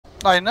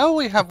I know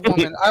we have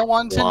women. I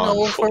want to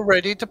know if we're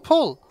ready to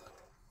pull.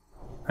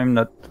 I'm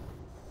not.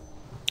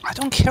 I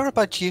don't care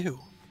about you.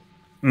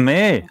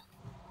 Me.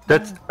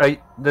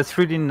 That's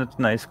really not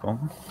nice, Cole.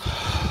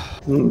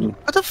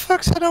 What the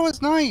fuck said I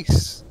was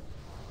nice?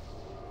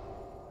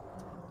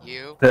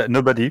 You?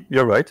 Nobody.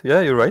 You're right.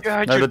 Yeah, you're right. You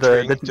had Now your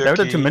drink, now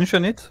that you Turkey.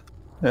 mention it,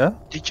 yeah.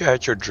 Did you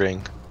have your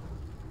drink?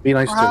 Be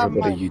nice to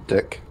everybody, you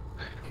dick.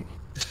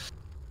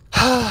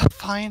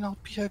 Fine, I'll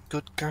be a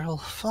good girl.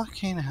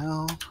 Fucking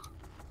hell.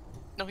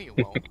 No, you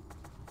won't.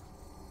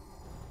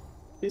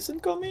 He's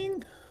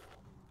incoming.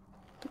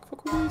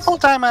 Full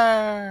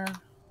timer.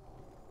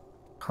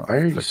 Why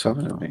are you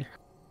summoning me?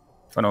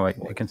 Oh no, I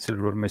can still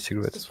roll my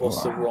cigarettes. This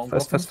was the wrong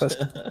Fast.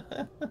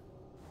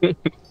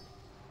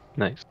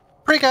 Nice.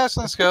 Precast,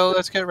 let's go.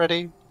 Let's get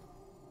ready.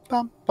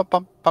 Bum, bum,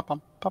 bum, bum,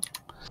 bum, bum.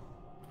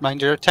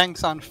 Mind your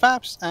tanks on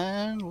FAPs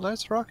and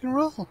let's rock and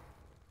roll.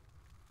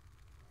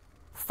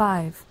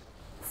 5,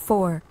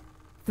 4,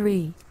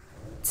 3,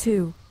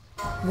 2,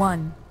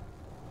 1.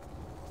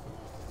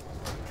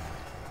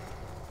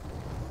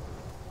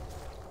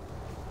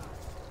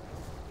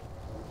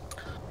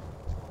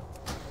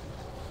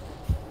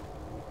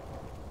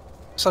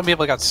 Some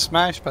people got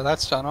smashed by that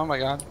stun, oh my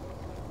god.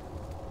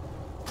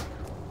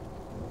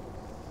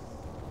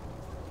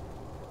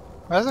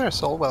 Why is there a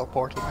soul well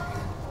portal?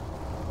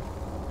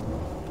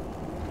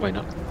 Why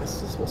not?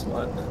 This was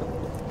mine.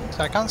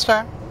 Second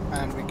star,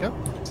 and we go.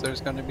 So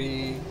there's going to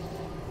be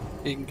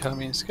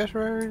incoming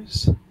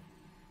scatterers.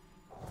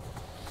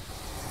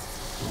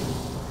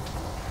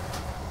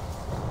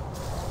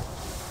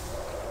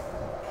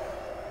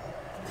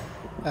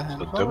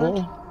 And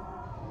forward.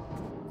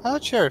 Oh,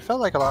 sure, it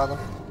felt like a lot of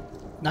them.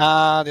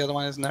 Nah, the other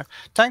one isn't there.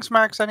 Tanks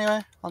marks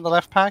anyway, on the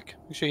left pack.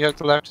 Make sure you hook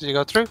the left as you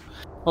go through.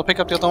 We'll pick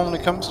up the other one when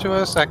it comes to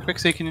us.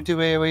 Quixie, can you do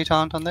AoE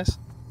taunt on this?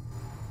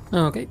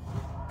 Okay.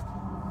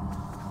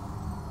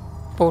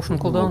 Potion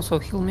cooldown, so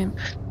heal me.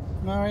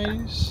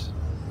 Nice.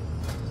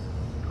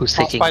 Who's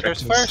All taking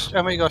spiders threatens? first,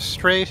 and we go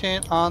straight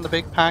in on the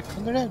big pack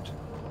when they're dead.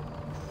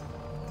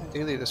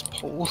 Ideally this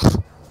pole.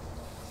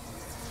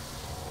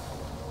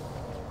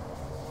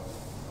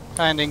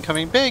 And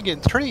incoming big in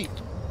 3,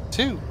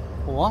 2,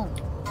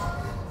 1.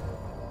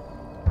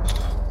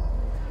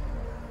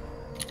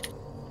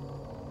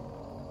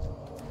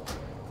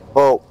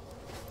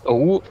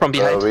 Oh, From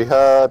behind. we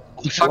had.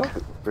 Fuck.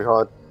 We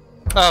had.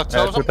 Oh,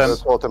 totem.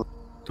 Totem.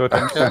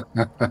 Totem.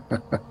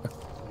 Totem.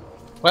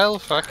 Well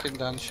fucking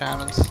done,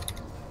 shamans.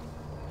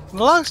 The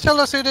logs tell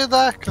us who did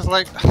that, cause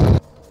like...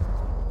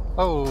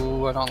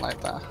 Oh, I don't like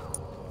that.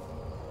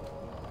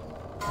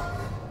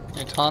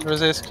 You taunt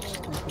resist.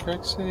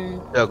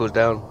 Quixie. Yeah, goes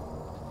down.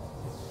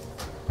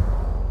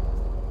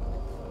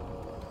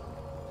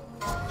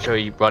 Shall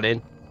we run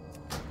in?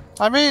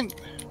 I mean,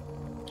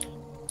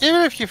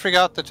 even if you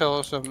forgot the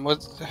totem,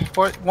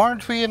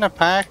 weren't we in a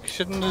pack?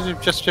 Shouldn't it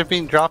have just have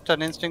been dropped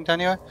on instinct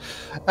anyway?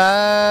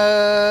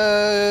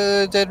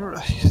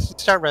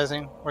 Start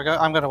rezzing.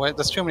 I'm gonna wait.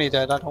 There's too many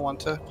dead. I don't want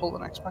to pull the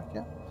next pack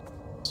yet.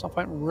 There's no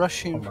point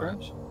rushing for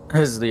it.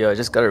 Here's Leo. I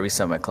just gotta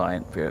reset my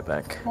client. Be right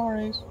back. No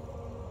worries.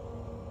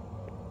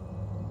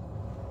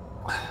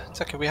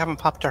 It's okay. We haven't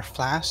popped our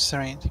flasks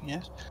or anything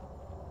yet.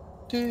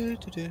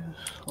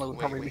 Well,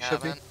 probably we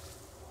should be.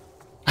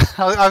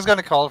 I was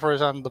gonna call for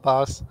it on the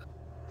boss.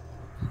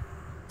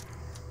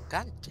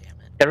 God damn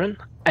it. Aaron,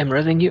 I'm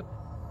rezzing you.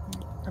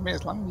 I mean,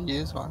 as long as you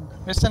use one.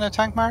 Missing a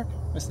tank mark?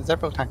 Missing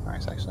several tank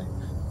marks, actually.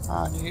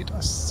 I need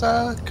a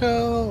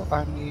circle.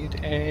 I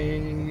need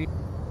a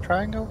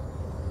triangle.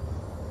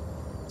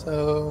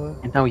 So...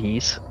 And now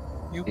he's.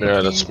 You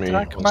Yeah, that's me.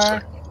 Tank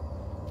mark.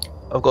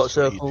 I've got a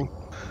circle.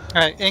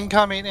 Alright,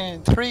 incoming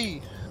in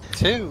 3,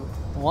 2,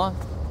 1.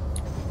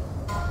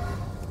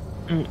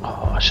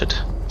 Oh, shit.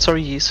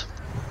 Sorry, he's.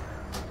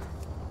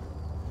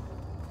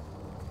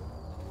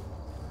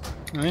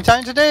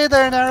 Anytime today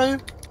there, Naru.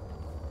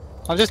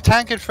 I'll just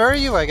tank it for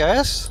you, I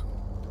guess.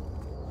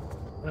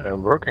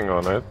 I'm working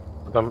on it,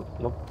 but I'm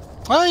not.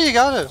 Well, you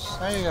got it.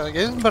 There you go. You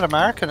didn't put a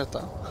mark in it,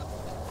 though.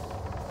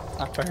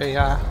 Not very,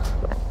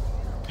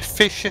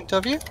 efficient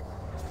of you.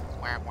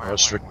 I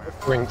was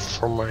recovering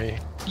from my...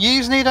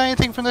 Yous need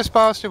anything from this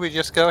boss? Do we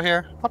just go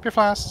here? Pop your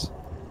flasks.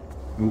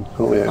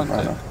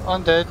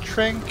 Undead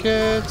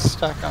trinkets,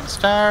 stack on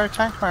star,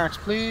 tank marks,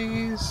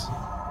 please.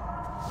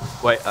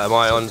 Wait, am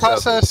I on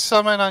Process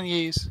summon on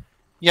Yeez.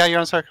 Yeah, you're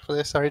on circle for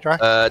this, sorry, Dry.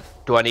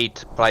 do I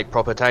need, like,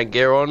 proper tank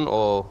gear on,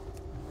 or...?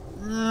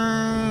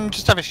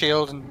 Just have a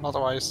shield and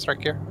otherwise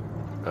strike gear.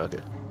 Okay.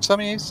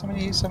 Summon Yeez, summon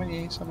Yeez, summon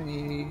Yeez, summon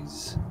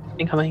Yeez.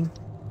 Incoming.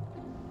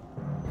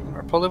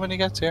 Or pull him when he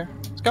gets here.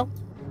 Let's go.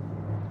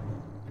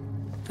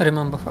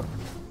 Remember FAP.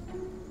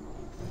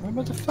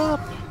 Remember the FAP.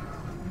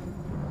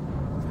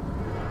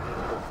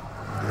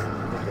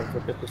 Don't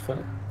forget the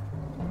FAP.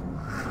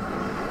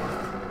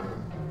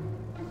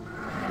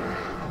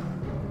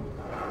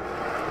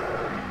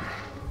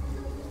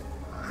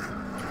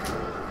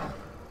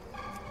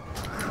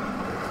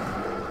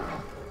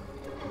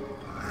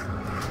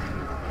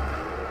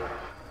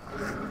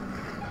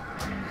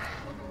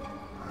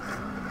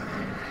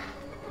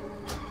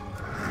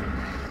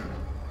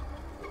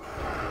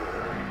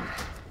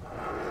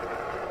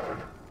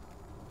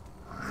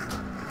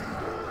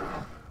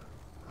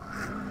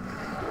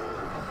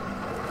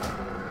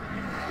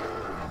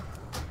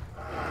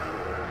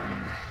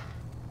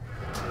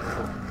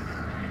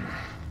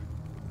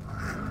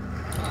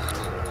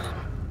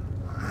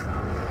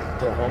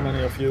 So how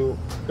many of you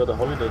got a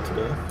holiday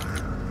today?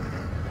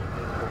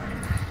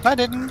 I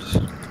didn't.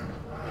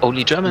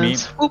 Only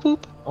Germans. Whoop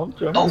whoop. All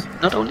Germans? Oh,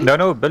 not only.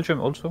 No, Belgium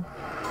also.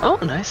 Oh,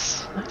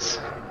 nice, nice.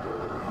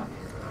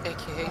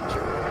 AKA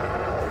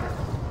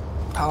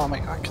Oh my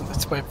god, can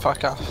this wait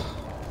fuck off.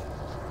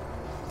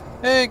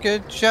 Hey,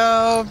 good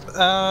job.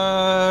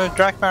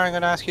 Drakmar, I'm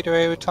gonna ask you to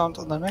AoE taunt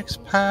on the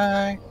next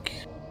pack.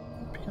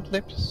 Pick up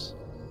lips.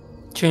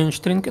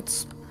 Change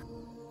trinkets.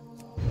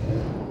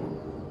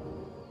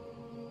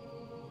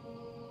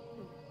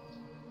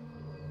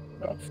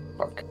 Oh,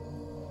 fuck.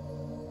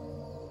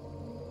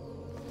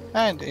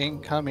 And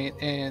incoming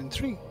in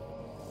 3,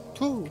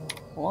 2,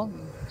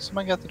 1.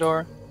 Someone get the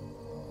door.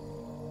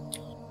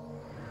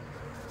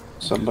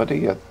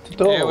 Somebody at the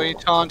door. AoE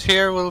taunt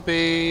here will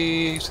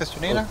be Sister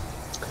Nina.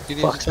 You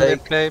need Fuck's to lip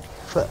sake. blade.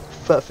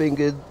 Fat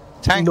fingered.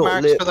 Tank Not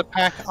marks lit. for the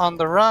pack on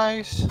the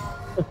right.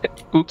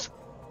 Oops.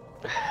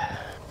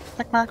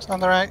 Pack marks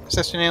on the right.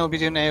 Sister Nina will be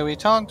doing AoE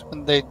taunt.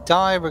 When they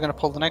die, we're going to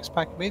pull the next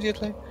pack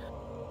immediately.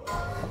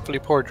 Hopefully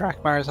poor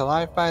Drakmar is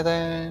alive by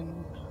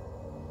then.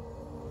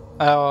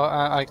 Oh,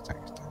 I think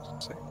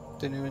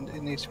the new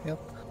it needs to be up.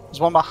 There's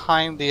one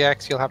behind the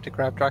X, you'll have to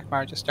grab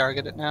Drakmar, just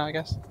target it now, I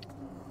guess.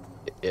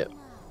 Yep.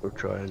 We'll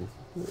try and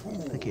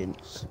again.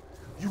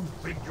 You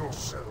think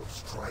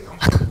yourselves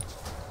triumphant?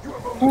 You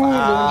have only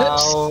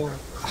Wow.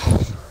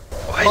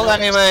 Well,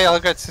 anyway, I'll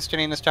get Sister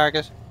Nina's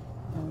target.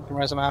 You can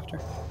res him after.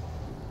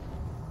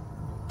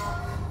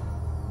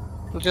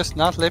 We're just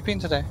not lipping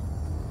today.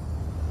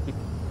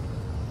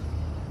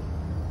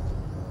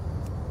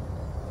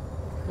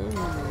 Ooh.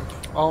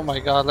 Oh my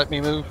god, let me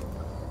move.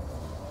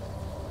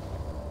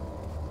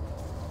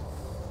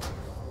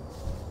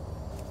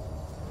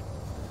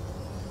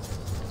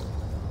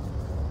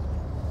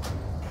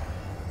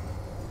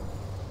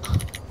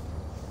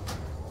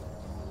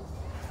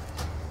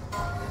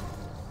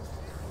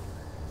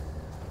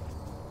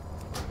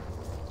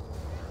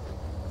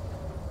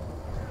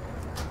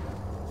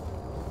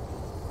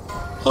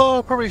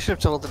 Oh, probably should have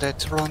told the dead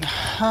to run.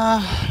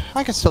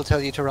 I can still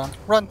tell you to run.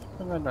 Run.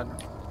 Run.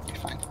 Be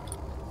fine.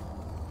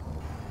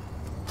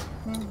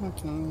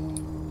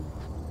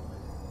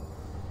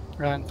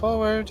 Run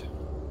forward.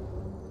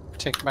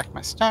 Take back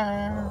my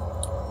star.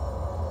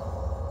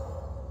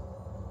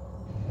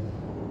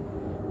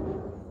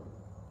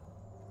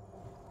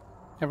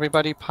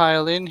 Everybody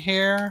pile in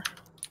here.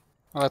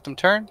 I'll let them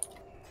turn.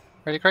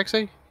 Ready,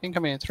 Crixie?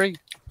 Incoming in 3,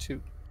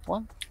 2,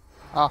 1.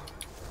 Ah,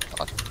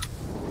 God.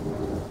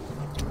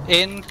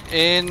 In,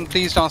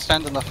 please don't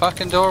stand in the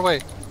fucking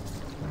doorway.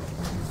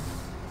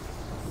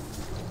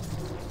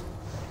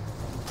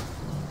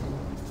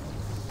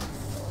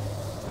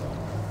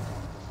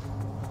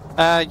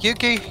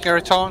 Yuki, you're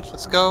a taunt,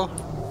 let's go.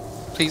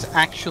 Please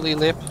actually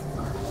lip.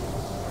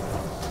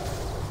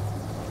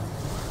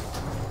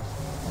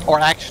 Or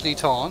actually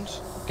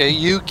taunt. Okay,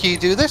 Yuki,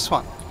 do this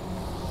one.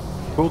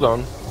 Cool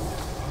down.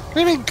 What do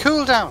you mean,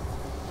 cool down?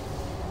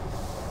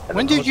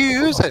 When did you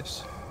use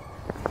it?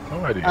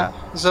 No idea.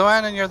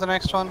 Zoan, you're the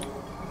next one.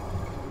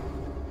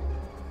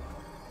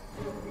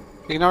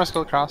 Ignore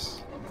Skull Cross.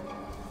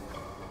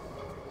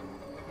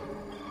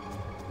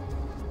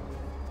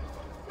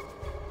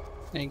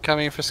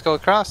 Incoming for Skull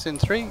Cross in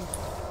 3,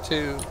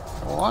 2,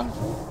 1.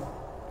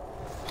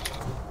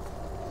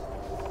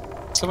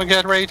 Someone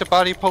get ready to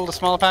body pull the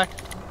small pack.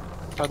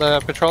 Or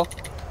the patrol.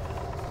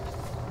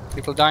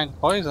 People dying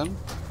poison.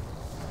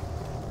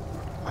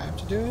 I have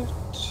to do it.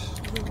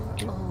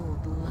 Your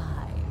old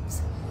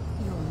lives,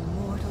 your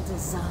mortal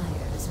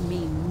desires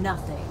mean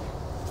nothing.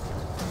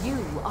 You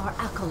are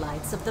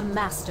acolytes of the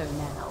Master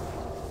now,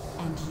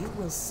 and you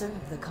will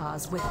serve the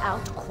cause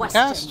without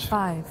question. Cast.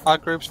 5.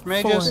 Odd groups for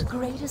mages. The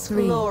greatest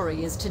 3,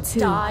 glory is to 2,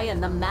 die in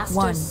the Master's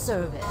 1.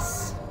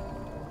 service.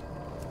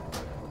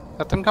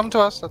 Let them come to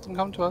us. Let them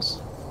come to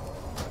us.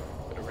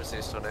 Gonna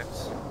resist on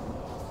X.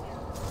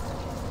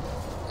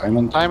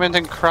 Diamond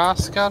and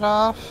Cross got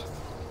off.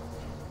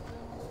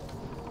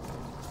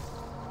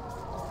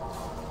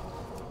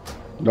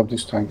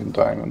 Nobody's tanking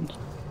diamond.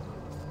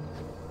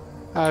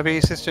 Be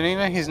Sister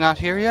Nina, he's not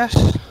here yet.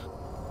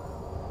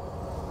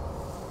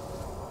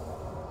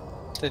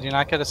 Did you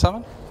not get a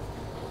summon?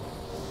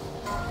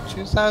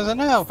 Choose that as a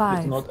no.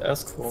 5, Did not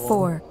ask for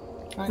 4,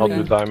 Not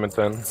the diamond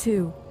then.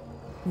 2,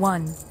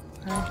 1.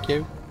 Thank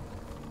you.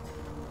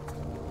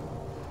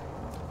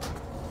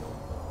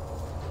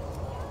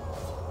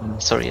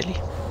 Sorry, Ellie.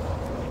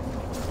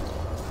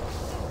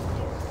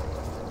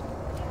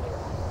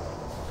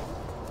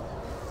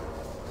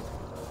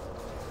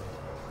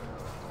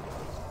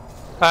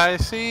 I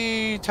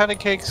see Teddy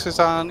Cakes is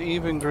on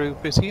even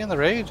group. Is he in the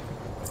raid?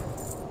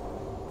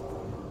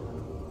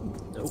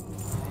 Nope.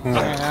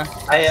 Yeah.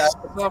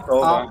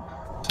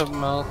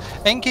 Optimal.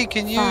 Enki,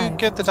 can you 5,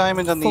 get the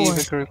diamond on the 4,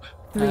 even group?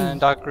 3, And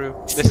dot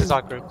group. This is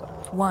dot group.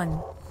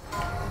 1.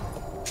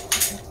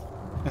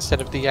 Instead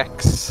of the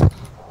X.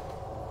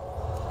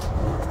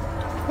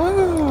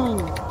 Woo!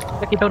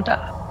 But you don't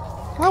die.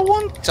 I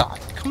won't die.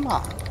 Come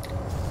on.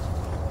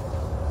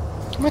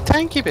 I'm a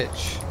tanky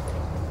bitch.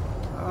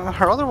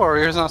 Her other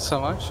warriors not so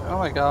much. Oh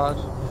my god.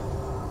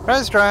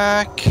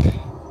 Resdrack!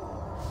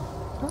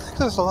 I think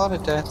there's a lot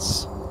of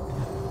deaths.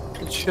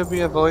 It should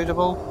be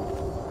avoidable.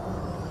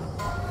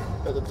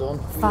 Better don't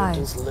wear 5,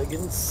 those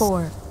leggings.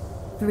 4,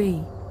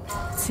 3,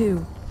 2,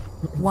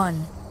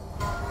 1.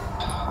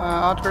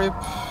 Odd group.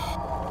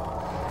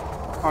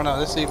 Oh no,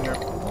 this is even.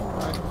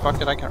 Fuck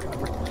it, I can't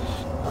remember.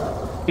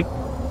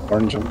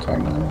 Orange on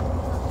tank now.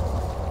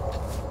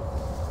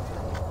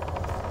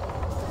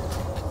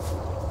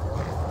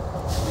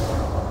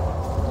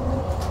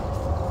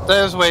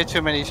 There's way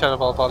too many Shadow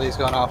Ball bodies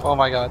going off. Oh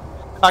my god.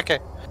 Okay.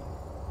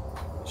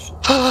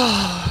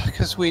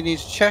 Because we need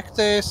to check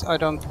this. I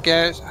don't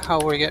get how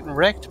we're getting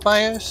wrecked by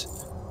it.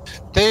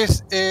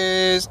 This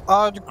is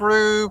Odd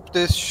Group.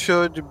 This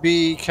should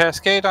be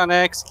Cascade on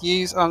X,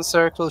 Yeez on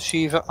Circle,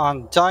 Shiva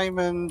on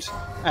Diamond.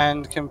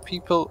 And can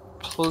people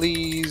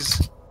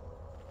please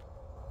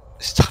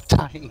stop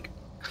dying?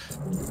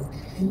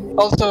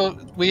 Also,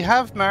 we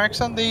have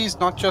marks on these,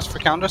 not just for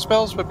counter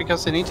spells, but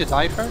because they need to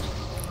die first.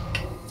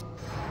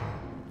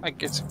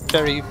 Like, it's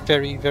very,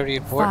 very, very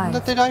important 5,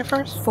 that they die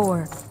first.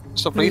 4,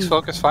 So please 3,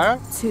 focus fire.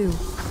 2,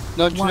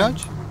 Nudge, 1.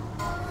 nudge.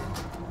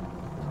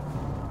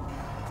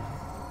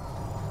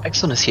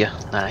 Exxon is here.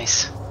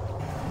 Nice.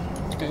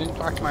 Okay,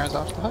 Darkmire's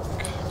off the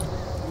hook.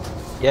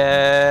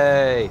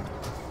 Yay!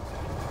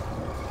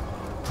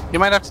 You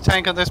might have to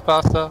tank on this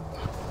boss though.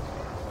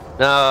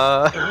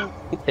 No.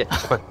 It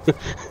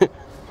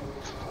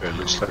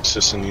looks like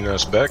Sister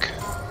Nina's back.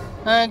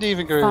 And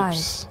even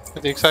groups. 5,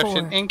 With the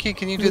exception, 4, Inky,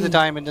 can you do the 3,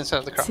 diamond instead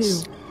of the cross?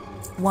 2,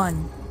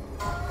 1.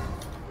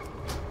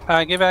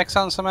 Give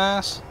Exxon some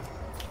ass.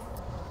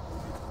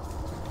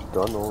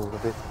 Done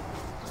already.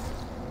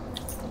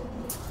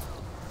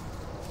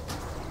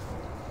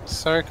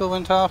 Circle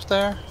went off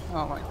there.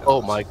 Oh my god.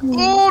 Oh my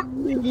god.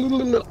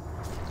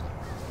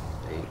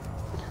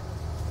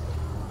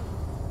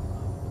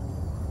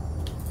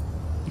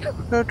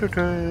 Where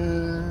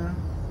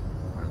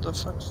the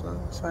fuck's the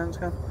signs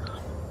gone?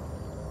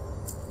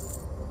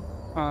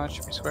 Oh, it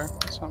should be square.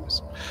 It's not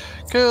missing.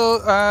 Cool.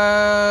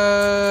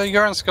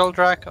 You're on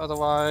Skulldrak,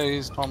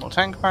 otherwise normal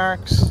tank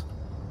marks.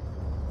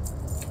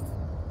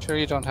 Sure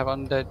you don't have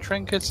undead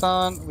trinkets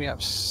on. We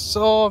have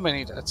so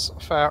many deaths so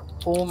far.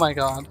 Oh my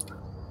god.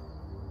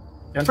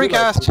 Can't Free we,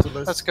 like, cast.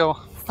 utilize- Let's go.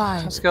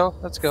 5, Let's go.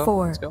 Let's go.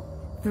 4, Let's go.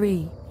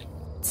 3,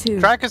 2.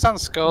 Drak is on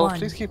Skull. 1.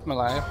 Please keep him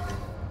alive.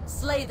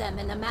 Slay them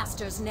in the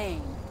Master's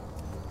name.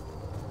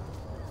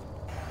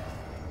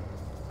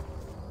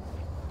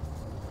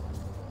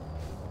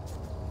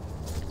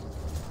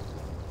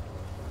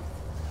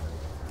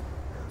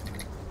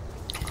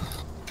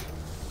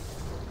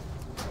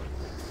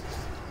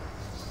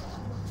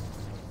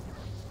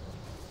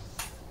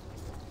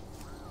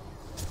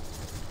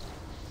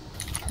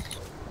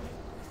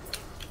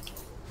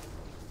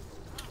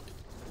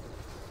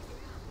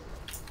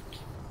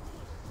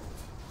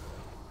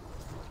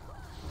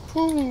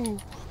 Woo.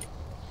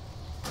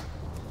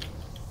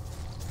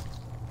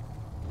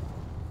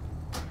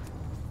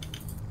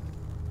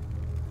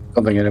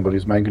 Don't think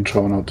anybody's mind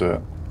control now to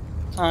it.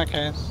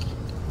 Okay.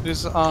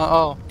 Who's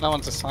oh, no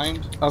one's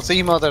assigned. Oh, it's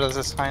Emo that is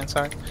assigned,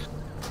 sorry.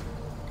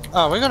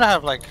 Oh, we're gonna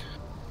have like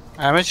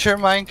amateur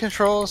mind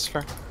controls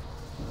for,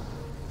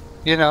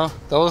 you know,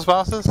 those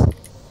bosses?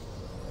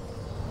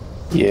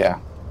 Yeah.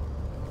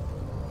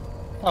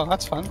 Oh,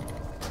 that's fun.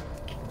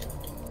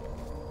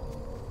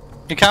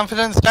 You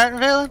confident in starting,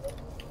 Valen?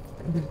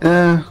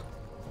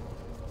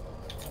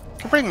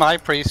 I'll bring my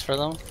priest for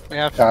them. We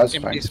have That's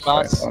empty fine. It's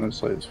fine. spots.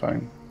 Honestly, it's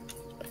fine.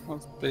 Well,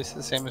 it's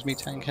basically the same as me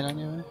tanking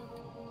anyway.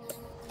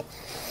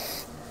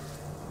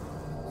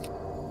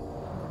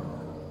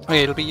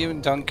 Okay, it'll be you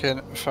and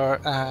Duncan for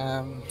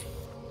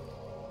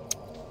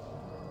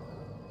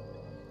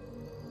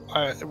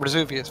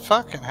Resuvius.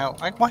 Fucking hell.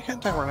 Why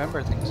can't I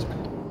remember things?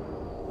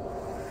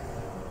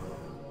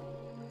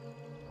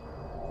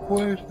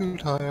 Way too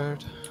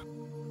tired.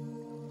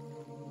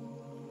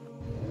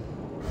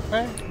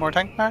 Hey, more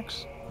tank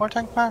marks? More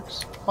tank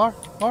marks? More.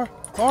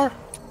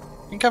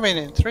 Incoming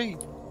in 3,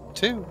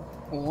 2,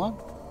 1.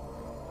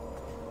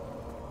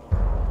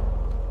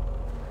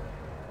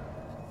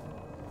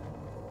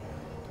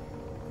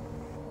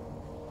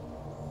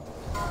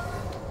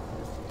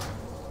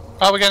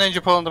 Oh, we got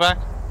Ninja Pull in the back.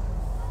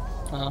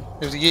 Oh,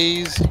 there's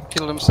Yeez. He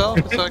killed himself.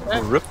 It's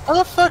okay. How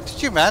the fuck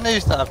did you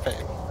manage that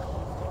thing?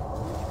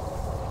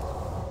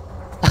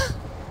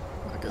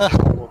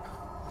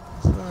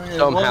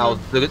 Somehow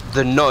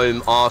the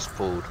gnome arse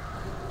pulled.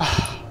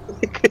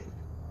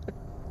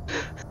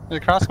 The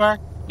cross mark?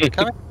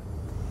 Coming?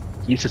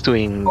 He's just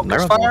doing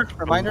Focus fire.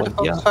 Reminder to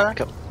focus fire.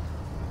 Go.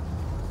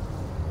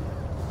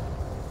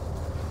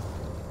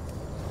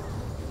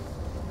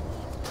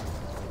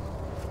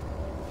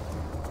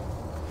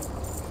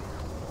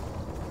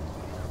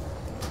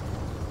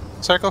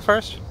 Circle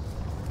first.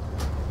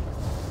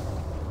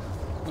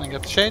 And then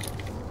get the shade.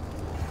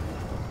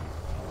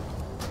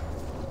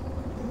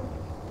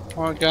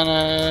 We're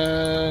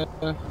gonna...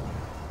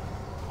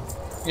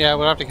 Yeah,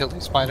 we'll have to kill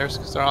these spiders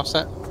because they're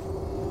offset.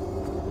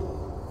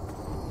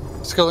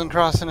 Skull and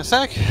cross in a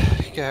sec.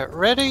 Get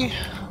ready.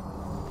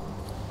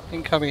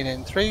 Incoming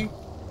in 3,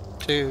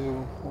 2,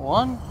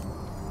 1.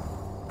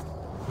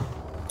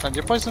 Find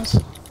your poisons.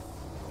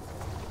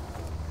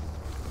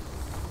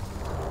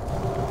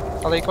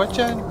 Ollie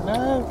question?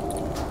 No.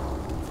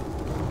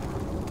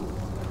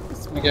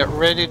 We get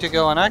ready to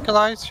go on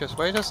Acolytes, just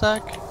wait a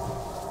sec.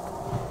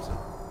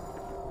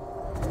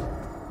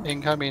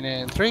 Incoming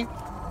in 3, 2,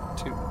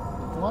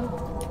 1.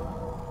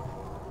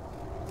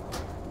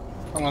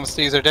 And once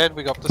these are dead,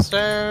 we go up the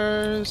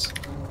stairs.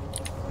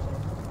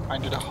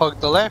 Reminder to hug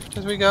the left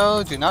as we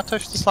go. Do not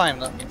touch the slime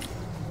though.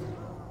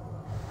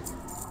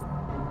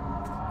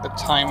 The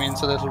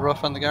timing's a little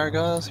rough on the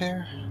gargoyles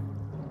here.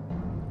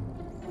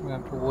 We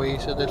have to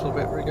wait a little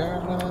bit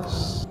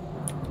regardless.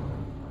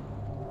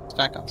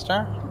 Stack on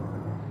star.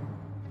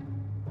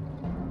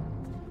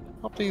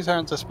 Hope these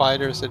aren't the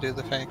spiders that do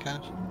the fake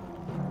out.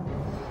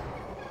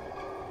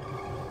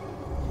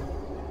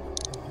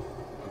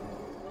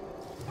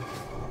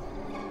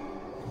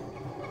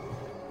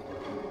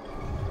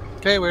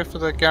 Okay, wait for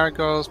the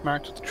gargoyles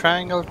marked with the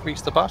triangle to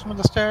reach the bottom of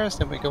the stairs,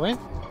 then we go in.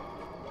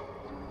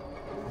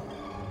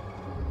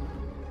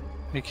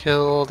 We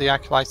kill the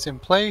acolytes in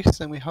place,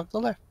 then we hug the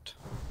left.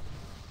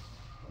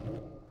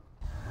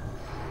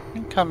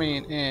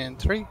 Incoming in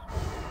 3,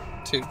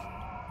 2,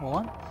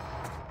 1.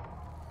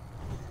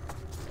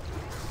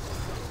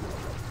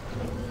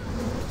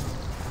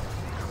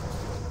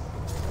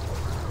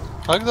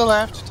 Hug the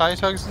left, tight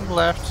hugs in the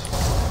left.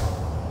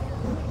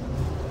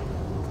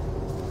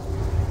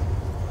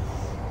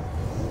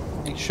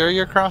 Make sure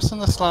you're crossing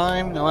the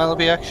slime, no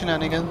LB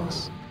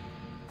shenanigans.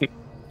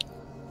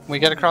 We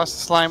get across the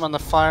slime on the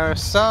far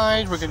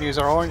side, we're going to use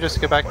our oranges to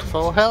get back to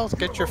full health,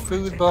 get your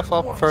food buff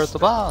up for the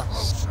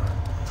boss.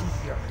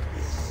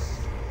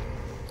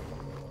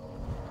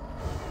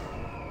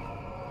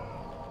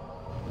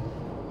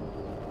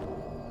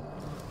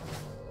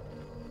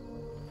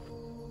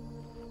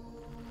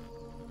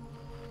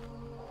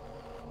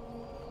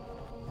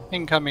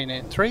 Incoming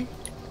in 3,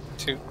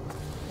 2,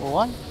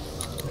 1.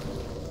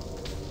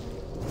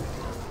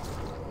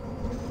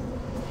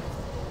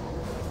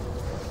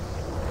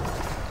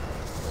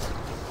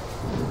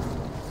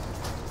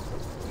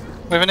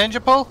 We have a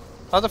ninja pull?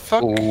 How the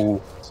fuck?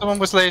 Ooh. Someone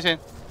was late in.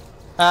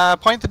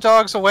 Point the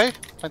dogs away.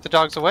 Point the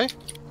dogs away.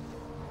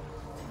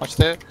 Watch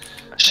there.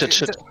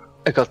 Shit.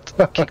 I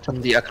got kicked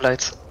from the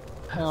acolytes.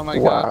 Oh my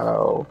god.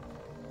 Wow.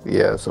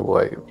 Yes,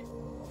 away.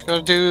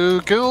 Go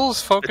do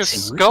ghouls,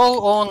 focus,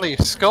 skull only,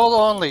 skull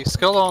only,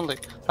 skull only.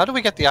 How do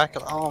we get the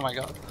acolyte? Oh my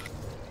god.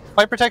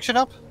 Fire protection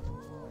up.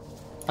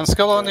 And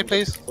skull only,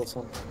 please.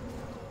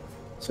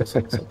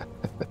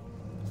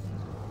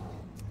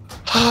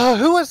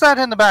 Who was that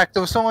in the back?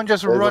 There was someone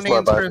just running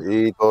in through.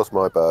 It was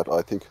my bad,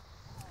 I think.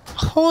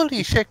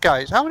 Holy shit,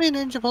 guys! How many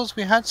ninja pulls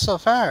we had so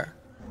far?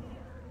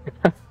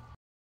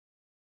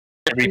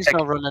 He's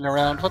not running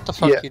around. What the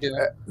fuck are you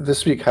doing?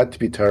 This week had to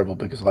be terrible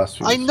because last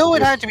week. I know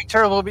it had to be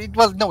terrible, but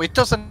well, no, it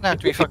doesn't have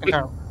to be fucking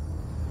terrible.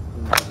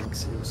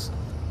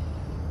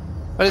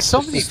 But it's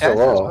so many dead as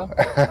well.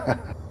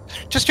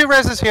 Just do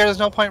reses here, there's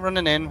no point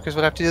running in because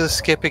we'll have to do the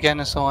skip again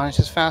and so on. It's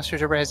just faster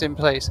to res in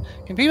place.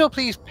 Can people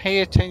please pay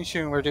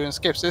attention when we're doing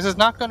skips? This is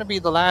not going to be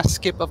the last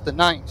skip of the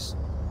night.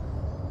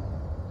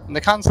 And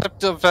the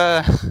concept of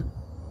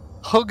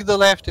hug the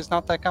left is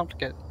not that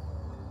complicated.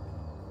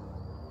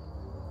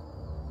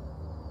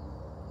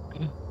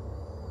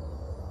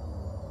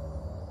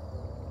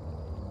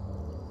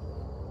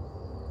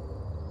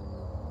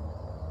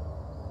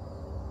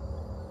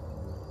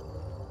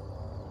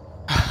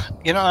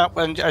 You know,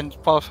 and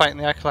while fighting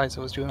the acolytes,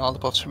 I was doing all the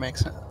buffs for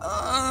Mix.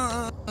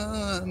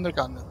 And they're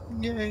gone now.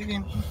 Yay.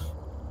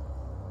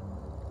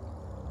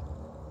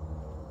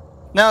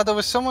 Now, there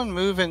was someone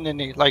moving in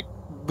the, like,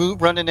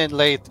 running in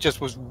late, just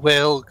was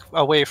well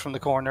away from the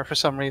corner for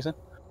some reason.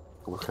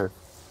 Okay.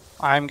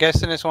 I'm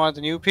guessing it's one of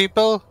the new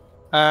people.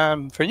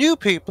 For new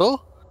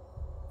people,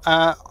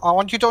 I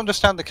want you to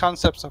understand the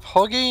concepts of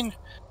hugging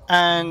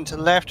and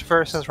left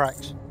versus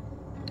right.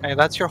 Okay,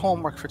 that's your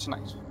homework for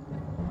tonight.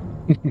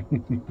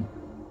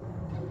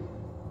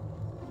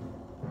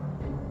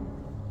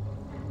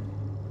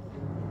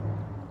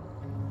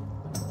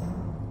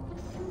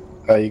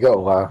 You gotta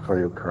laugh or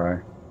you'll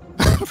cry.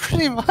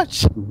 Pretty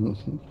much.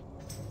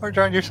 Or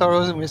drown your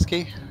sorrows in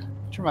whiskey.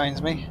 Which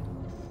reminds me.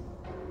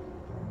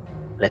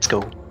 Let's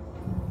go.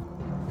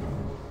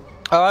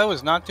 Oh, I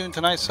was not doing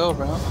tonight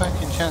sober. No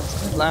fucking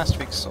chance. I did last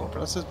week sober.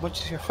 That's as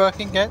much as you're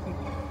fucking getting.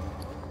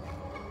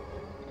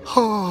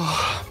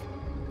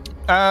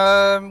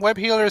 Web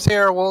healers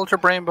here, Walter,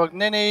 Brainbug,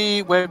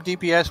 Ninny. Web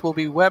DPS will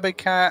be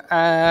Webica.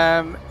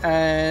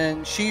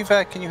 And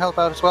Shiva, can you help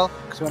out as well?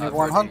 Because we only have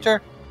one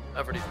hunter.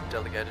 I've already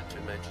delegated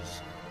 2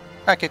 mages.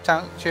 Okay,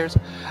 cheers.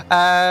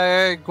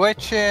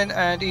 Gwetchin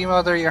and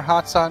E-Mother, your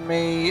hots on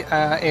me.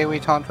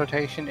 AoE taunt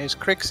rotation is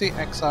Crixie,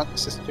 excellent.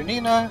 Sister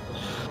Nina.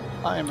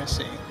 I am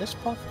missing this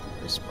buff,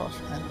 and this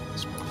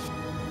buff.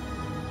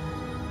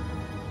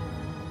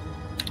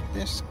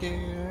 This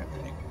gear,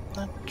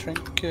 that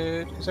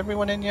trinket. Is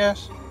everyone in yet?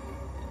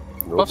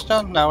 Nope. Buffs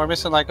done? No, we're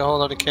missing like a whole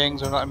lot of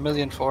kings or not a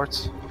million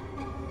forts.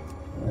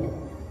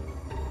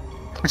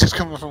 Just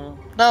coming from.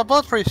 No,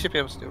 both priests should be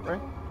able to do it,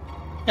 right?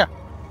 Yeah.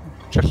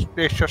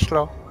 It's just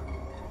slow.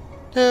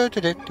 Do.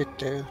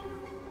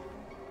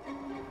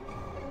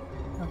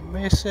 I'm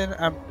missing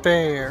a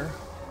bear.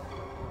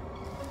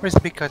 Where's the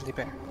big cuddly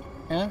bear?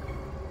 Yeah?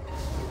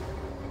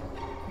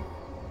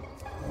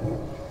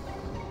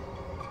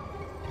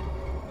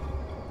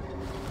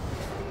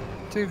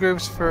 Two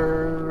groups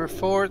for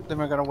fort, then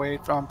we're gonna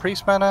wait on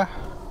priest mana.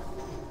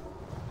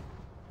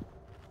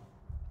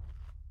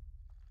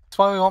 That's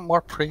why we want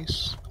more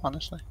priests,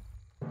 honestly.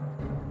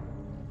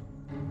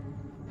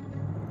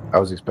 I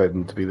was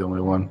expecting to be the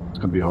only one. It's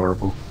gonna be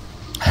horrible.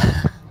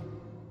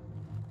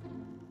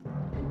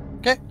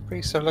 Okay,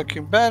 priests are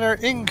looking better.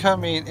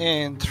 Incoming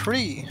in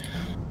 3,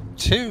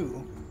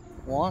 2,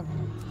 1.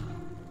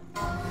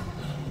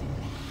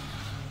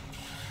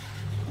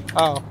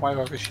 Oh, why do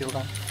I have a shield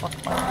on?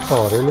 Fuck my.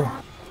 Oh, really?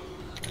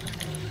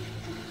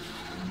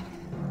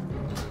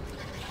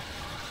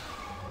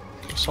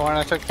 Sworn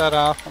I took that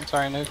off. I'm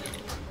sorry, Nuke.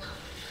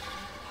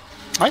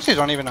 I actually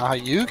don't even know how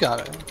you got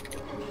it.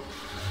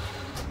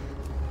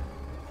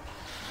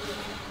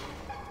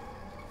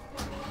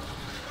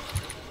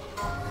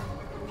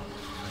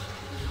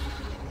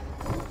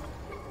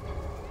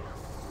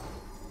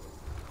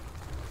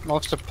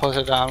 Must have put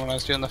it on when I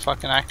was doing the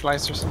fucking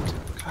acolytes or something.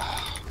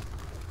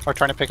 Or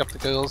trying to pick up the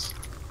ghouls.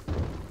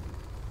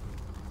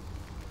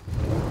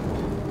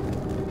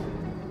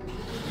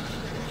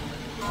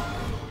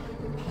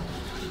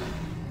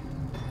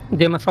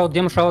 Damage out,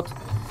 damage out.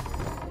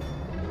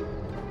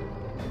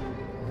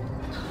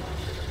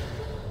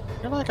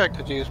 I feel like I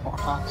could use more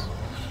pots.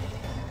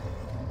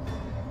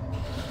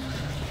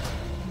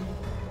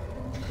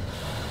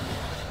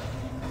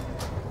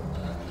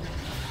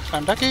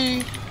 I'm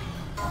Ducky!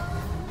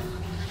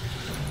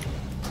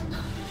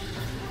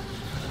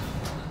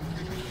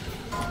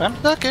 I'm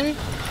Ducky!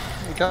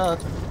 Oh my god.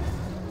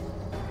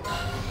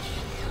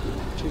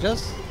 She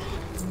just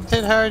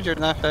hit hard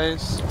during that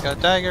phase. Got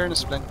a dagger and a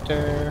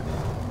splinter.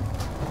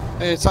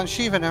 It's on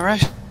Shiva now,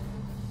 right?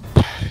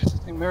 I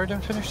think Mirror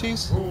didn't finish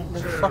these.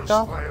 Maybe fucked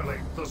off.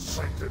 The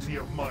sanctity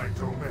of my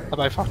domain.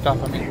 By fucked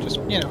off, I mean just,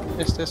 you know,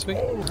 missed this week.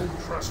 All who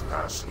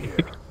trespass here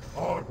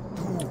are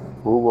doomed.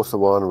 Who was the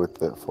one with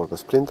for the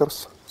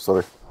splinters?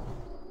 Sorry.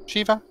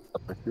 Shiva.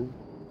 Thank you.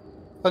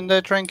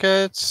 Undead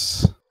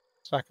trinkets.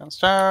 Second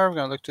star. We're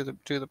gonna look to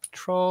the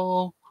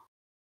patrol.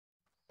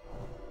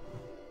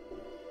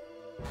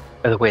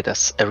 By the way,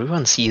 does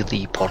everyone see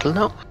the portal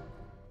now?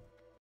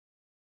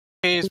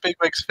 He's Big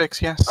Wig's fix,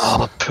 yes.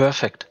 Oh,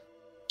 perfect.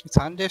 It's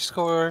on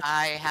Discord.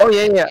 I have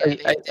it.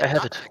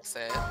 Have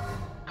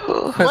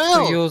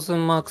Well. to use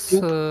max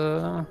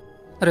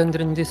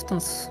rendering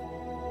distance.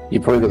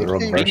 You probably got the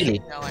wrong version. Really?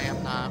 No, I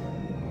am not.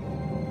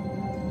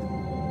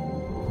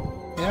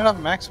 You don't have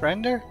max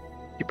render?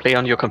 You play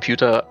on your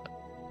computer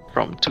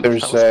from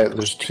 2000.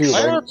 There's two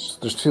links.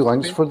 There's two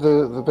links for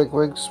the big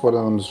wigs. One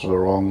of them's the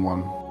wrong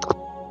one.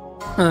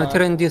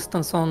 Terrain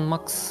distance on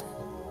max.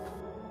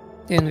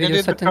 In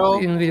video setting,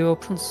 in video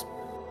options.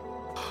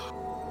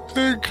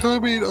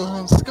 Incoming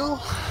on skull.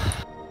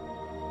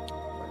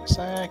 Wait a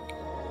sec.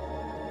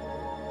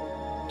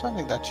 Don't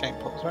think that chain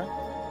pulls, right?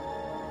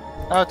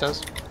 Oh, it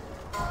does.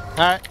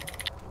 Alright.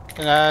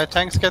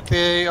 Tanks get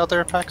the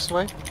other packs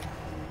away.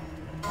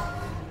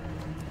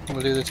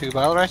 We'll do the 2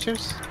 battle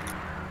ratchers.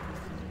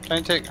 Try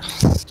and take.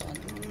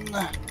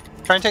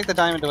 Try and take the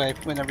diamond away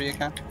whenever you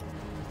can.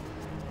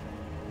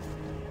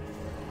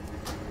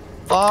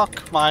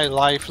 Fuck my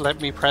life, let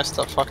me press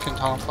the fucking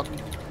taunt button.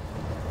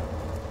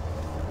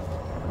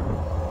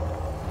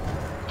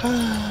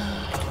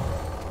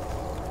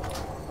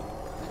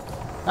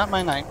 Not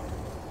my night.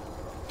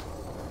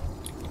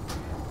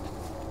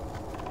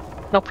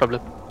 No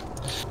problem.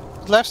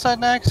 Left side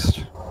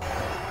next.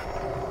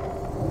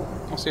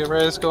 I see a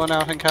res going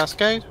out in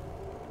Cascade.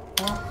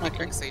 Oh,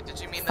 okay. Did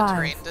you mean the 5,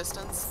 terrain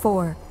distance?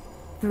 4,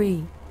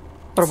 3,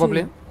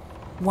 Probably. 2,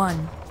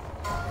 1.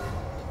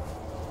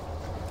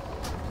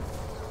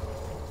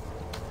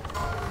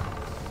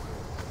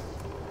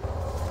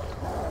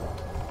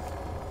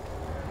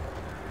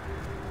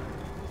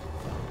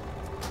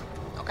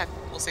 Okay,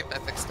 we'll see if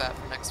that fixed that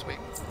for next week.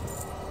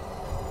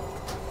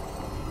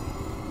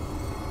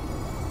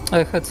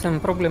 I had some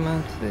problem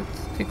and it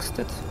fixed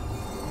it.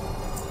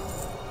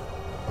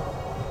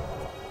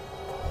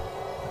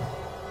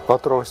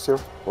 Patrol is here.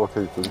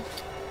 Okay, good.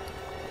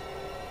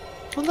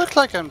 It looked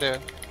like I'm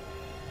dead.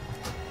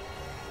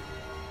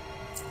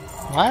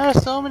 Why are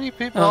so many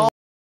people? Oh.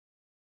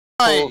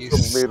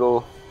 Nice.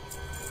 Middle.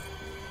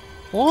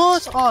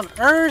 What on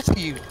earth are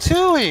you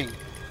doing?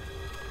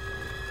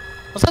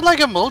 Was that like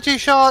a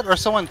multi-shot or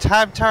someone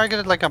tab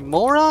targeted like a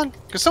moron?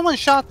 Because someone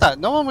shot that.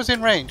 No one was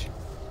in range.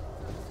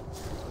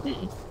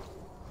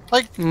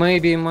 Like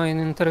maybe mine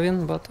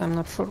intervene, but I'm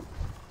not sure.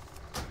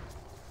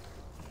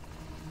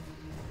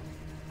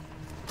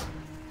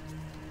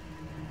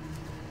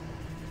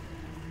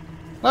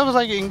 that was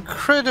like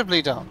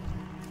incredibly dumb.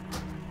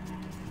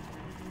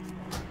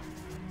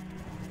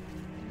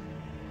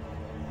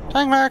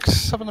 Tank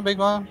marks up in the big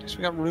one. At least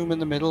we got room in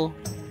the middle.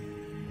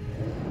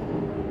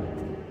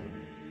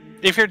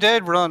 If you're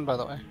dead, run. By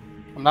the way,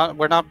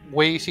 we're not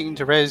waiting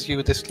to res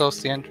you this close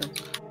to the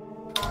entrance.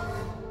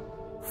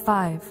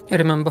 5, I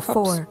remember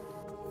 4,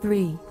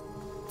 3,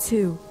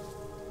 2,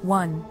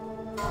 1.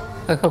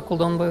 I have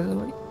cooldown by the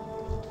way.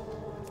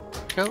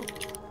 Cool.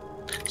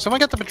 Someone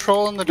get the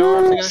patrol in the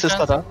door if they get a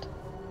Sister chance. that.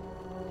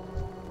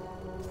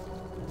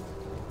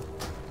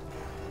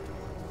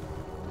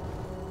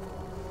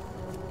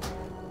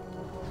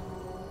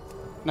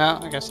 No,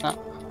 I guess not.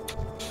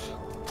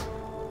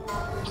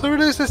 So we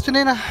lose this to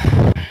Nina.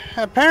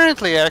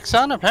 Apparently,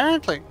 Exxon,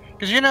 apparently.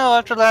 Because you know,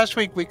 after last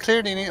week, we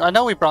clearly need... I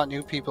know we brought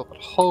new people, but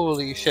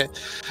holy shit.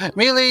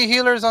 Melee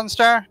healers on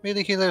star.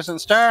 Melee healers on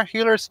star.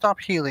 Healers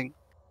stop healing.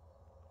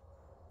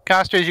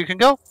 Casters, you can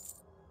go.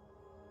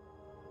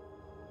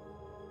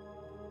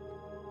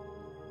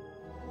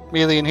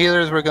 Melee and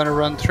healers we're going to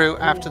run through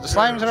after the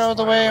slimes are out of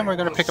the way, and we're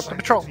going to pick up the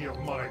patrol. Be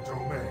warned.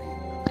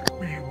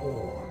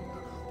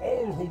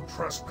 All who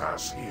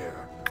trespass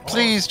here.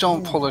 Please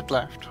don't pull it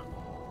left.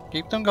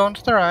 Keep them going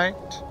to the right.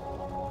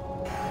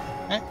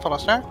 Okay, follow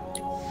star.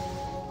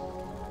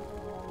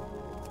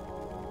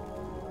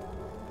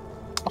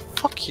 Oh,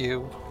 fuck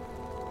you.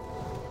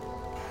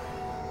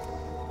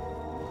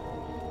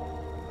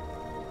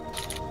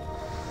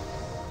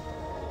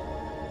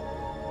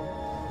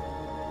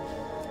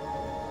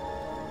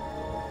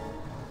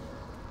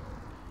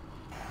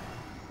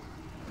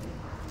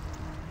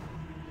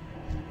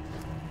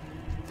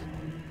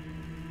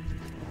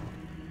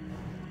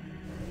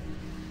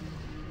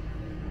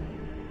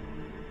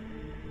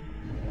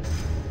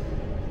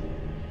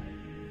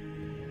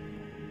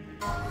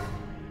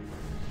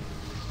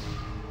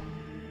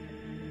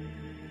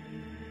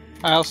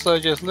 I'll slow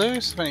just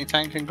loose if any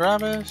tank can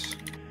grab it.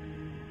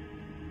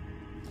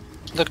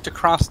 Look to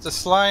cross the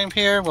slime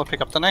here, we'll pick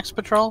up the next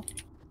patrol.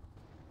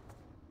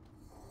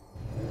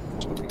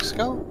 2 weeks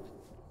ago.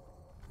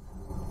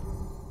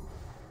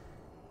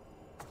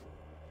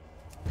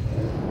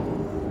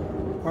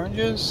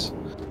 Oranges.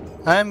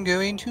 I'm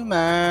going to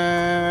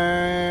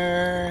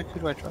mark. Who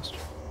do I trust?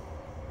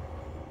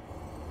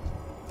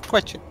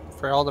 Question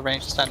for all the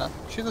range to stand on.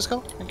 Shoot the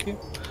skull, thank you.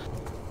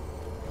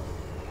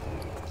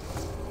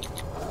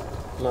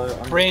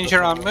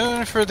 Ranger on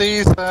moon for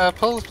these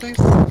pulls, please.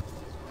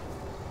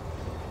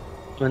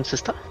 Moon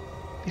sister?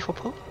 Before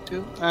pull?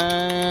 2.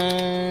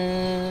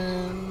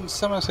 And...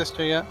 Summon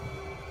sister, yeah.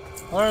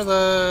 What are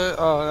the...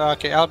 Oh,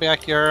 okay,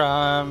 Albiak, you're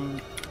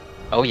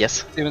Oh,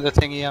 yes. doing the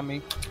thingy on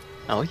me.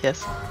 Oh,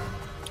 yes.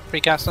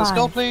 Recast on 5,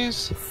 skull,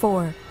 please.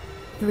 4,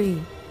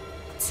 3,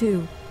 2,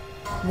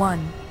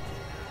 1.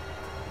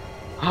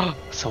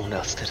 Someone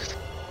else did it.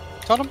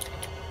 Totem.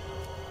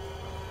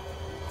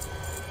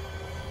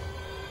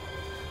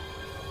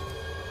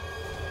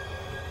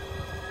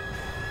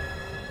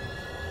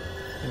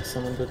 I think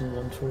someone didn't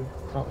run through.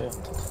 Oh, yeah.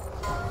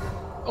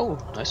 Oh,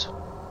 nice.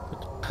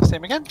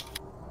 Same again.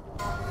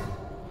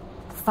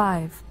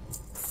 5,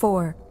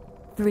 4,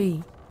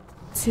 3,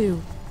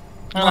 2.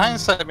 In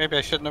hindsight, maybe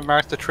I shouldn't have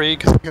marked the tree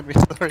because I'm going to be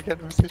slower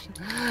getting position.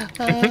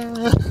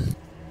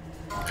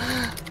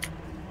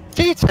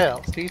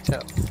 Details,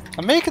 details.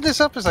 I'm making this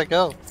up as I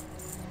go.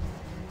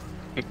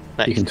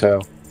 Nice. You can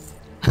tell.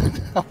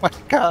 Oh my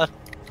god.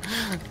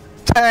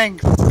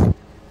 Tanks.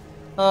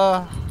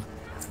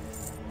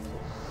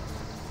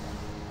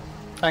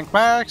 Tank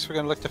marks. We're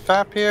going to look to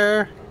FAP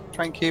here.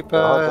 Try and keep. Pick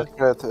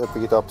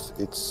it up.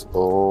 It's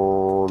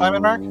on.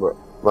 Diamond mark?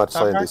 Mad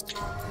Scientist.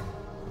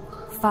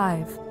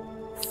 5,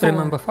 4,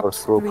 Remember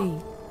Fox. 3,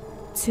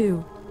 2,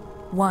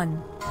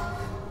 1.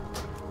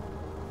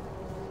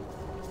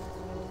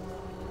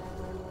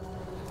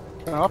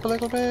 Turn up a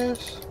little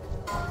bit.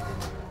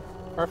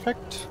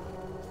 Perfect.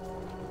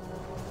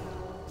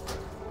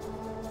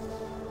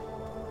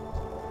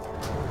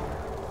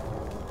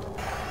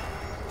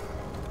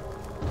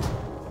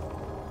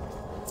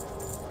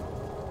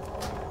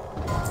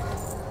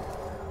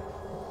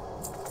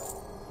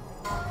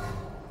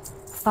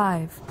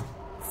 Five,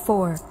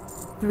 4,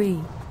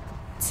 3,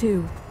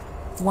 2,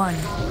 1.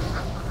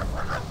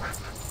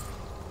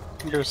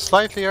 You're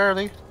slightly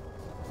early.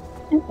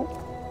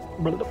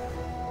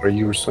 Or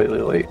you were slightly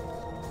late.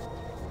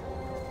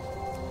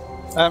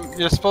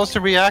 You're supposed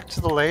to react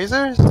to the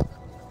lasers?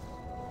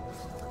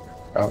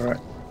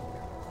 Alright.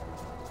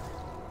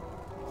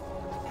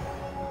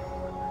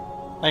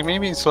 Like, me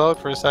being slowed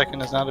for a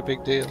second is not a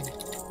big deal.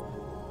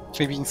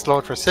 Me being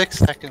slowed for 6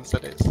 seconds,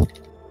 it is.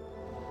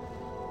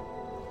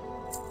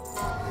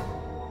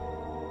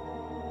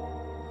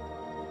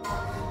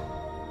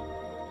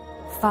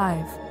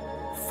 Five,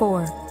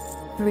 4,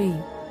 3,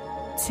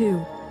 2,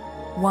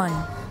 1.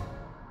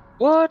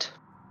 What?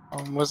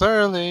 Was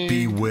early.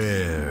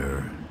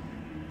 Beware.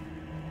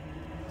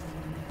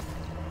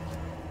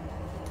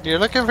 You're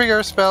looking for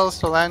your spells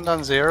to land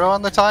on 0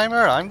 on the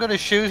timer? I'm gonna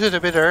shoot it a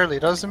bit early.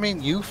 Doesn't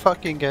mean you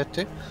fucking get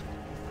to.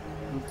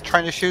 I'm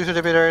trying to shoot it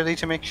a bit early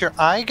to make sure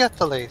I get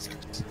the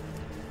lasers.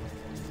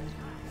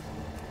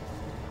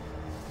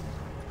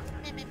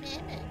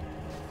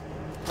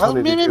 Well,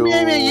 Honey, did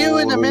maybe you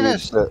in a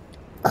minute.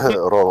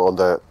 Roll on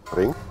the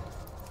ring.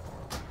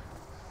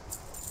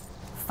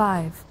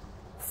 5,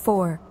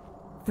 4,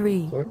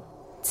 3, Sorry?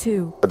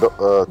 2, Can you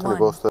 1.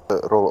 both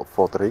roll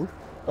for the ring?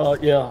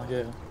 Yeah.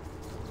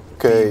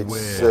 Okay,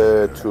 it's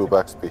 2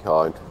 backs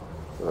behind.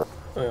 Oh,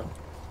 yeah.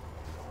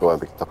 Go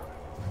and pick it up.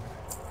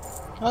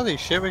 Holy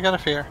shit, we got a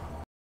fear.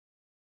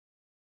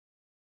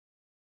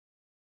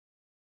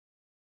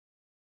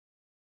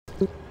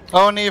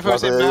 Only if it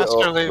was in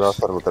Master Loot.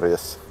 Master Looter,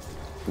 yes.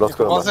 Not If it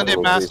gonna wasn't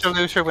in Master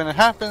Looter. Looter when it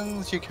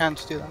happens, you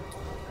can't do that.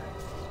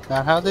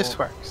 Not how this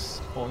works.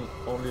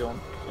 Only on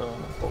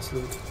boss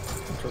loot.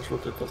 On trash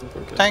loot it doesn't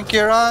work. Tank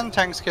gear on,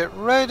 tanks get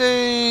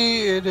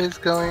ready. It is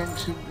going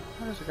to.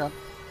 Where's it gone?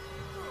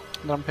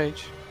 Not on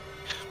page.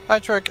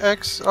 Patchwork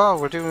X. Oh,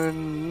 we're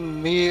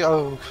doing me.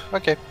 Oh,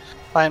 okay.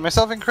 Fine.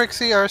 Myself and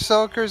Crixie, our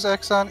Soakers.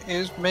 Exxon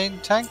is main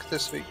tank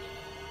this week.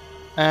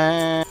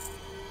 And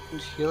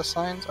heal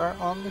signs are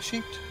on the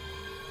sheet.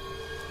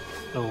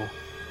 Oh.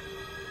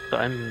 So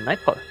I'm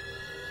Nightfall.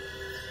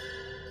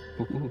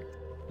 Ooh,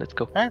 let's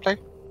go. Apparently.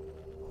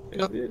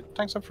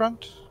 Tanks up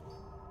front.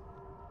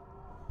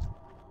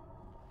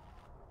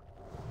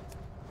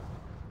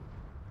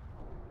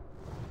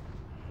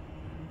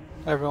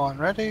 Everyone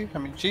ready? I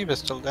mean, Jeeva's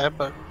still there,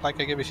 but like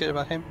I give a shit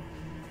about him.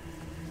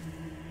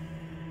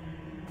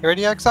 You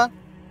ready, Exxon?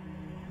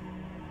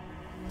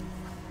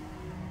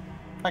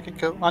 I can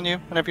go on you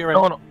whenever you're ready.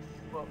 Oh no.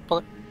 Pull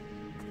it.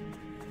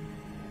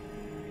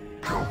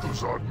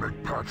 Kel'Thuzad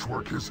make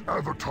Patchwork his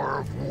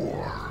avatar of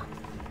war.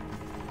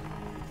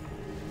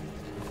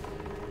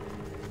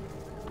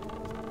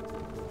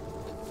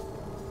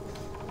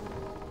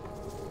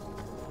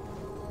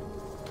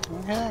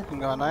 Okay, I can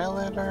go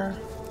Annihilator.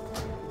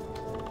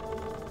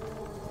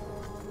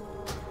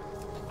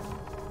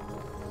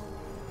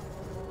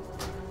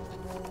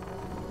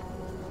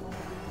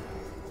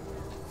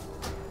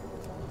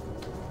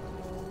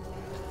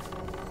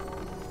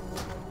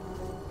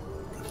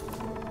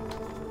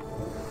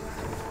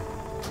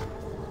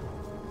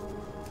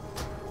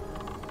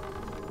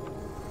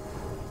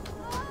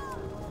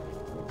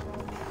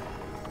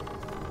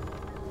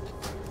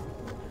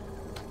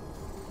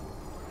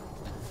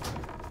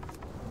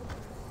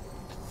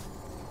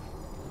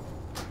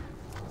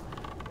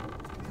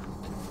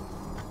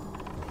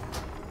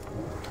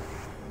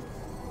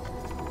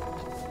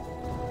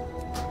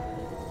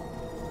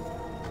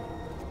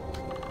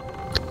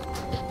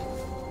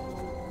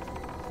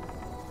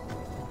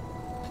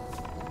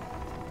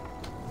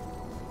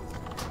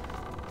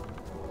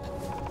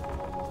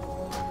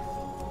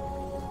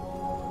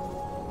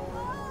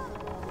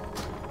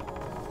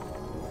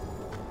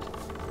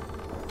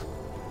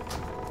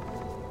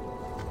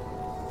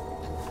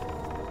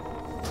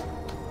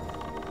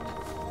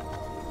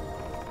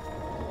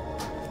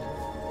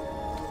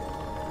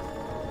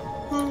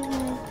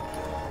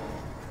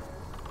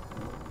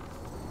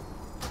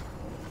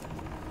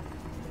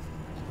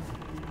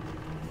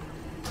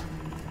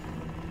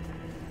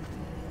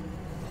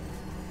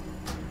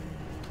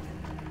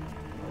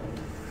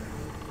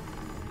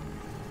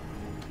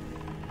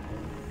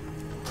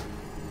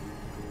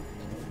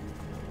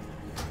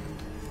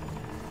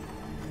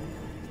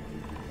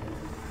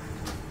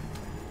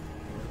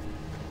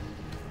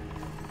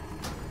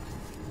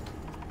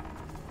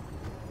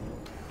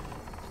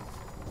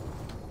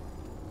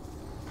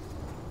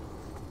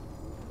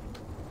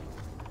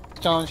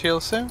 Stone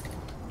shield soon.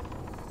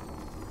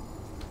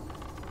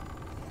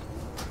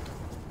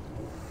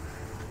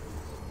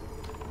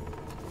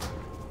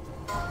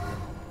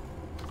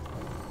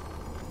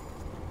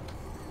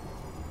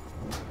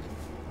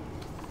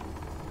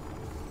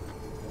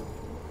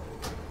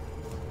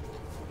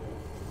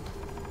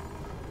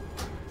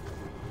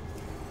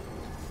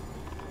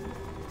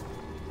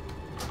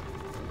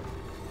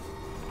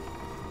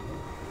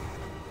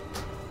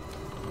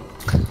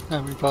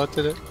 And we both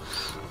did it.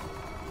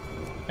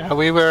 Yeah,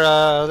 we were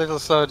a little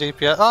slow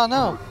DPS. Oh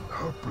no!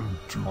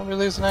 Oh, we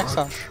lose an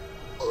Exxon.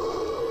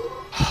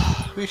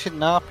 We should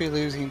not be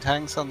losing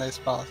tanks on this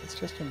boss. It's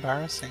just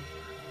embarrassing.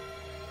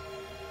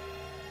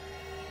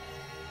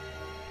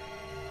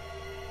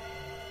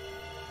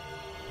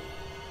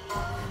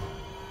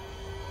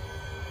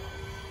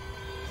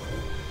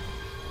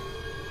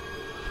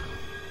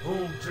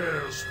 Who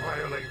dares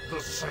violate the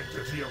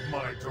sanctity of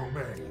my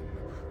domain?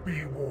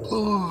 Be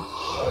warned.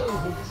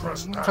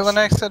 For the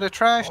next set of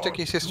trash,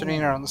 Dicky Sister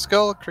Nina on the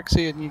skull,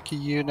 Crixie and Yuki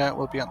Yuna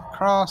will be on the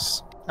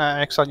cross,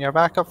 Exxon your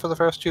backup for the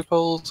first 2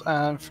 pulls,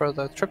 and for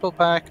the triple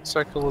pack,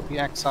 Circle will be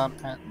Exxon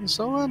and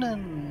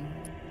Zoanen.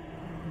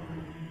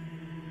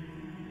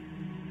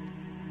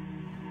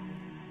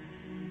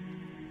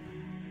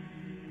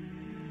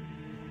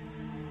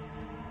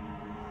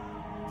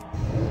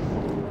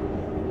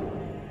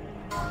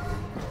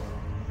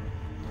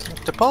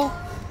 To pull.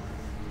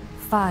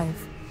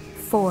 5,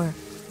 4,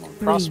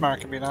 3,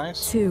 Crossmark would be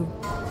nice. 2,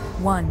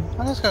 1.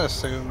 I'm just gonna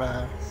assume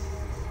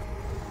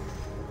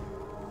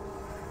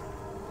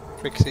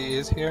Crixie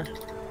is here.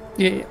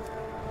 Yeah.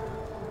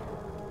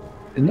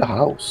 In the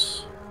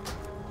house.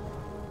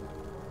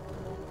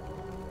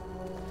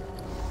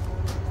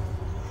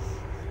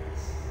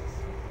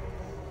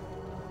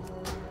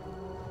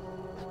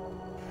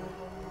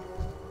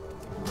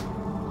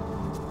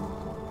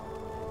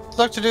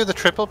 look to do the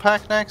triple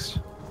pack next.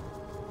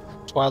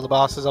 While the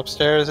boss is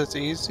upstairs, it's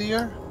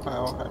easier.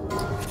 Oh,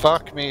 okay.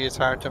 Fuck me, it's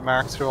hard to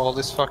mark through all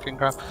this fucking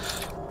crap.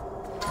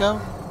 Let's go.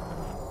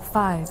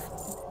 5,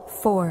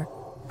 4,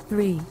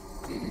 3,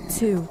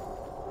 2,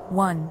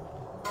 1.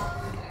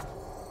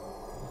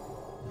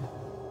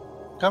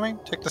 Coming.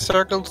 Take the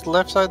circle to the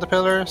left side of the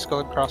pillar. Skull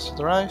across to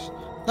the right.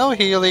 No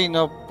healing,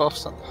 no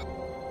buffs.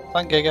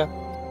 Fine, Giga.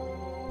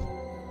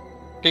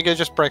 Giga,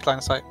 just break line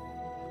of sight.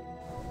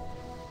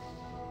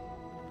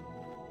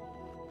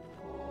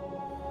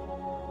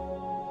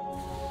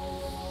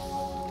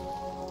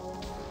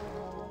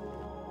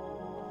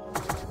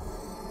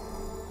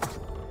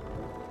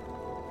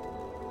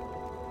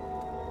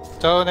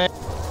 Tony,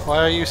 why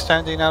are you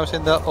standing out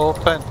in the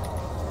open?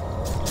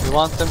 We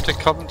want them to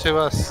come to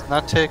us,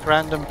 not take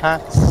random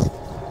paths.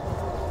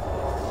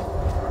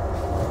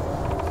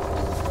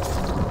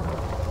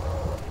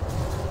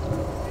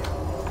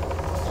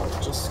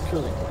 Just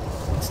killing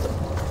stuff.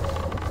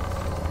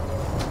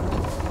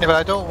 Yeah, but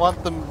I don't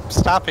want them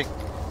stopping.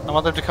 I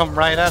want them to come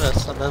right at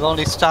us, and they'll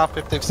only stop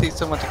if they've seen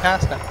someone to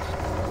cast at.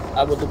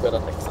 I will do better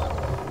next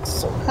time.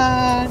 So.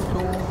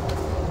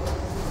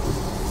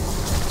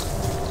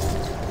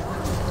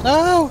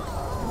 No!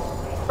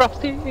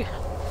 Frosty!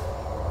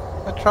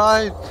 I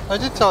tried. I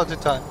did taunt in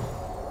time.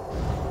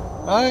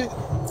 Right?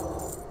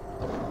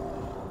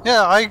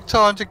 Yeah, I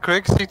taunted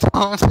Griggs, he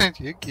taunted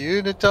you,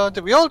 Q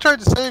taunted. We all tried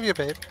to save you,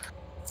 babe.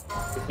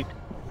 We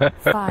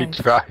 5,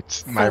 tried.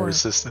 My 4,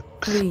 resistant.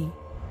 3,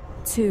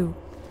 2,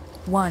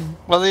 1.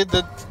 Well,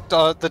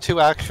 the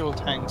two actual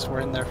tanks were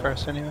in there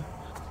first anyway.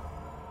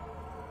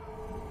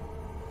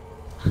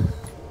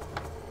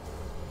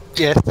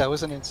 Yes, that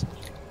was an insult.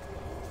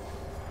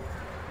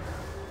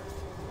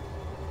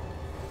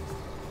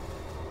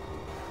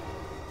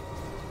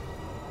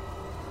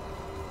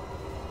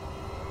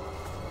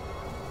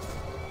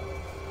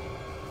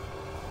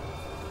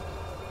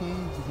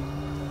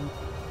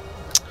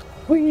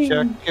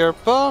 Check your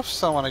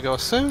buffs. I want to go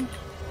soon.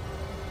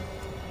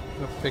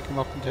 Go pick him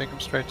up and take him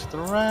straight to the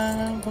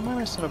ramp. Am I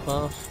missing a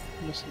buff?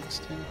 I'm missing this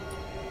thing.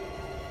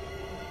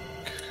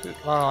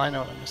 Oh, I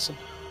know what I'm missing.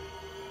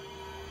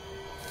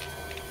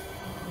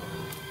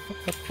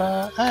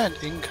 And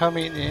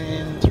incoming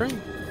in 3,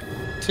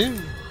 2,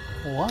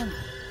 1.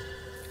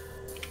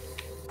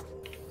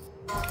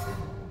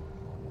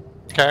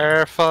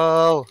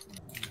 Careful!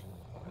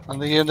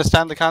 And you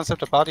understand the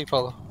concept of body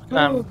polo.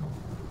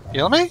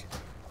 Heal me?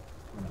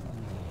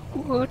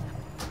 What?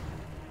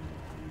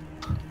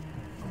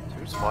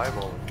 Who's my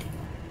ball?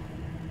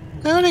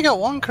 I only got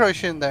one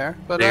crush in there,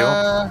 but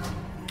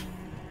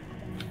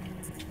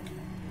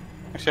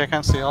actually I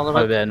can't see all of it.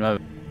 My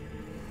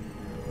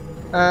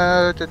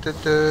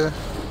bad.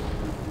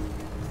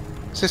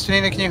 Sister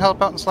Nina, can you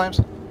help out in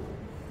slimes?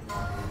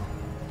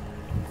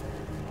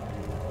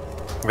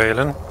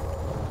 Valen?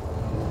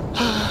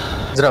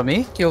 Is it on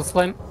me? Kill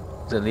slime.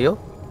 Is it Leo?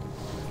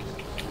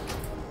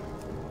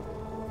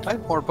 I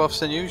have more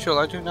buffs than usual.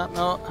 I do not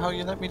know how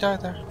you let me die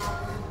there.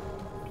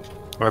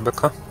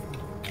 Rebecca?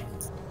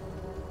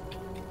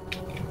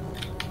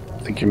 I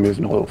think you're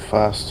moving a little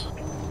fast.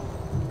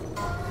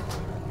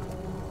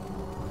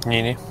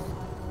 Nini?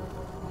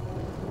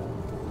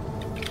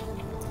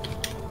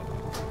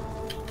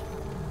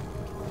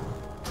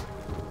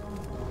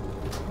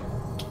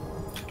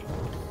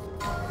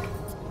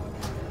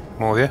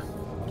 Movie?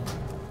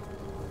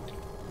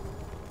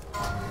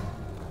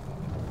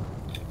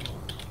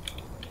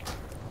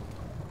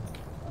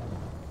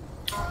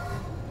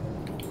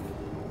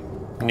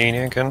 Nini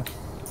again.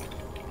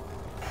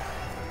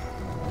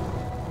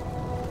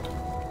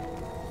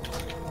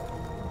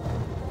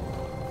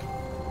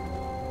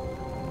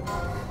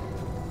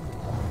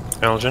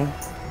 Elgin.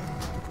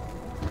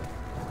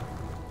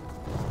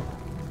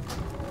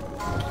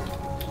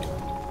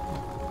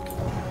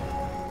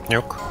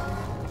 Nuke.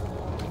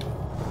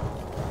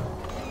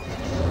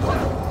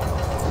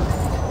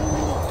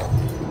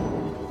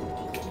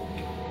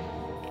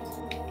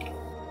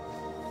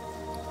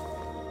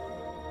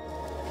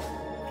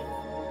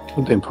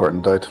 The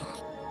important died.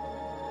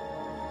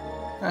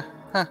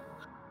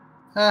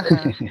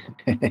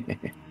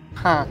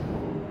 Huh.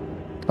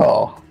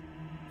 Oh,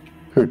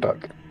 poor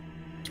duck.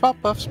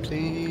 Swap buffs,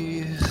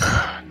 please.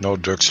 No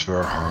ducks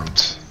were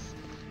harmed.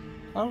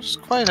 I was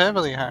quite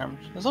heavily harmed.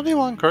 There's only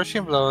one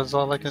crushing blow is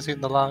all I can see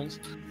in the logs.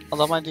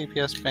 Although my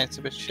DPS mate's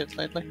a bit shit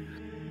lately.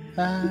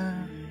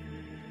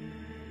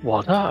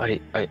 Water,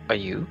 are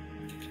you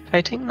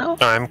fighting now?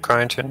 I'm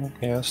kiting,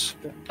 yes.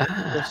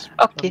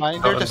 Okay.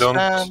 Reminder to Don't-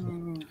 spam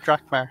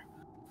Drakmar,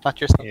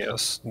 not yourself.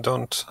 Yes,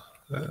 don't...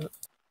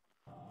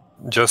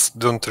 just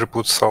don't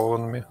reput soul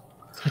on me.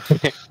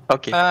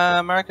 Okay.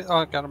 Mark it. Oh,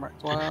 I got it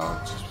marked. 1,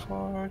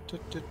 4,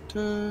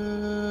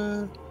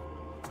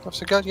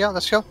 Buffs are good. Yeah,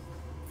 let's go.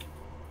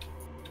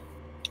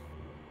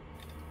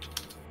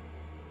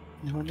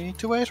 No need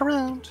to wait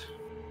around.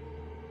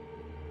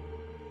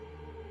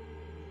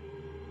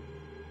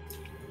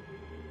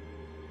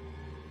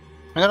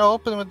 I'm gonna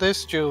open with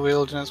this dual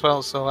wielding as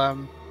well, so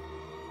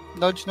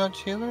nudge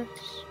nudge healers.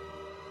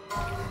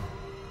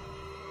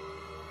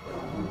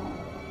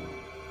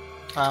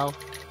 Ow.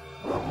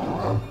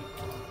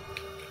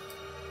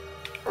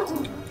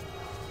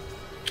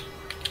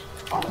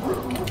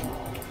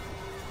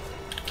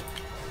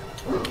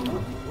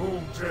 Who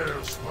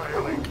dares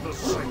violate the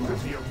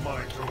sanctity of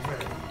my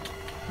domain?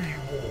 Be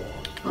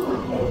warned.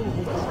 All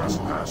who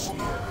trespass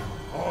here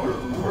are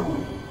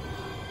ruined.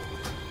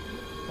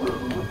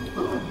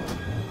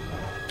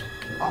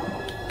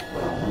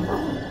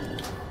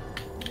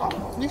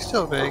 He's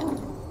still big.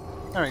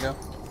 There we go.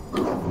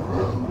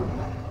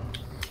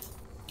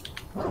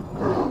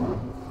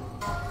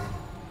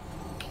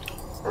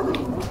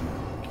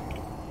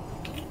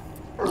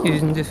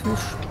 Using the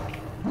fish.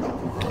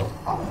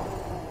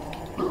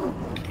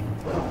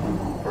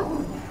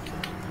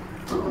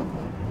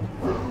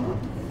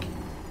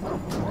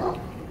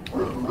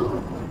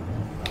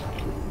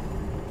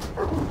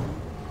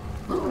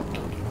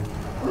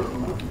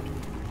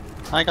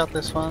 I got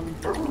this one.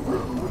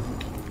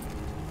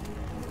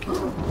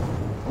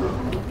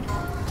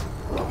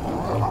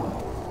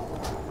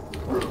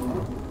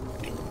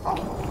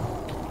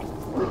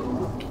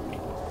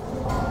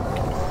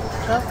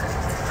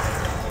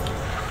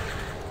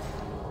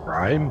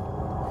 Rhyme.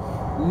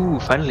 Ooh,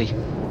 finally.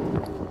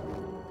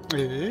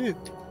 Ew.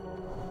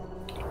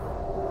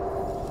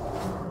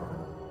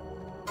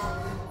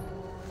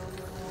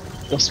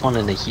 Just one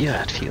in a year,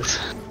 it feels.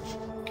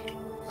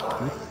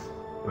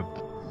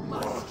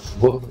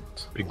 What?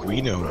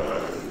 Piguino.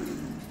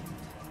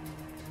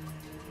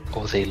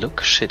 Oh, they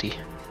look shitty.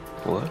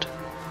 What?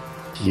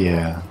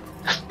 Yeah.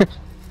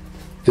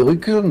 They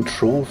look good on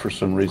Troll for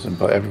some reason,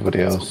 but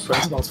everybody else.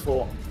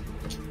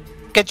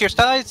 Get your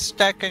sides,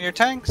 stack on your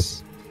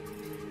tanks.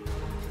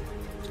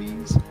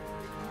 Please.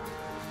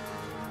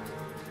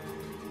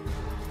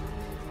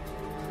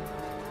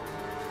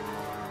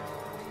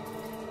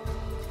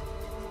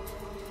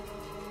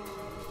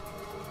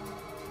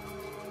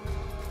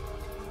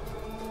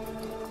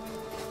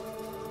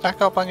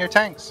 Stack up on your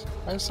tanks.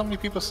 Why are so many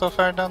people so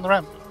far down the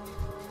ramp?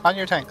 On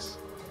your tanks.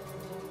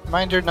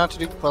 Reminder not to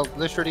do, well,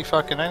 literally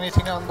fucking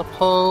anything on the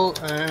pole,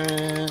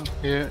 and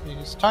here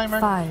is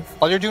timer. 5.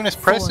 All you're doing is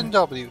pressing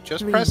 4, W.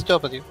 Just 3, press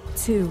W.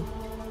 2,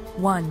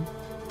 1.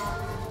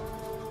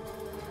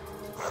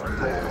 Oh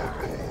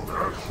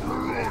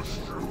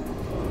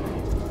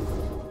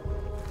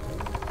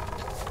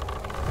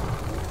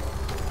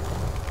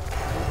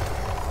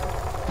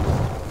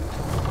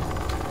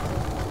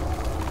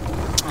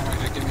my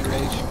god, give me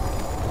rage.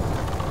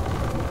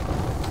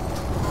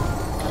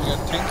 I got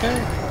 10k?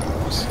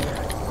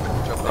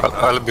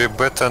 I'll be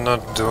better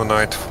not do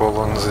nightfall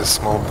on the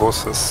small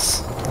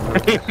bosses.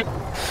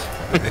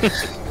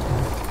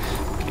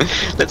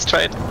 Let's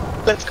try it.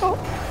 Let's go.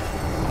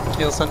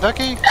 Kill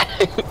Sanducky.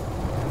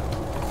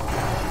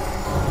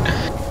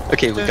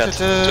 Okay, we got.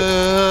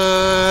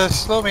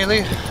 Slow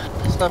melee.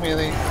 Slow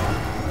melee.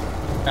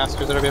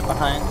 Masters are a bit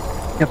behind.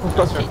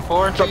 Master at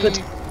 40. Drop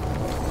it.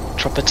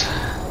 Drop it.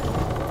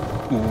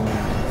 Ooh.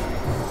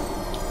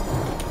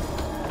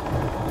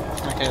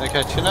 Okay, they're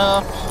catching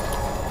up.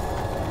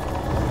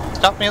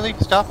 Stop melee.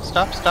 Stop,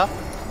 stop, stop.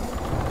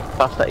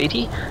 Faster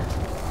 80.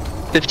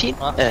 15.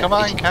 Come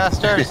on, 18.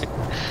 casters.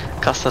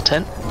 Caster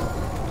 10.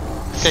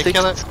 Okay, 6,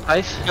 kill it.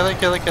 5. Kill it,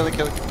 kill it, kill it,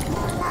 kill it.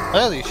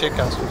 Holy shit,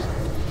 casters.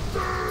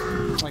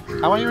 Like,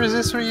 how many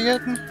resists are you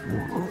getting?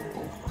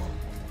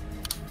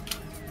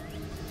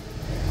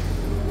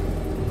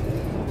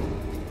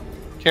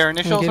 Okay, our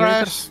initial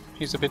threat.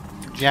 He's a bit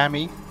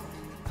jammy.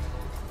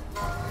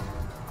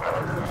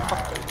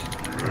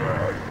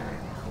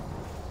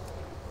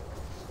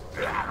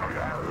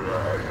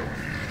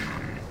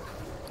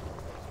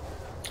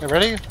 You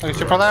ready? Look at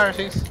your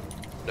polarities.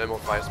 No more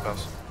fire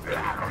spells.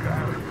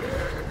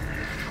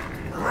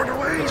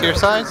 Get to your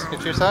sides, get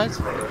to your sides.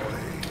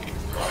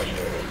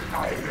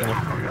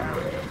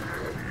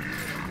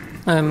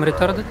 I'm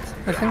retarded,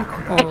 I think,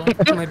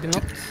 or maybe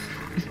not.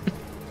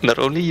 Not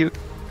only you.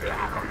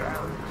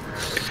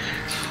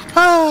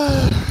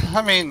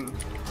 I mean,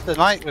 the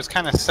knight was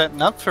kind of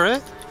setting up for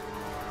it.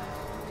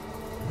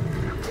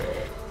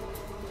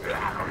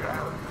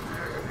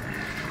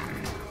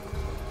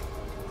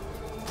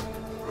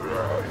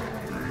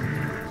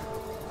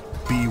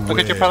 Beware. Look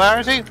at your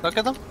polarity, look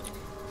at them.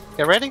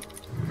 Get ready.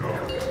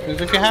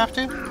 Move if you have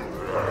to.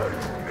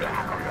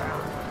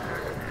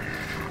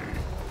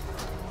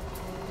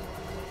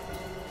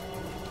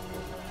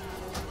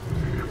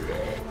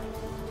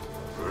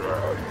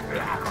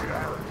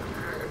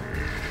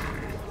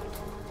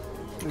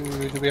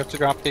 Ooh, do we have to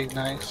drop the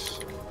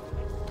ignite?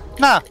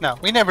 Nah, no,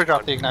 we never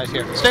drop the ignite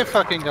here. Stay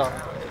fucking going.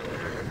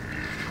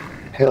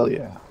 Hell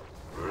yeah.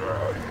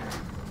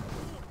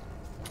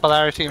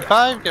 Polarity in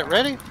 5, get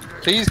ready.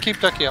 Please keep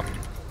Ducky up.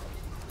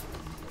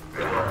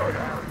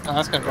 Oh,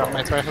 that's gonna drop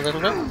my threat a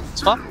little bit.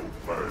 It's fun.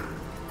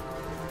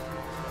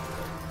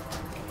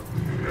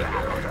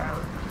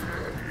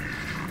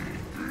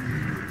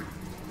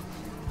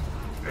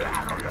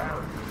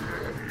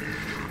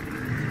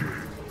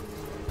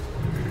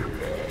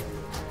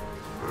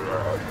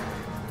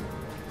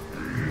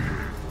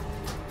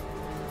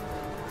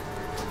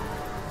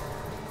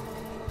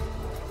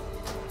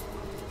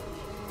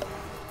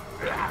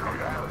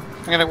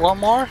 gonna one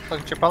more.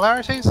 Look at your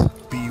polarities.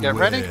 Get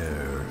ready.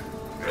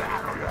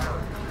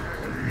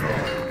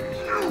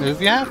 Move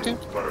if you have to.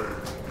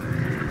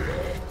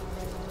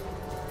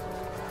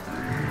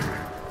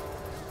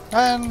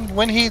 And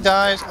when he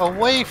dies,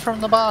 away from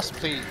the boss,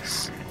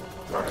 please.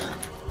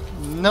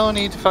 No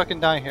need to fucking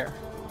die here.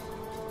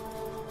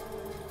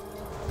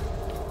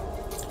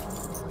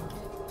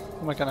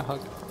 Who am I gonna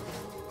hug?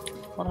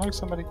 Wanna hug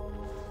somebody?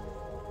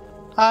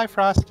 Hi,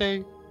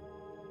 Frosty.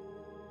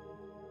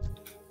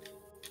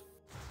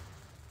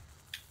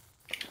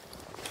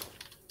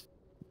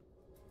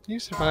 You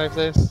survive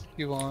this?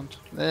 You won't.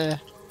 Eh.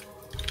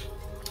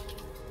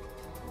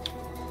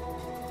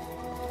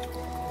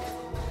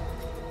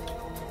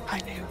 Hi,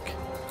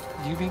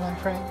 Nuke. You be my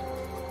friend?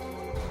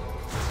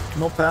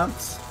 No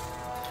pants.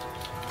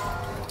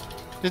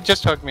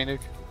 Just hug me,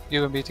 Nuke.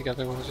 You and me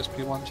together will just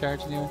be one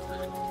charge anyway.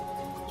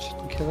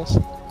 Shouldn't kill us.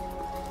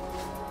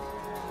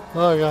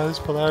 Oh god, this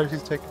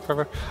polarity's taking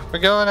forever. We're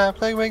going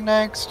Plaguewing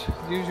next,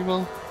 as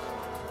usual.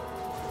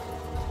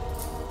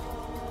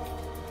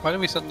 Why did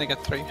we suddenly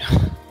get 3?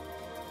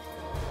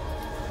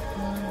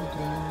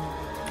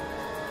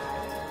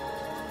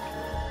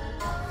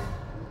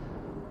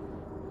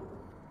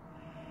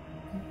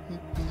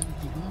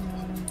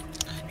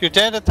 You're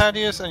dead at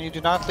Thaddeus and you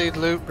do not need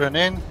loot, run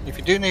in. If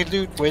you do need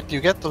loot, wait till you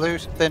get the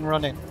loot, then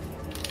run in.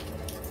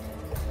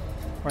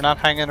 We're not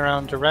hanging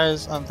around to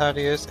res on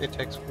Thaddeus, it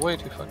takes way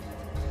too fucking.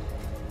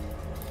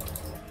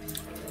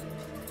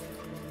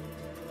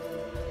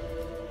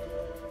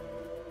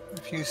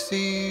 If you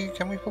see,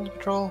 can we pull the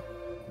patrol?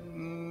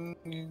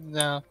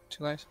 No,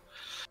 too late.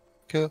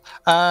 Cool.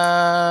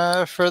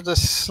 For the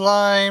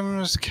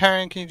slimes,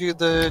 Karen, can you do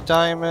the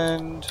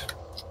diamond?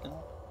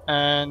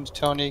 And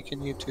Tony,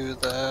 can you do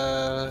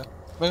the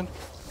moon?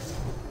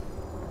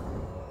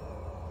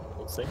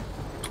 We'll see.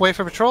 Wait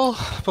for patrol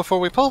before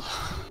we pull.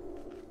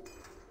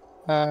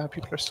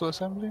 People are still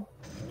assembling.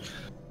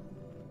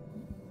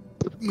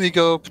 We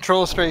go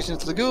patrol straight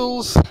into the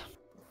ghouls.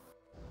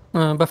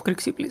 Buff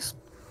Crixie, please.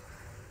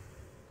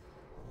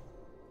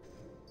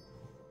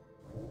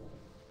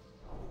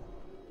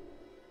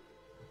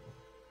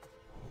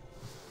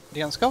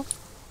 Let's go.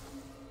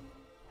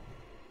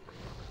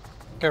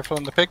 Careful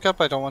on the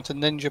pickup, I don't want to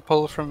ninja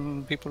pull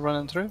from people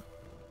running through.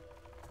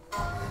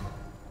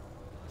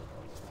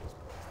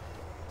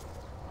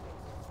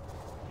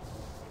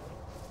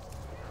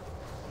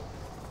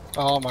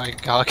 Oh my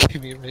god,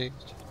 give me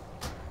raged.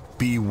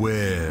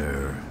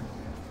 Beware.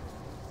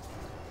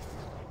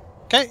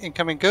 Okay,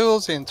 incoming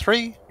ghouls in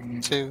 3,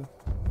 2,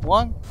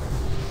 1.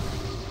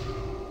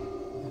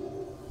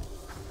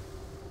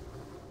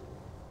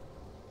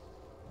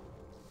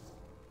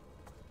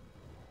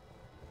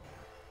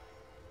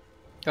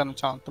 Gonna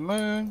taunt the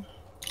moon,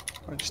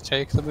 or just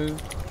take the moon.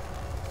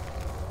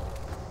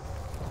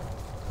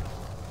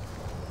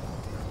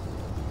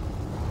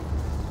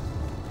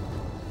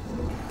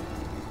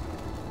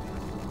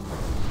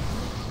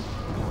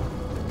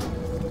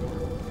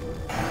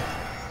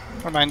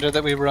 Reminder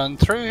that we run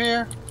through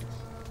here.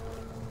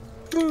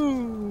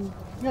 Ooh,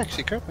 you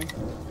actually crit me.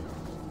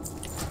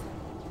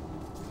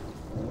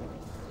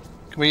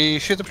 Can we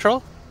shoot the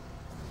patrol?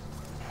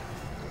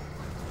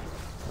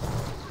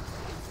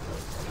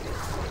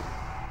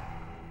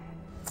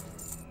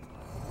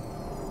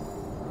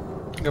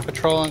 Go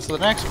patrol into the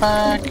next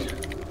pack.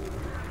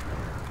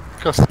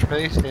 Go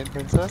straight in,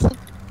 Princess.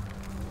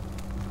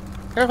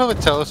 Careful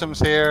with totems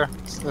here,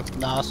 let's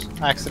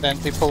not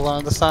accidentally pull one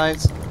of the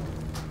sides.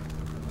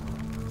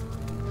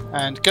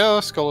 And go,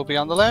 skull will be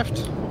on the left.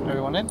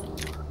 Everyone in.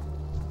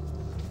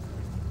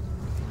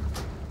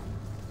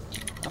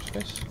 Not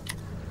fish.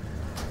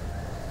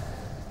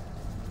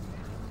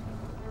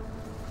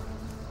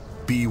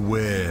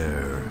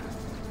 Beware.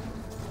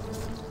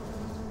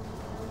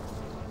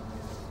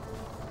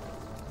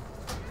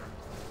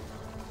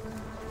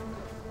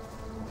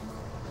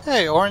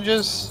 Hey,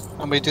 oranges,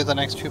 and we do the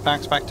next 2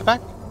 packs back to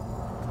back.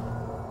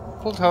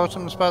 Full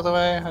totems, by the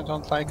way. I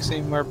don't like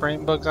seeing where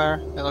brain bugs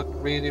are. They look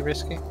really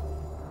risky.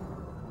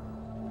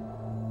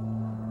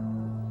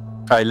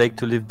 I like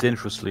to live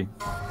dangerously.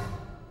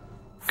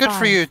 Good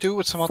for you. Do it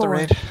with some other 4,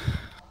 raid.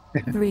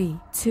 3,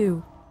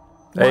 2,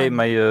 1. Hey,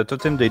 my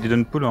totem, they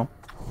didn't pull, huh?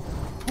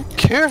 I don't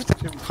care if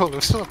they didn't pull. It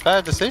was still a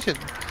bad decision.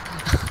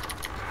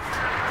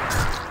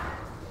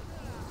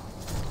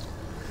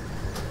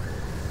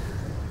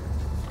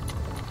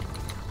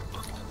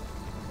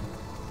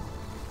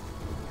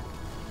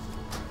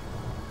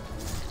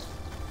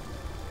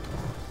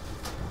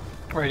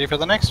 Ready for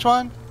the next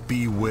one?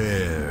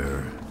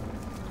 Beware.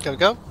 Go,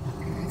 go.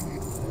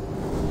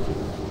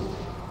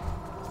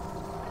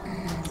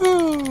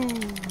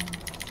 Ooh.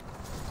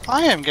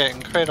 I am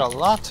getting crit a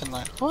lot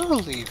tonight.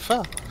 Holy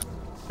fuck.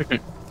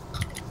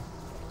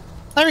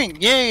 I mean,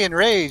 yay and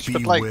rage,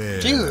 but like,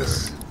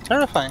 Jesus.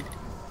 Terrifying.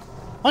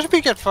 Why should we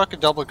get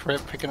fucking double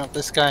crit picking up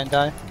this guy and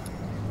die?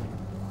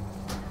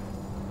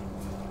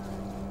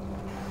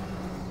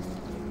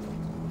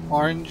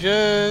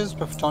 Oranges,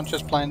 but don't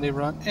just blindly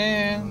run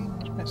in.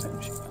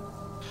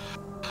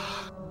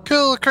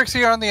 Cool,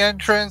 Crixie, you're on the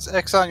entrance,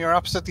 Exxon, you're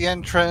opposite the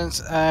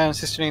entrance, and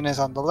Sisterina is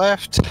on the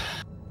left.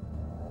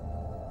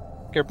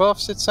 Your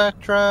buffs,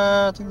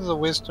 etc. I think there's a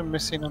wisdom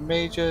missing on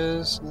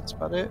mages, and that's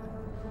about it.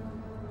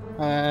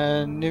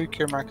 And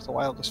nuclear mark of the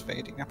wild is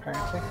fading,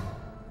 apparently.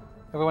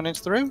 Everyone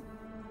into the room?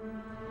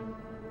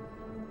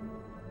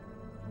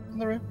 In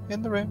the room,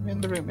 in the room,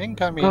 in the room.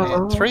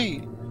 Inconvenient.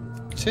 3,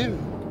 2,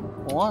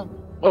 1.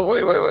 Oh,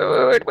 wait.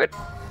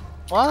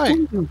 Why?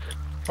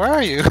 Where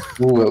are you?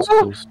 Ooh, that was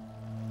close.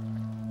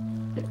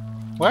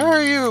 Where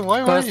are you?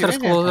 Why were you Clusters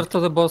in here? closer to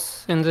the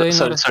boss in the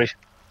inner Sorry.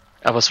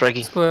 I was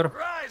ragging. square.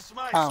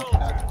 Oh,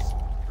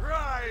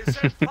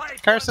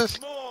 curses.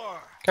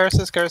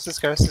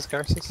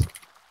 Curses.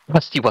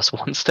 Rusty was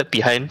one step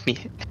behind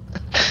me.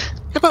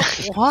 Yeah,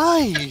 but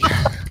why?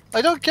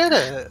 I don't get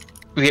it.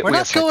 We're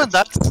not going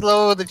that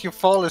slow that you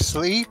fall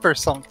asleep or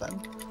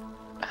something.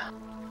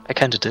 I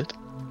kinda did.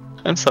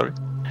 I'm sorry.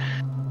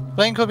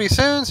 Blink will be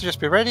soon, so just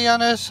be ready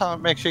on it. I'll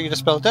make sure you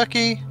dispel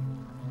Ducky.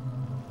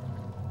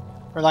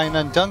 Relying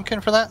on Duncan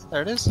for that.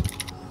 There it is.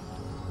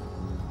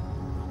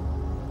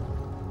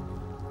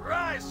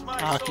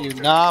 How can you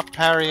not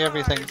parry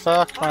everything?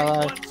 Fuck my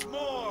life.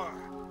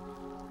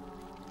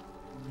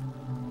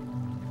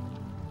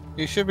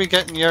 You should be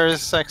getting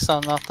yours,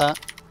 Exxon, not that.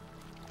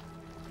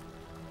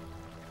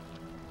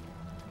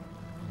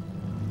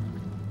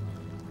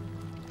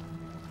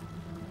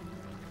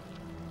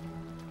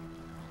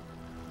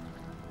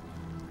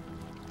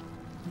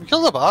 We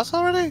killed the boss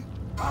already?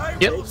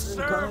 Yep.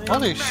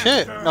 Holy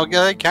shit. No,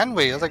 yeah, can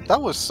we? I was like,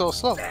 that was so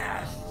slow.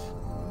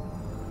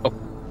 Oh.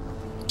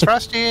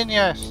 Frosty in,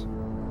 yes.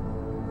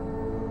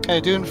 Okay,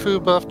 doing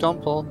food buff,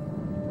 don't pull.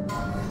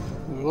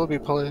 We will be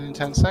pulling in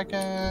 10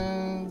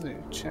 seconds.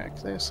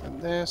 Check this and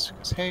this,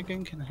 because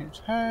Hagen can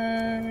hit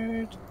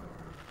hard.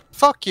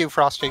 Fuck you,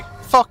 Frosty.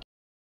 Fuck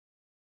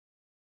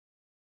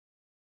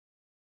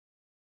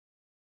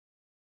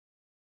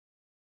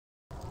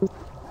you.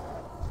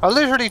 I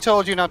literally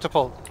told you not to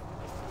pull.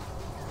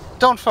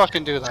 Don't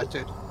fucking do that,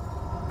 dude.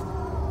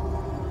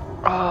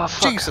 Oh,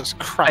 fuck. Jesus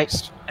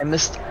Christ. I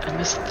missed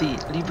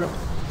the Libra.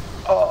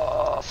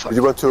 Oh, fuck.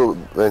 You went to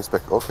main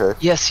spec, okay.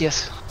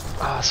 Yes.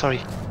 Ah,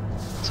 sorry.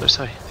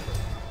 Sorry.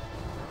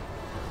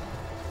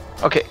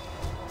 Okay.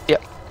 Yeah,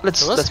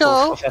 let's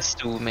go. both of us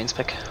do main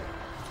spec.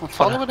 We'll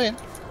follow it in.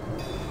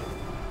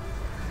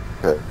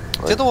 Okay.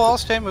 To the wall,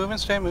 stay moving.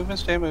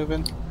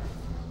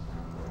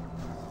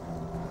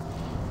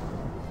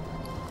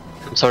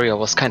 I'm sorry, I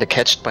was kinda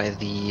catched by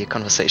the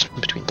conversation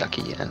between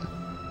Ducky and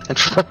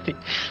Frosty.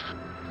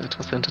 It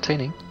was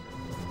entertaining.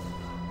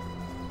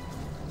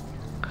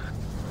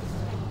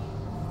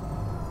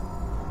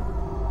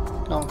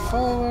 Going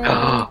forward.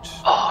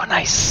 Oh,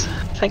 nice.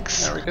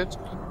 Thanks. Very good.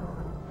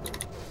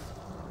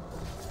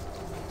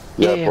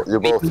 Yeah, you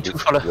both me did. too,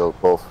 fella. You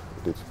both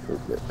did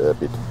a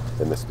bit.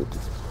 They missed it.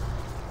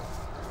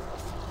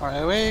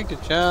 Alright,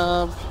 good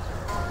job.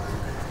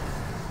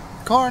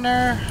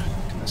 Corner.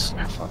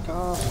 Fuck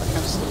off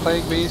against the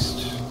plague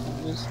beast.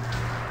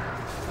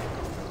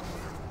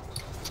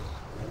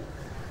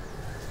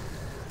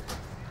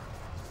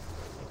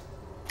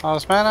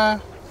 House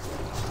mana.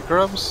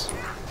 Grubs.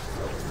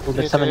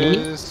 It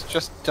is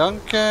just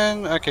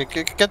Duncan. Okay,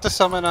 get the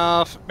summon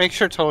off. Make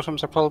sure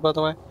totems are pulled, by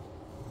the way.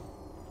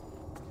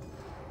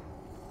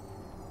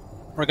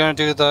 We're gonna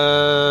do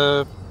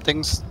the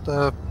things,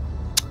 the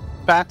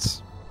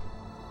bats,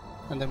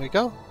 and then we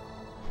go.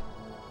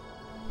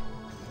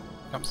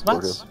 Comes the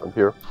bats. I'm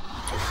here.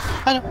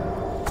 I know.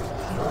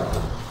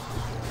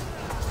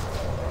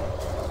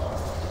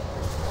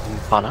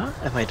 Fana,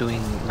 am I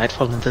doing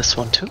Nightfall in this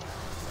one too?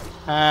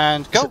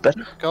 And go.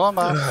 Go on,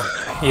 boss.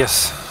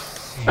 Yes.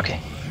 Okay.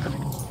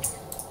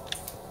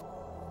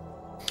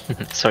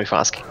 Sorry for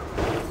asking.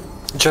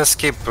 Just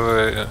keep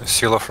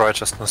Seal of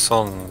Righteousness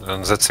on,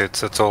 and that's it.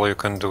 That's all you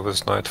can do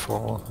with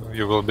Nightfall.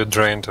 You will be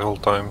drained the whole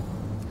time.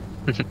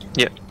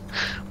 Yeah.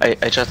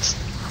 I just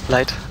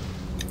lied.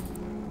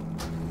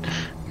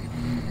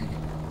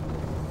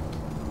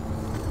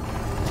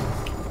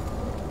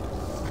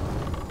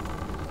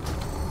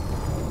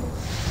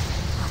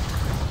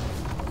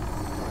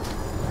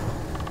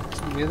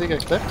 Really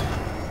get clipped?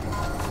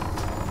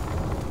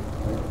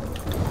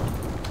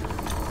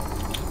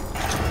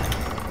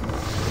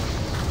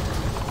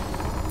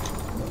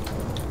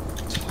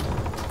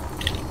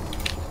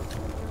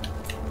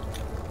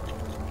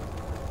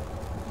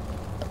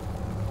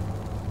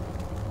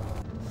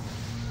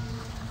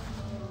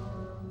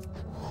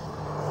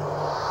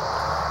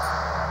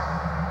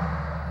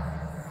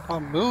 Oh,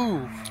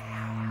 move!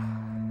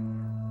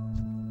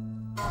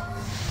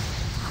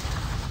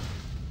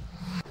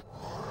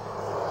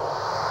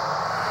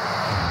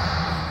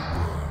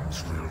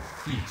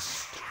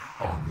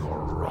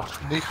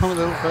 They come a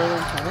little further?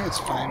 I think it's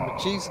fine, but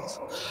Jesus.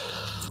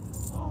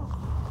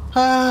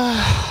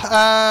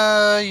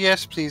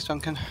 Yes, please,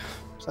 Duncan.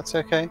 If that's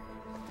okay.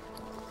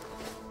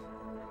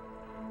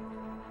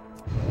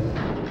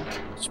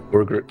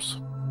 Spore groups.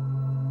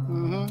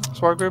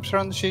 Spore groups are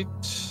on the sheet.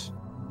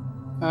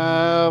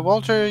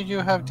 Walter, you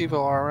have Devo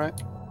R, right?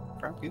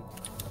 Grab you.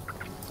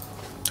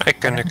 I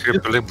can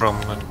equip Libram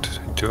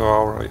and do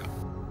Aura.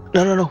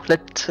 No.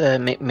 Let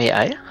may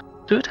I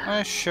do it?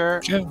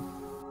 Sure. Yeah.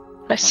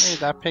 Nice. I need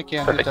that picky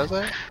on Perfect. who does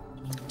it.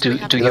 Do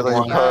Yeah, you they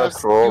want?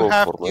 have roll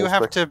for You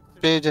have respect. to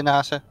bid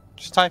Inasa.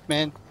 Just type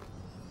me in.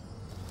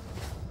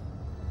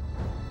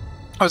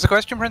 What was the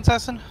question,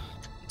 Princessin?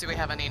 Do we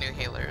have any new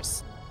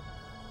healers?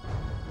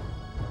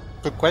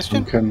 Good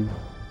question.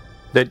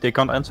 They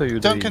can't answer you.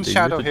 Duncan's they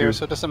shadow muted here, you.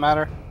 so it doesn't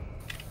matter.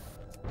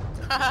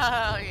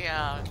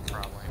 Yeah,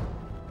 probably.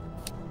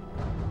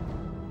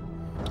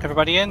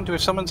 Everybody in? Do we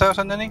have someone's out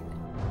on any?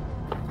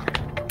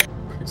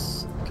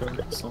 Please go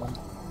get some.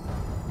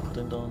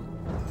 Putting down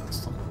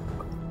some.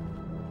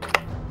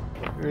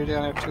 We really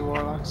only have 2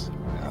 warlocks.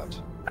 God.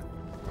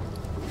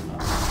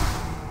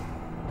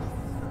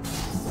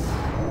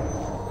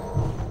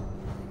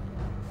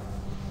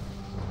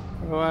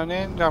 Everyone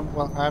in?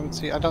 Well, I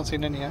don't see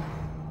any yet.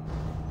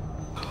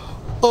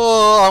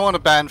 Oh, I want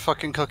to ban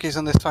fucking cookies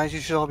on this fight.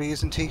 You should all be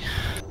using tea.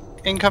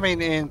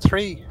 Incoming in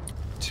 3,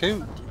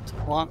 2,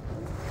 1.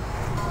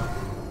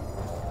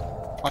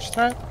 Watch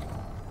threat.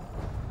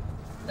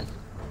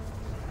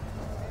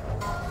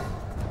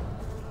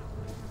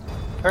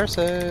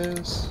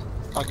 Curses.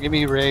 Oh, give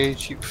me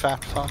rage, you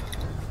fat fuck.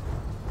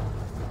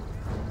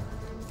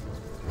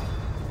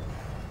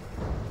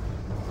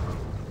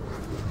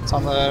 It's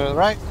on the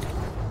right.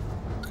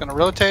 It's gonna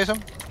rotate him.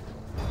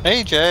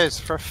 Mages,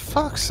 for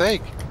fuck's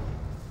sake.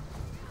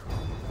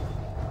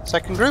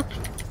 Second group.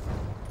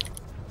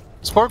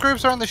 Spore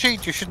groups are on the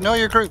sheet. You should know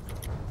your group.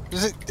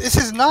 This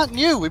is not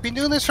new. We've been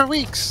doing this for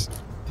weeks.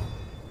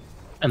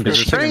 And this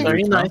is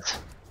very nice.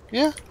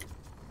 Yeah.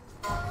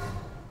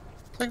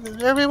 Like,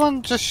 did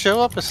everyone just show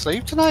up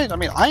asleep tonight? I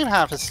mean, I'm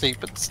half asleep,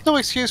 but it's no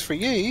excuse for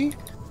ye.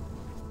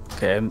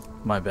 Okay,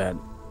 my bad.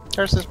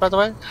 Curses, by the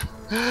way.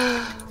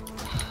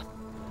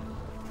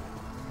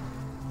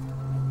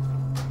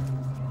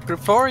 Group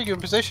 4, are you in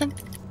position?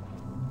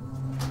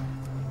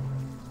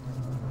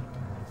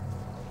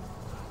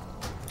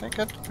 Okay,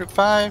 good. Group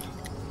 5.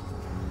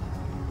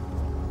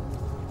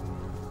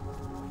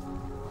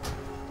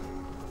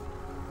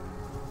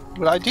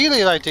 But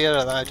ideally, the idea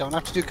that I don't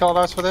have to do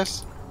callouts for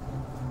this.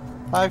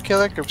 5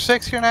 kill it. Group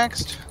 6, you're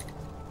next.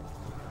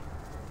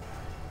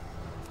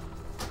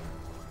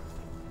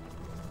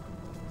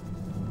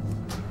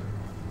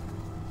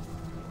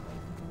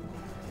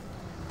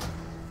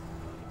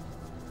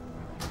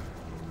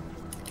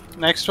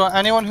 Next one.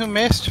 Anyone who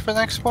missed for the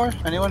next spore?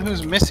 Anyone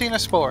who's missing a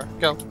spore?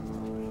 Go.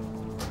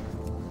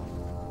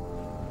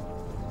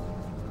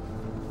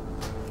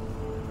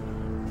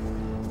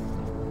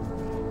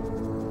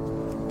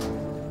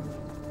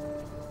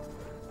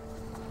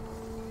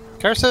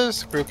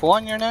 Curses, group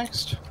 1, you're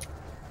next.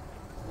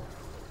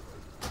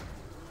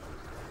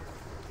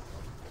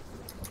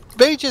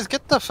 Mages,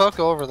 get the fuck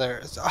over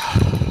there.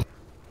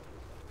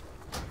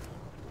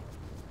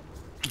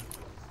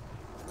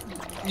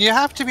 You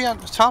have to be on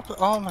the top.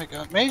 Oh my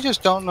god, mages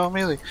don't know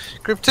melee.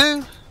 Group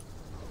 2.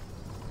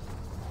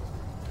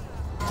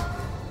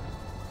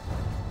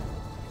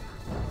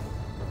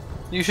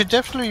 You should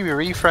definitely be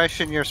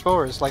refreshing your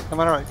spores, like no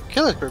matter what.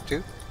 Kill it, group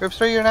 2. Group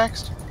 3, you're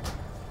next.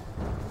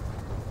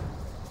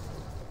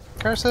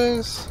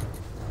 Curses.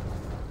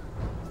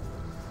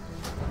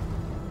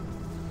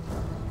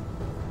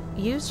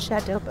 Use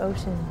Shadow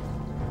Ocean.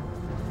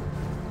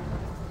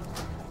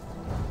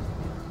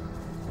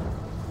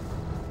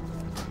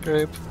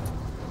 Group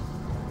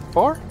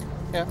 4?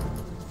 Yeah.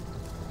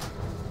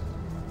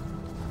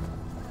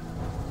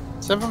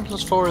 7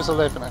 plus 4 is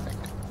 11, I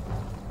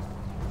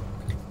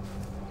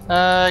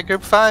think.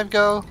 Group 5,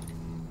 go.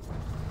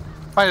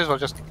 Might as well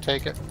just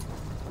take it.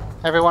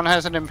 Everyone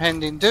has an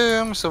impending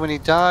doom, so when he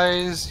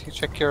dies, you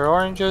check your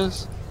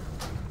oranges.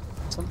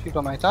 Some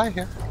people might die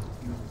here.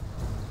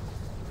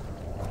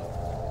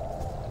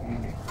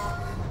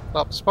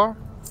 Pop spore.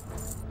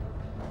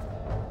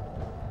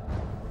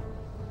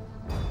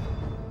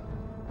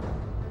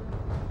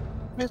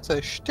 It's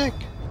a shtick.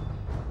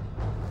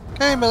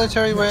 Okay,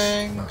 military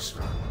wing.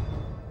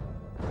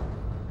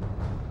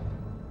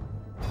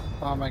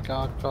 Oh my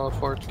god,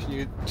 Belfort, can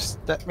you just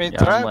let me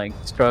through? I'm like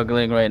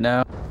struggling right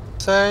now.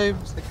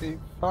 Saves, like,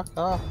 fuck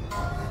off.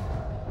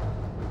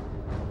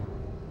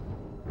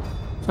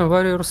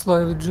 Warriors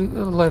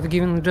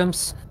life-giving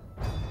gems.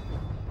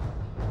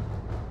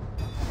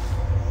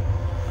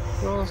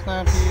 Roll's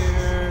not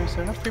here. Is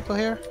there enough people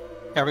here?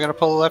 Yeah, we're gonna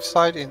pull the left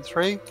side in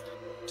 3,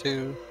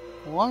 2,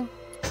 1.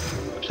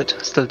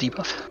 Still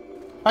debuff.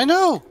 I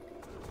know!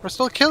 We're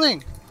still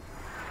killing!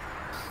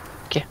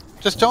 Okay.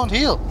 Just don't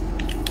heal.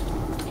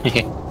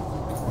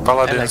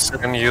 Paladins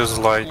can use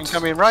light.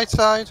 Incoming right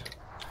side.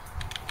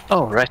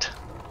 Oh, right.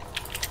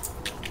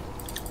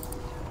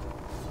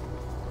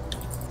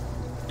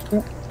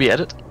 We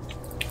edit.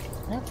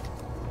 Yeah.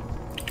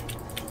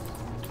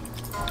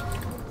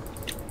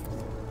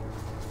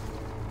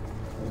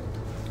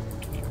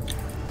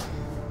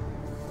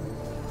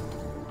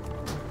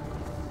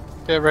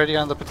 Get ready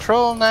on the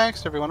patrol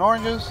next. Everyone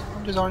oranges.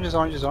 Oranges, oranges,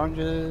 oranges,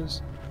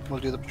 oranges. We'll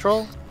do the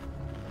patrol.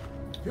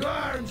 To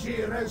arms, ye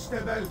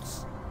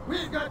roustabouts!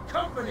 We've got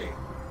company!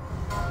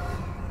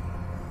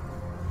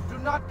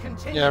 not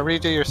continue. Yeah,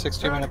 redo your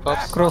 60-minute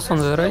buffs. Cross on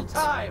the right.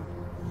 Time.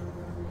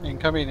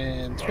 Incoming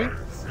in 3,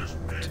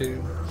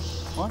 2,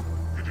 1.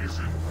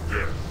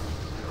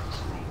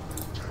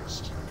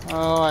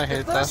 Oh, I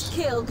hate The first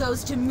that. kill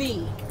goes to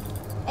me.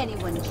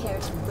 Anyone care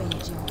to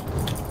wager?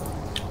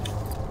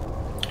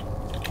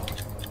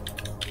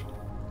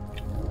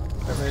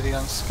 Get ready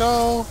on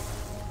skull.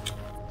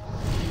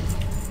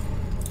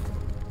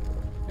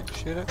 Okay,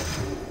 shoot it.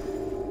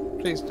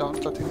 Please don't.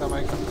 I think that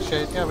might come the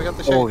shade. Yeah, we got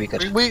the shade. Oh, we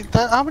got it.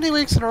 How many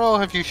weeks in a row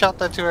have you shot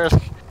that too early?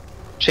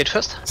 Shade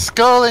first?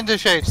 Skull into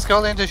shade.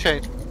 Skull into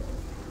shade.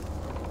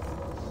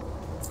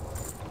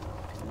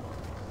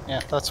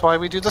 Yeah, that's why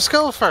we do the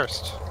skull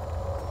first.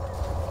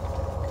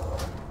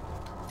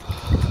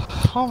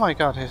 Oh my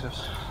god,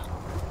 Jesus.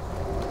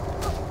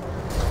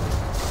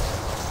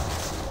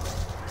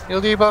 Heal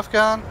debuff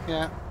gone?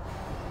 Yeah.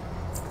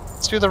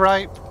 Let's do the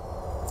right.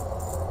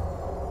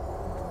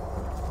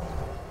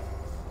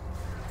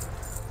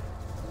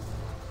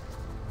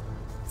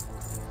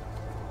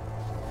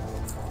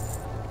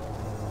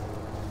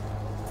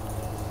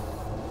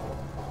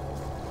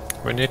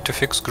 We need to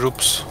fix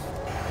groups.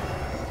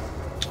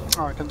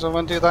 Alright, can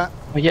someone do that?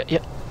 Oh, yeah,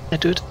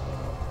 do it.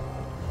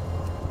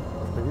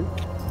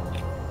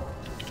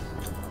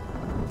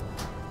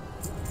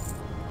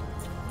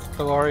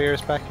 The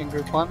warriors back in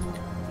group 1.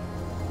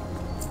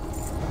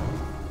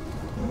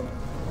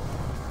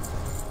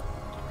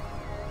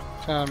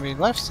 Coming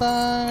left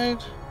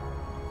side.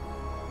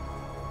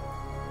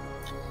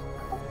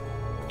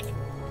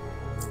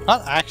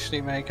 Not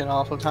actually making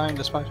awful time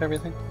despite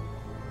everything.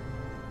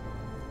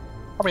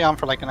 Probably on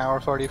for like an hour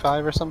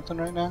 45 or something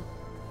right now.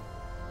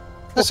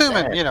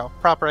 Assuming, you know,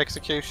 proper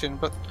execution,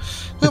 but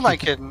who am I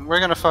kidding? We're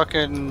gonna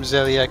fucking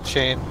Zodiac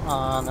chain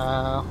on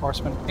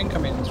Horseman.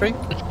 Incoming in 3,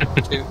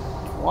 2,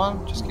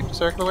 1. Just keep the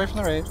circle away from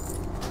the raid.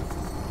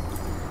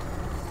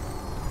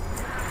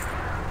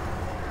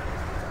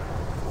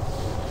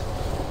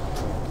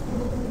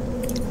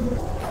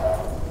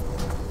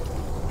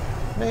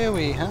 There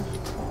we huh?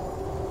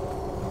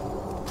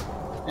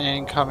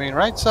 Incoming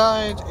right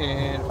side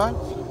in 5,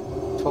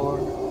 4,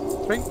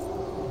 3, 2,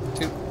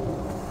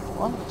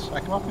 1.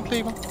 Smack him up and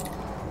cleave him.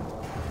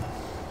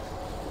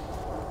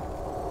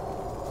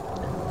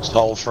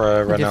 Salve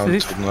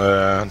renowned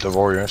on the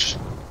warriors.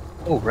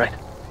 Oh, right.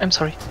 I'm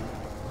sorry.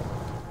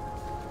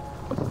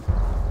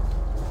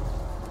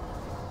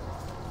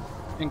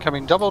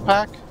 Incoming double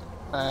pack.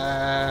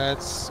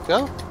 Let's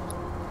go.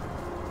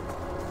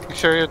 Make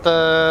sure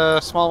the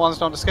small ones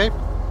don't escape.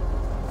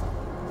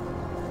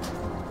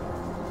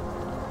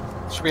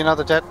 Should be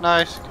another death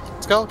knight.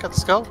 Skull, get the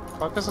skull.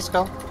 Focus the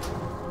skull.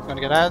 I'm gonna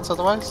get ads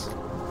otherwise.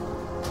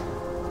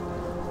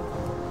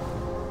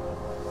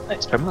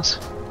 Nice, Primus.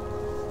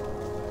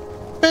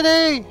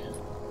 Billy!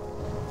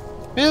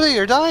 Billy,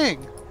 you're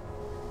dying!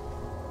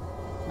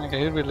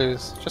 Okay, who'd we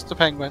lose? Just the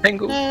penguin.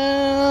 Penguin.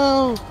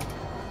 No!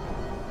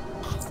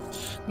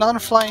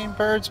 Non-flying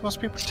birds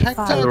must be protected.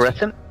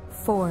 5,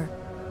 4,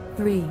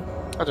 3.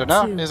 I don't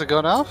know. 2, Is it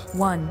going off?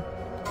 1.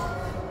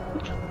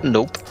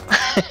 Nope.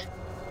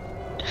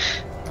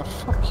 Oh,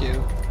 fuck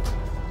you.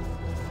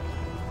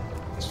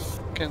 It's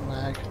fucking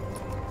lag.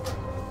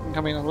 I'm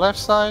coming on the left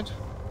side.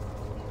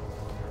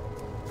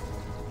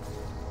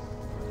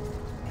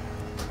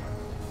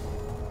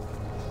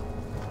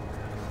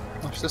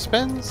 Watch the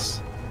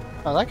spins.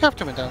 Oh, that kept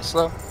him down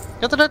slow.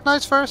 Get the death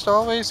knights first,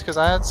 always, because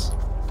ads.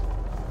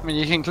 I mean,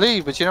 you can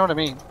cleave, but you know what I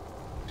mean.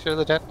 Make sure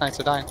the death knights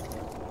are dying.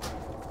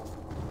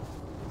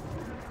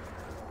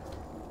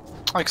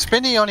 Like,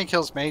 Spinny only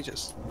kills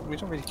mages. We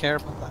don't really care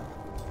about that.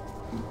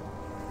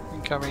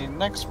 Incoming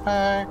next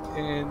pack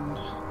in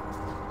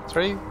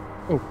 3,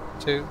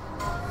 2,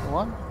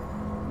 1.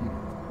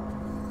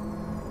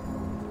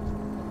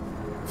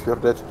 If you're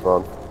dead,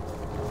 run.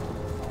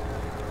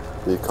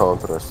 He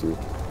can't rush you.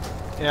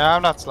 Yeah,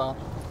 I'm not slow.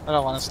 I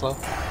don't want to slow.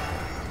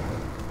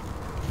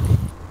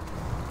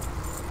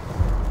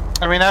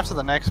 I mean, after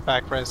the next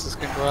pack, prices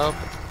can go up.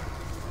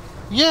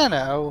 You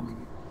know.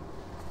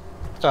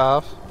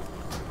 Stuff.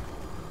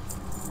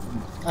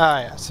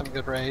 Ah, yeah, some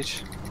good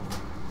rage.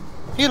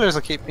 Healers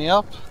will keep me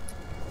up.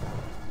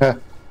 Yeah.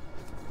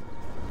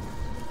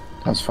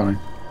 That's funny.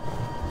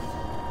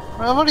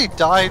 I've only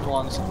died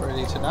once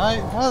already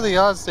tonight. What are the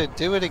odds they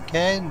do it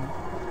again?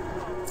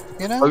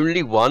 You know?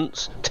 Only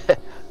once?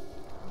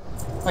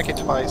 Like it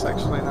twice,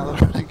 actually, now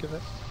that I think of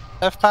it.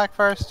 Left pack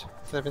first,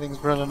 so everything's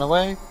running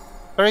away.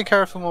 Very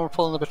careful when we're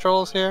pulling the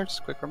patrols here, just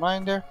a quick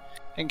reminder.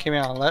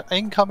 Incoming on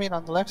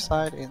the left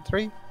side in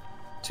 3,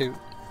 2,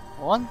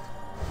 1.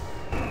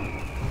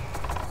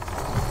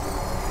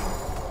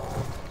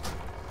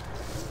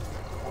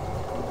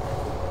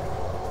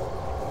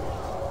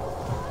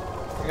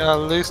 I got a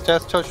loose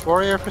Death Touch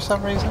Warrior for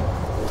some reason. I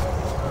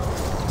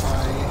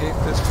hate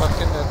this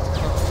fucking Death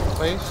Touch.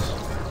 Wait.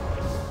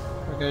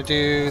 We're gonna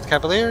do the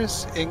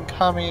Cavaliers.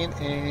 Incoming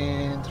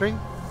in 3,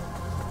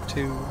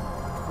 2,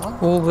 1.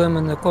 All of them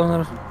in the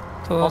corner.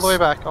 All the way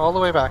back, all the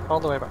way back, all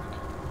the way back.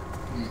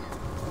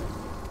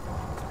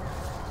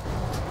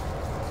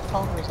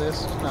 Can't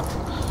resist. No.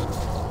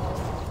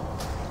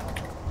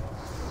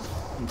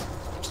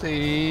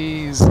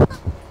 Please.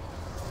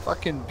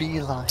 Fucking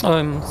beeline. Oh,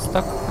 I'm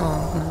stuck.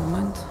 Oh, never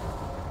mind.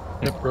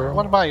 Yep, bro.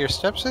 What about your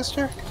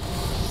stepsister?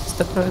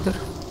 Stepbrother.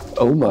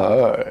 Oh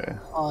my.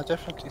 Oh,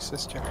 definitely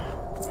sister.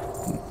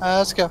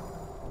 Let's go.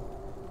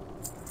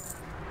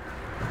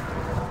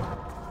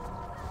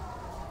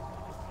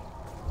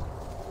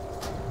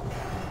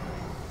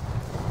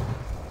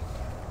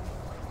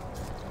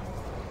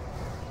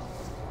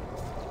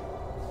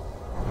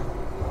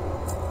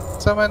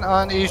 Someone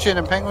on Asian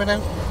and Penguin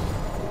now?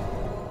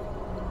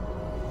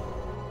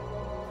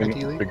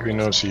 Ideally. Big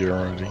Reno's here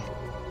already.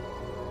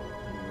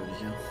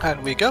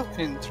 And we go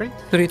in 3,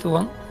 3 to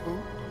 1. 2,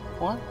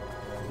 1.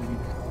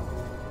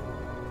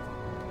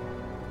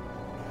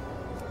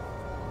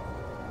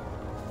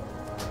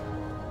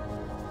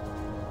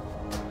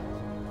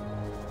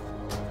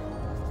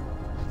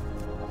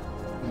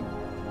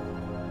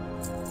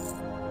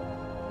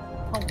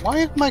 Oh, why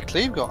did my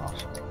cleave go off?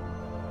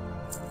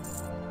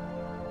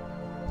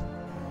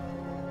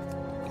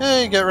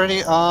 Okay, get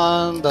ready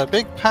on the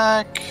big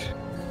pack.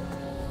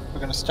 We're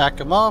gonna stack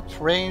them up.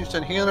 Ranged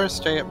and healers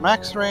stay at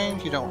max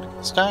range. You don't get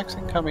the stacks.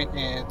 And coming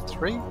in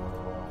 3,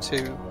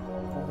 2,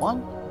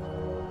 1.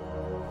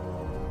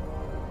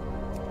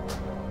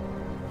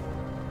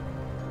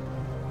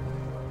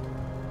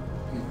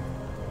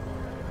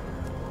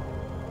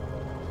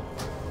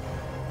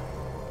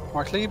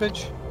 More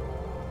cleavage.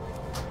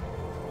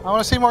 I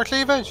want to see more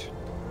cleavage.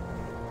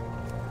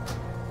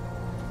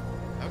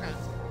 Okay.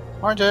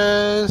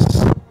 Oranges.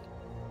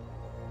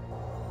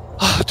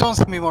 Don't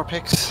send me more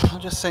pics. I'll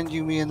just send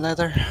you me in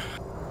leather.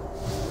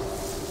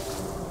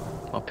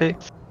 More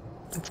pigs.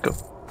 Let's go.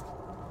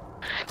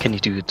 Can you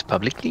do it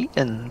publicly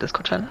in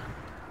Discord channel?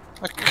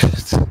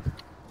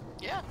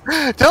 Yeah.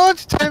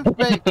 Don't tempt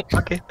me.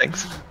 Okay,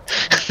 thanks.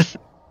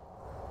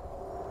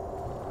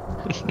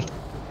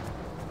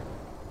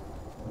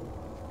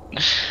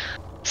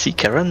 See,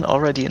 Karen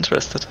already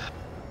interested.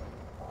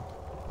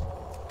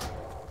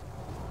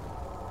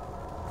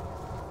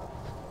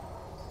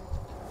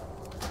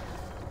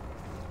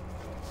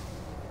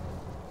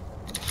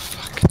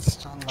 Fucking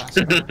stun last.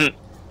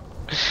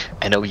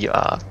 I know you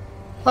are.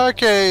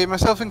 Okay,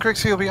 myself and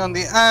Crixie will be on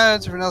the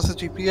ads. Everyone else's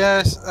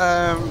GPS.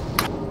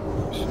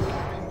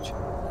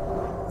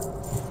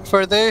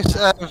 For this,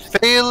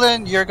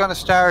 Valen, you're going to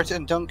start,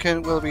 and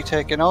Duncan will be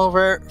taking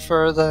over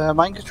for the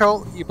mind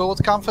control. You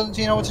both confident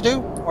you know what to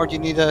do, or do you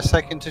need a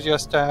second to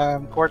just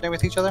coordinate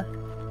with each other?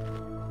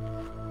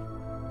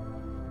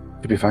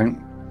 You'll be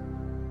fine.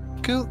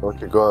 Cool.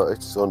 Okay, go on.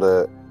 It's on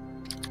the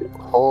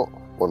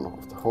one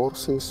of the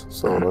horses,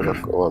 so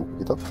let's go on,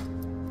 pick it up.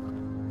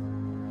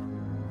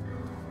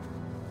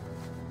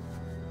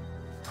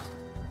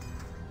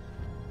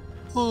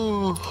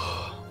 Ooh.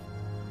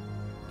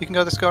 You can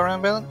go this go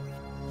around, Valen?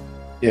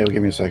 Yeah,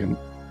 give me a second.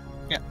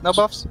 Yeah, no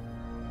buffs?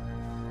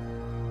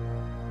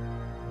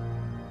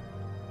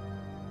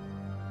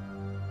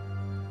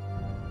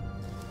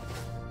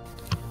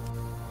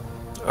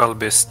 I'll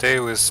be stay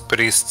with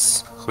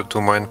priests who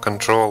do mind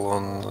control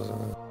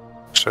on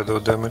shadow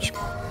damage.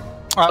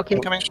 Okay,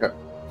 come in. Sure.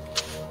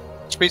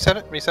 Just reset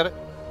it, reset it.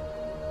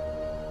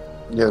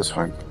 Yeah, it's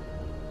fine.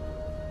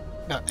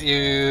 No,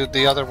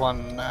 the other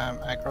one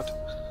aggroed.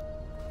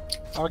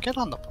 Oh, get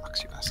on the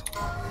box, you asshole.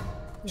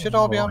 Should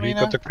all be on me He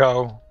now. got the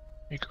cow.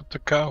 He got the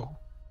cow.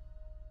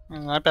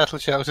 I battle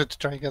shouted to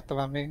try and get them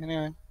on me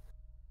anyway.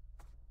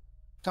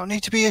 Don't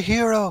need to be a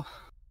hero.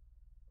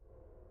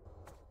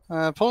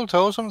 Pull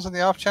totems and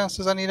the off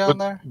chances I need on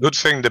there. Good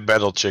thing the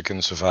battle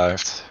chicken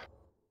survived.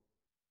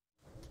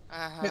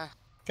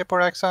 Get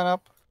Boraxon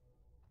up.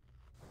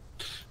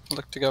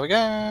 Look to go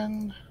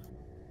again.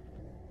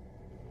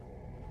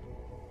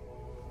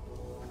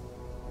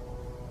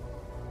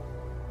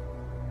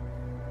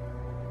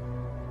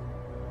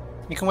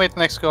 You can wait the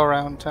next go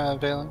around,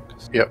 Valen.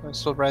 Yep. There's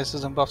still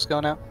rises and buffs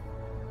going out.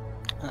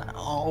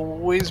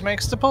 Always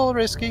makes the pull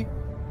risky.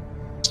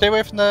 Stay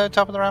away from the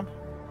top of the ramp.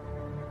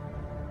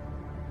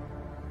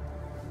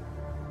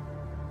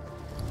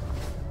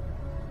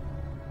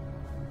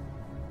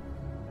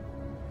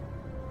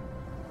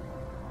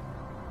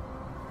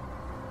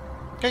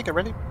 Okay, get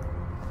ready.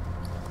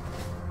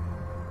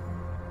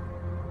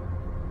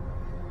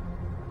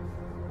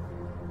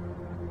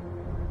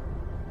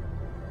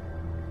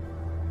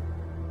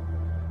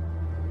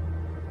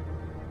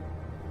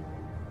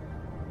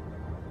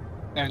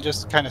 And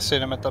just kind of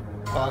sit him at the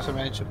bottom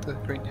edge of the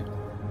green.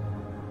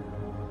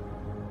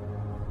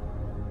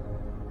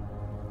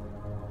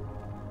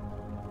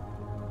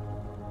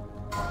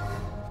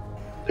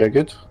 Yeah,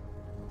 good.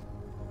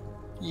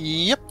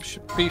 Yep,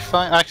 should be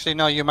fine. Actually,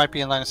 no, you might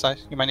be in line of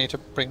sight. You might need to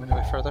bring me a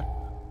bit further.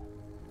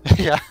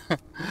 Yeah.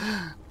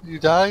 You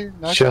die?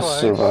 Not Just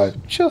twice.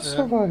 survive. Just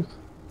survive.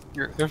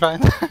 You're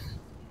fine. See,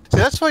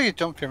 that's why you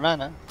dump your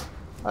mana.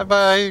 Bye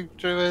bye,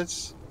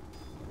 druids.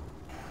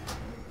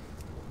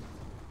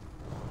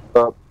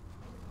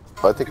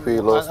 I think we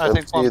lost I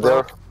think MC one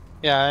there. broke.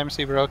 Yeah,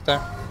 MC broke there.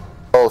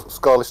 Oh,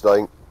 Skull is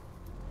dying.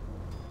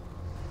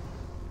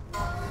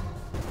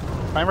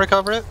 Try and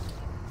recover it.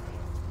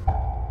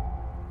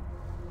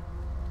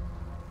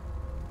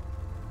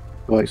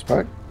 Blake's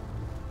back.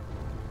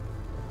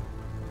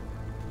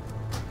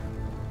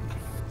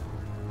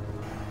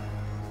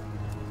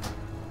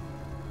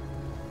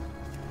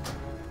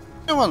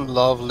 Everyone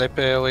love lip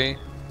AoE.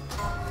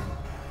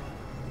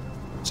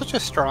 Such a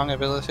strong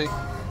ability.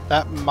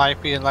 That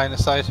might be in line of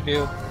sight of you.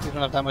 You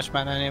don't have that much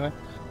mana anyway.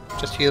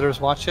 Just healers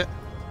watch it.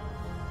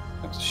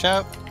 Comes a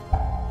shout.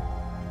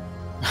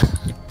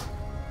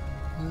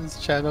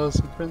 There's Shadows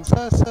and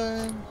Princess.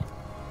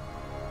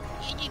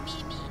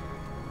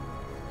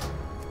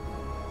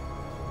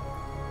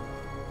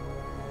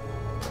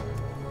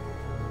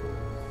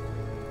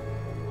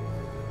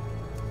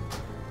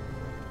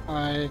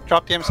 I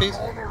drop the MCs.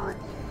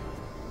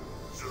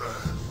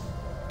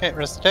 Okay,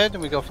 rest the dead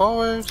and we go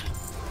forward.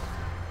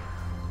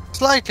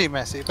 Slightly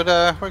messy, but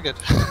we're good.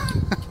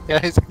 Yeah,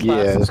 he's a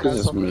class. Yeah, it's because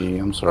it's me.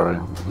 I'm sorry.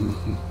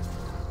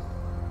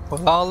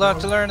 We'll all learn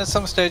to learn at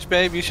some stage,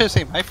 babe. You should have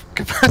seen my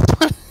fucking first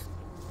one.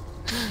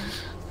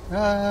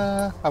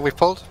 Are we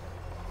pulled?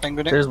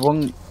 Penguin. There's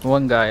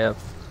one guy up.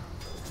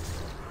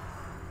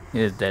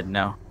 He is dead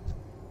now.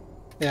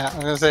 Yeah,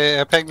 I'm gonna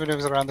say Penguin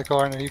was around the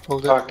corner. He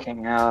pulled it.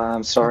 Fucking hell,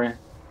 I'm sorry.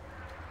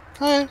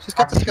 Alright, just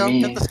get the skull.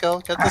 Get the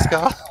skull. Get the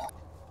skull.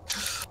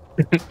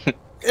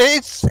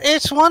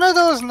 It's one of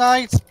those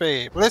nights,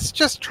 babe. Let's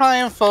just try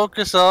and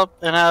focus up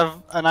and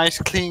have a nice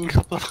clean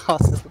couple of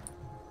bosses.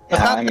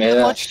 There's not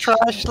much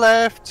trash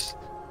left.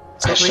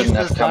 I shouldn't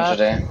have come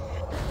today.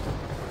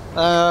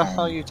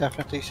 Oh, you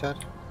definitely should.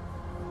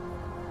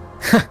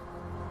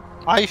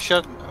 I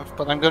shouldn't have,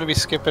 but I'm going to be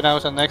skipping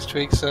out on next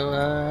week,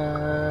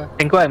 so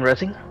Think I'm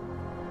resting.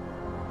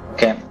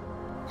 Okay.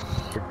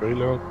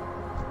 Reload.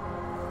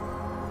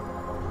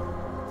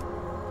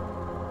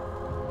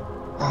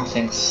 Oh,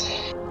 thanks.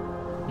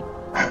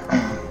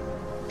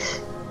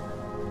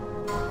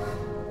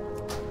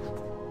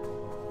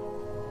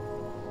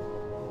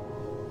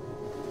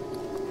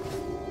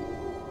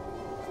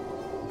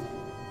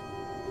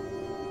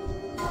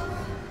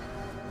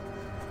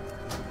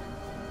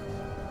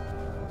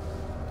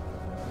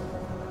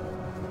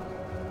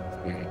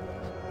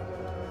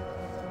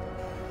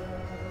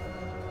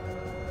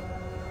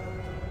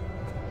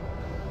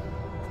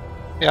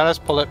 yeah, let's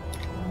pull it.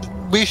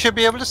 We should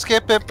be able to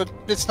skip it, but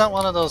it's not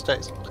one of those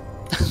days.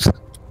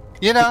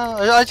 You know,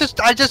 I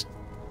just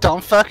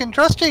don't fucking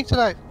trust you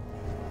tonight.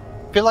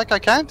 Feel like I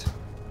can't.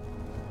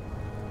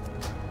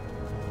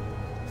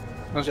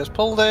 I'll just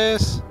pull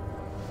this.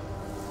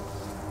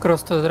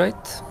 Cross to the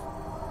right.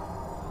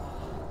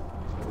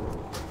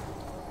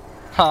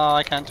 Oh,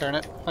 I can't turn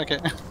it. Okay.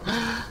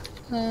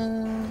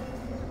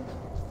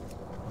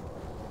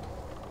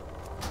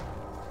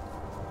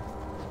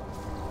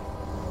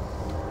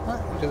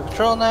 Do the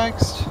patrol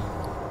next.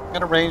 I'm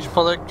gonna range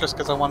pull it just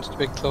because I want it to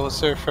be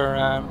closer for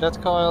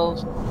death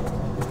coils.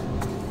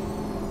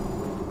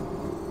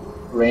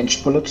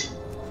 Ranged bullet?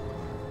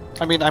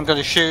 I mean, I'm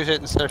gonna shoot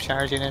it instead of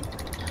charging it.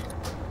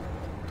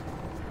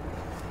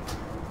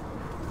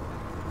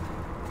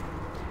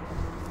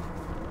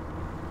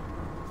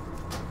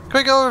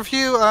 Quick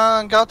overview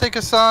on Gothic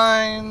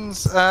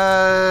assigns.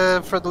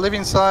 For the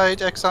living side,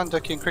 Exxon,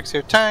 Ducky, and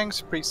Crixio tanks.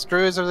 Priest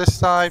Druids are this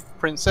side.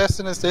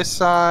 Princessin is this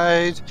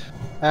side.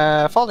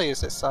 Folly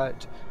is this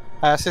side.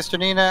 Sister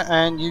Nina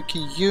and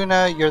Yuki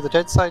Yuna, you're the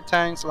dead side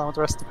tanks, along with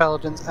the rest of the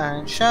paladins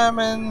and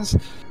shamans.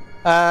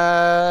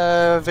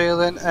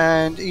 Valen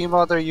and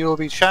E-Mother, you will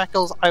be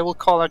shackles. I will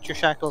call out your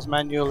shackles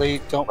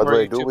manually. Don't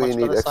worry too much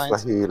about the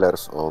signs. Do we need extra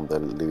healers on the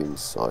living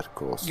side?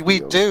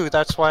 We do.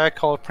 That's why I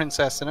called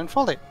Princessin and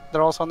Folly.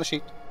 They're also on the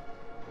sheet.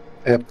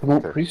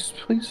 Promote priest,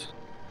 please.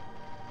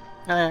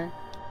 You're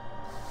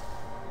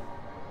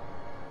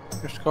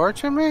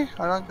scorching me?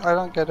 I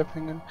don't get a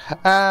penguin.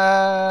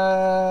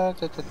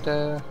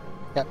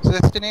 Yeah,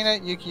 Sister Nina,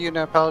 Yuki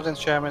Yuna, Paladins,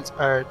 Shamans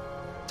are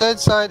dead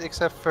side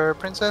except for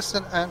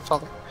Princessin and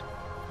Folly.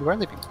 You are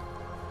leaving.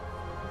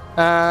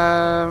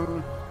 I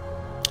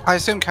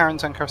assume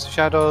Karen's on Curse of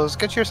Shadows.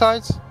 Get to your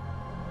sides.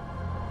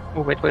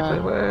 Oh, wait.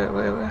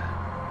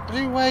 What do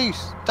you wait?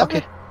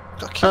 Okay.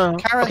 Karen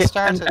okay.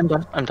 started.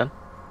 I'm done.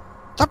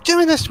 Stop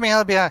doing this to me,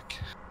 Albiak.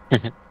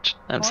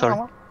 I'm sorry. I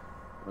want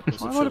to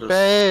go to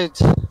bed.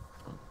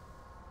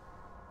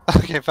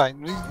 Okay,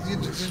 fine.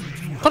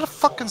 Put a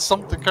fucking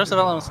something. Curse of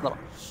Elements. No.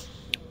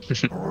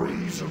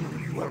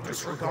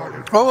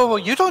 Whoa,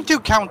 you don't do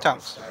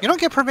countdowns. You don't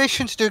get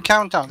permission to do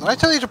countdowns. When I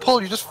tell you to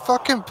pull, you just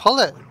fucking pull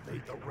it.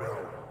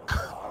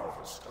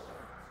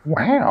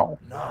 Wow.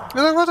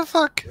 You're like, what the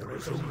fuck?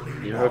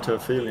 You hurt her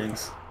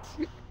feelings.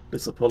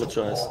 Please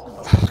apologize.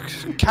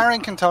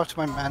 Karen can talk to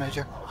my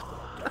manager.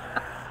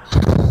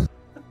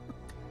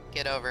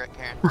 Get over it,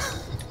 Karen.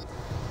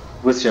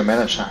 Who's your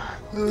manager?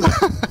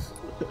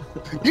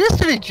 Used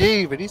to be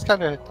G, but he's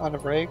kind of on a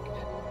break.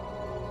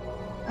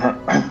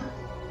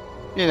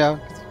 You know,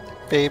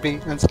 baby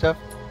and stuff.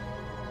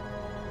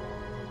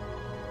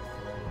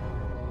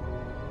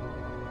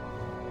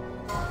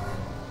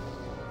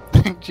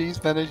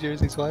 G's manager is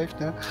his wife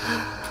now.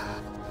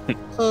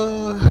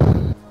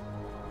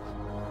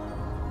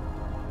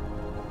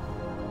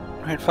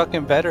 Right,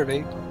 fucking better,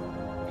 babe.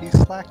 He's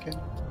slacking.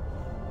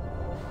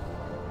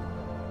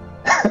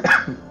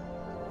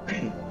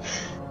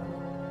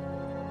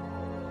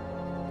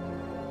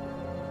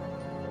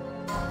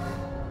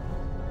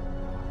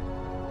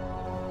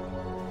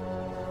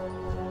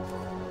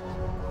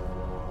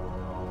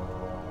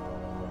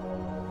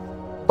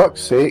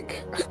 Fuck's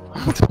sake.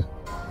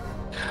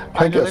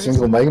 Can't get a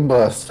single Mind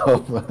Blast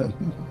off, man.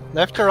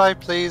 Left to right,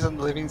 please, on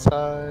the living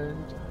side.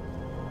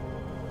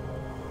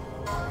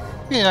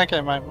 Yeah, I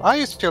can't mind. I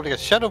used to be able to get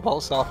Shadow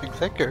Pulse off in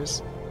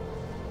clickers.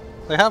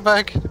 Like, how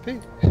bad could it be?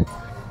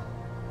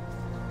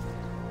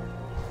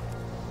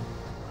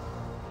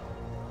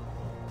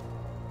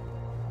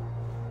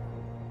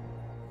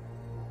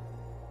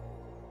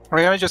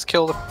 We're gonna just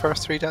kill the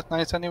first 3 Death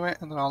Knights anyway,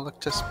 and then I'll look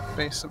to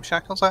space some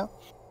shackles out.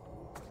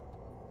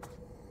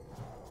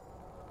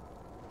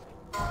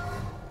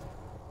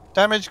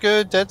 Damage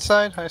good, dead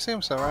side? I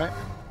assume so, right?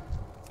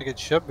 I think it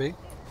should be.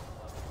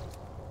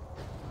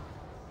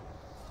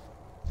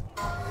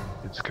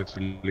 It's gets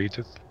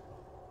deleted.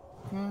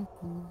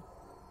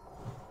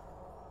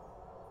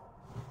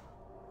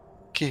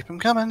 Keep them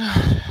coming.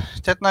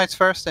 Death Knights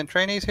first, then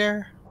trainees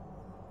here.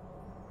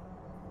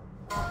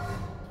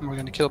 And we're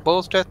gonna kill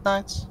both Death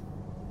Knights.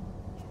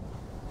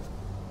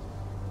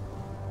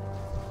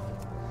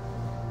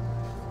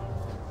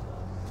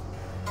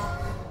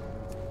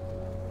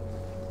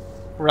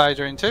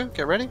 Rider in 2,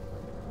 get ready.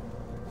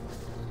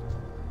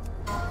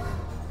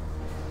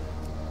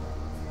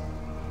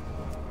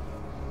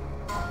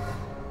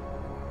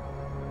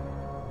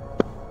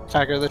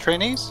 Stagger the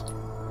trainees.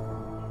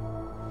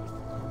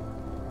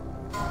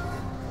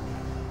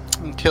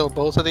 And kill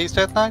both of these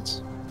Death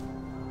Knights.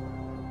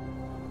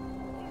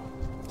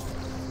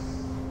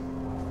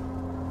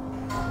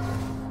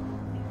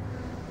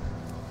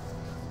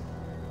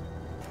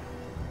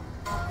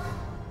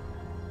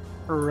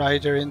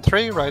 Rider in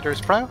 3, Rider's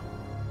prow.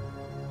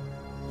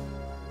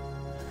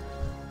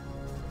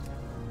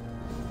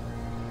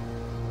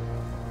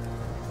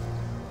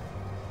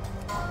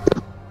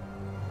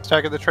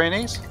 Stagger the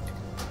trainees.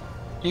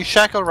 You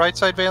shackle right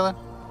side, Valen.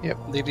 Yep.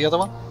 Leave the other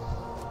one.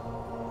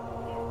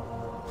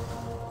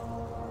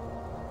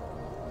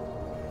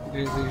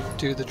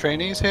 Do the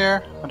trainees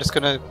here. We're just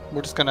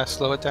gonna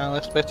slow it down a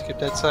little bit to give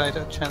dead side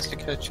a chance to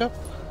catch up.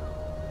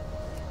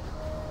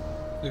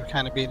 We've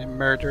kind of been in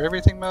murder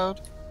everything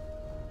mode.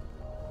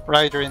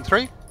 Rider in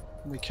 3.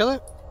 We kill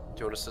it. Do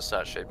you want us to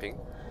start shaping?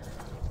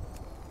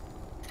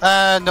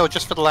 No,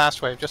 just for the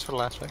last wave. Just for the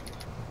last wave.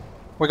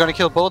 We're gonna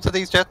kill both of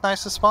these Death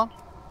Knights to spawn.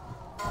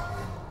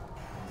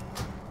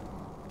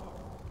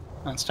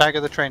 And stagger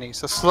the trainees.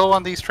 So slow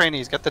on these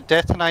trainees. Get the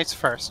Death Knights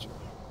first.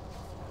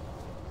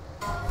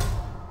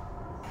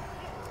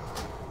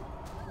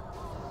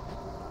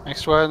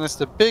 Next one is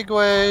the big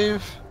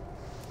wave.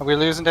 Are we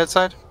losing dead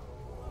side?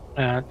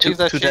 Two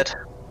dead.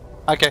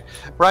 Okay.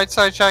 Right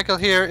side shackle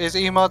here is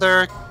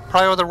E-Mother,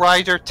 Prio the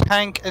Rider,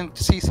 Tank, and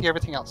CC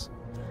everything else.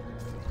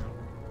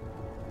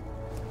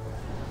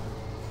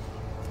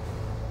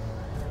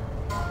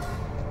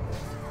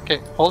 Okay,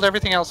 hold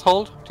everything else.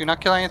 Hold. Do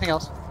not kill anything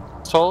else.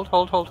 Just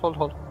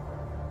hold.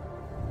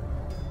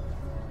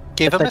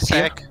 Give him a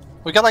sec.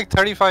 We got like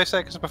 35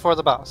 seconds before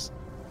the boss.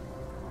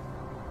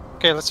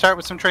 Okay, let's start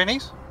with some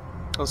trainees.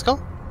 Let's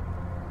go.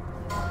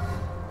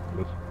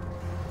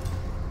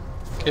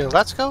 Okay,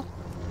 let's go.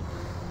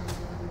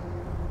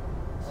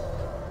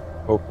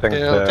 Both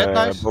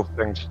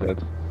tanks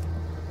dead.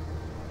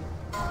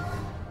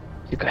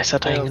 You guys are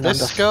dying in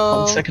this under go.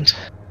 1 second.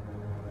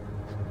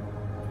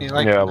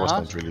 Like yeah, it was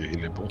not really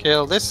healable.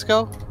 Kill this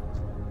go.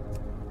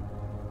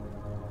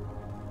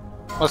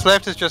 What's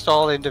left is just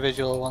all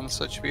individual ones,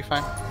 so it should be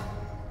fine.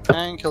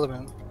 And kill the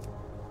moon.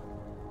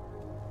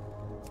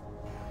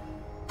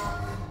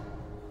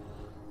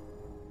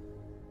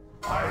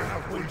 I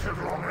have waited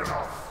long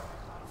enough.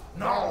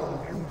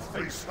 Now you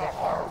face the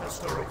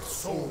Harvester of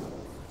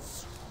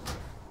Souls.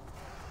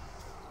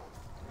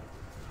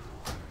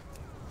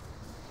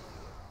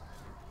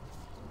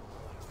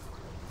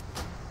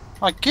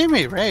 Oh, give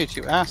me rage,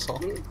 you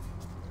asshole.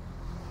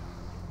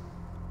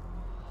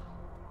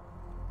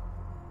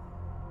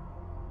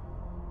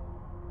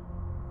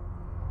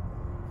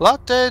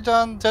 Lot dead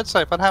on dead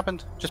side. What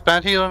happened? Just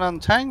bad healing on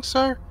tanks,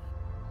 sir?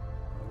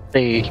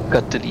 They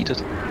got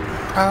deleted.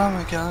 Oh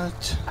my god.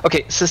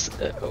 Okay,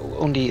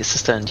 only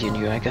sister and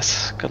you, I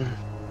guess.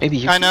 Maybe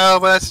you. I know,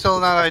 but that's still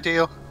not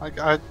ideal.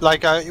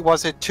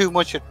 Was it too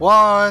much at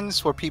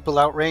once? Were people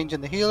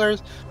outranging the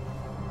healers?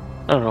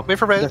 I don't know. Wait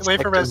for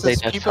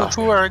resistance. People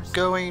who are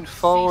going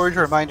forward,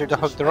 reminder to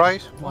hug the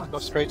right. Want to go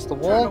straight to the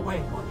wall.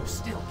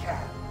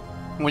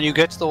 When you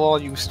get to the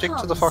wall, you stick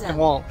to the fucking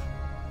wall.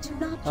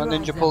 No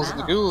ninja pulls in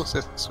the ghouls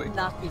this week.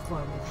 Not before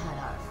we've had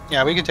our...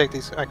 Yeah, we can take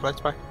these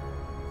acolytes back.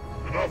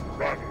 Enough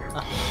rattling.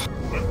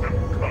 Let them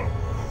come.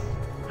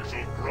 We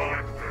shall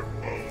grind their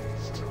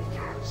bones to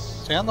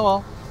dust. Stay on the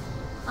wall.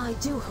 I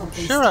do hope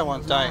they sure I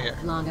won't die here.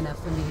 Long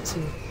enough for me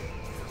to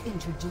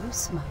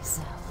introduce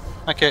myself.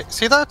 Okay,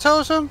 see that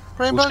totem,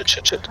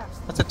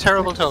 Brainbug? That's a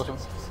terrible totem.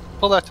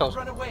 Pull that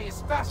totem.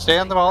 Stay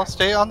on the wall,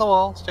 stay on the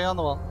wall, stay on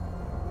the wall.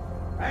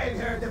 I've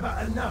heard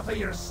about enough of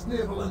your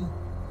sniveling.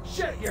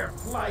 Shut your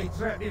fly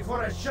trap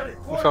before I shut it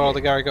We for follow you.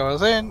 the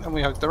gargoyles in, and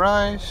we hook the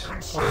right.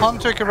 The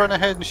hunter can run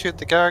ahead and shoot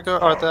the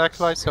gargoyle or the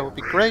acolytes, that would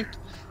be great.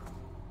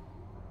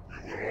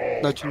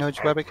 Nudge, nudge,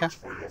 Webica.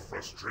 For your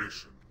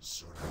frustrations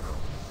soon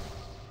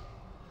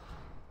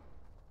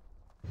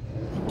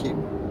Thank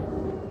you.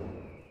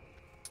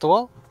 The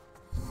wall.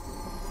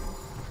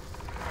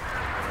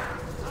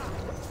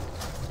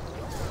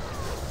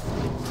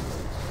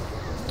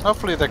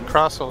 Hopefully the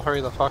cross will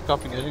hurry the fuck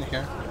up and get in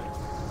here.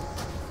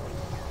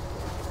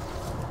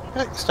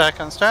 Okay, stack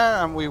on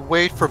star, and we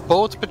wait for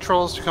both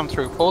patrols to come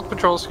through. Both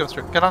patrols to come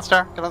through. Get on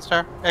star, get on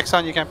star.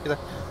 Exxon, you can't be there.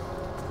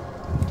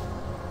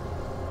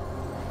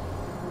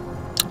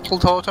 Pull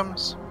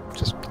totems.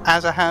 Just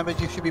as a habit,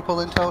 you should be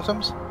pulling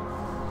totems.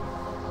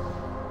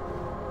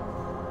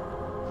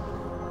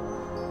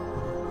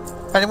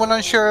 Anyone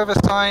unsure of his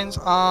signs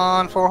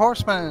on 4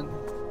 horsemen?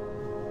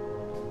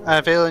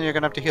 Valen, you're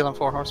gonna have to heal on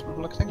 4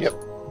 horsemen. Look, things. Yep.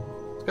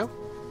 Let's go.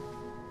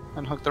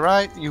 And hook the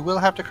right. You will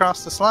have to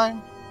cross the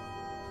slime.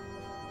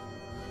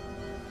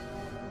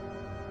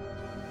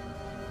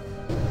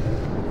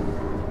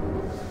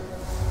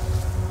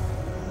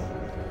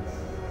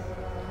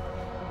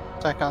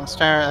 Attack on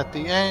star at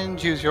the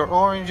end. Use your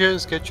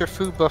oranges. Get your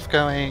food buff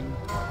going.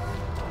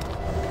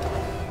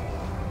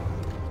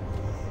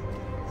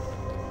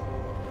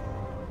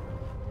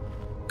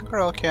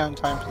 We're okay on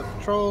time for the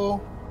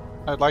patrol.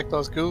 I'd like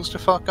those ghouls to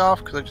fuck off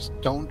because I just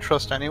don't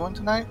trust anyone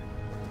tonight.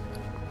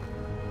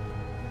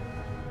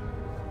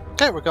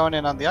 Okay, we're going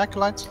in on the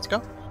acolytes. Let's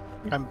go.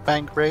 And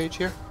bank rage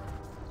here.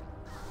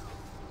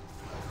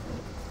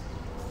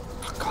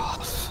 Fuck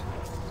off.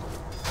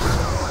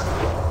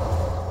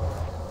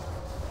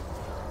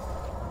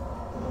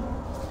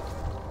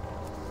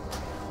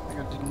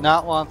 I do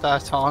not want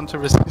that taunt to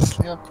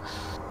resist him.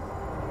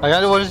 I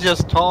kind of want to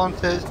just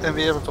taunt it and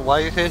be able to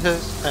white hit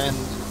it and.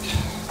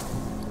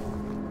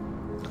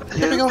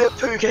 Here we go. Let's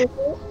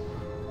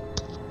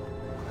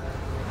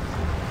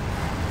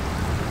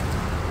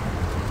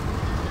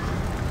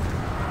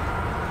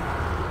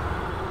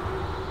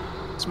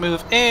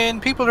move in.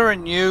 People who are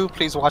new,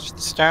 please watch the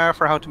star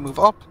for how to move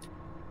up.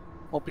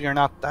 Hoping you're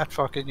not that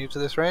fucking new to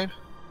this raid.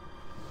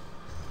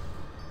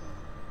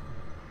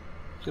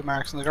 2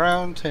 marks on the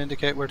ground to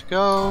indicate where to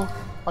go.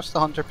 Watch the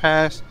hunter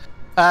pass.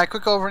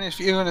 Quick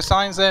overview and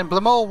assigns then.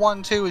 Blamo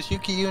 1-2 is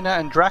Yuki Yuna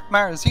and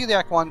Drakmar.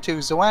 Zeliak 1-2,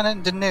 Zoanna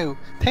and Danu.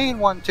 Pain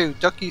 1-2,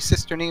 Ducky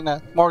Sister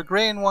Nina.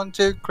 Morgraine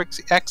 1-2,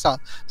 Crixie Exxon.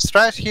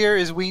 Strat here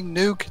is we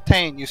nuke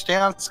Tane. You stay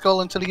on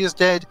Skull until he is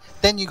dead,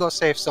 then you go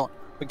safe zone,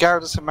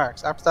 regardless of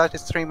marks. After that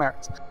it's 3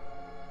 marks.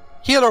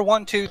 Healer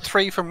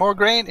 1-2-3 for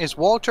Morgraine is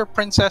Walter,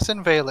 Princess,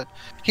 and Valen.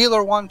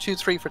 Healer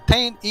 1-2-3 for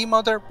Tane,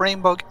 E-Mother,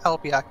 Brainbug,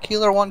 Albiak.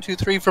 Healer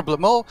 1-2-3 for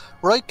Blamo,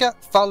 Roika,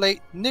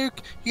 Fale, Nuke.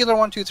 Healer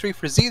 1-2-3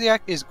 for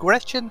Zeliak is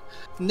Gretchen,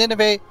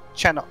 Nineveh,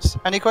 Chenos.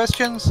 Any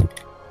questions?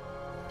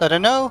 Let her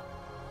know.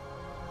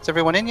 Is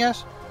everyone in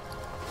yet?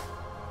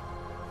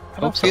 I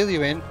don't feel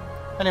you in.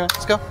 Anyway,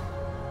 let's go.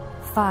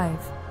 5,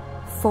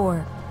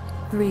 4,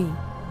 3,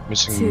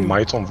 Missing 2,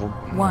 might on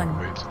 1.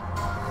 Wait.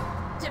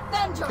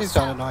 Please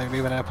don't annoy me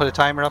when I put a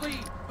timer up.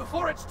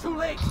 before it's too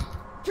late.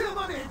 Come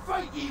on and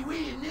fight ye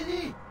wee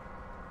ninny.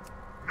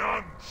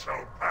 None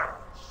shall pass.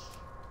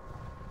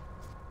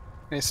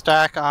 We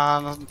stack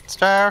on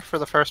star for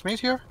the first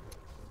meteor.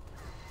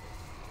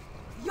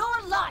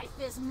 Your life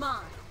is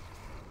mine.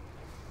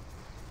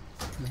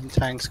 And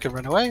tanks can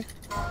run away.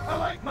 I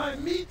like my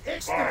meat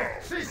extra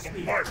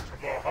crispy. March of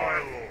the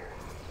High Lord.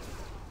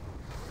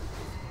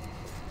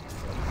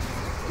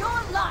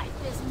 Your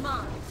life is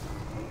mine.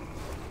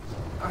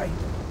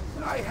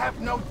 I have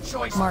no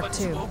choice Mark but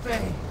 2. to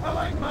obey. I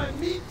like my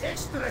meat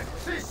extra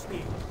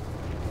crispy.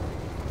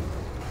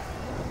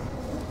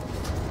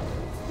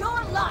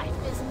 Your life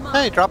is mine.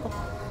 Hey, drop him.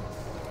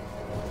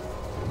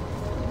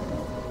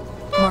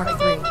 Mark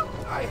 3.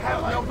 I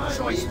have no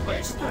choice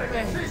but to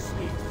obey.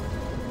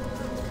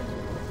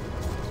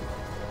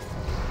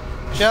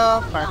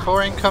 Job. Mark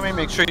 4 incoming.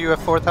 Make sure you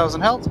have 4,000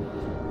 health.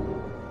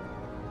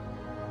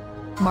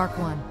 Mark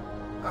 1.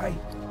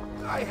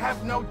 I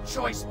have no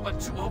choice but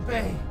to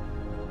obey.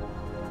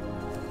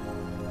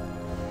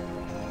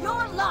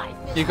 Your life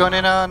is You going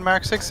in on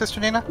Mark 6, Sister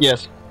Nina?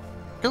 Yes.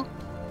 Cool.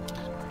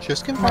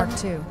 Just confirm. Mark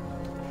 2.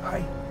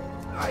 I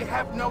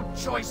have no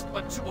choice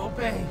but to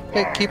obey.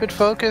 Okay, keep it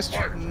focused.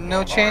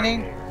 No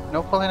chaining.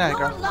 No pulling Your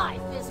aggro.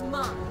 life is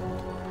mine.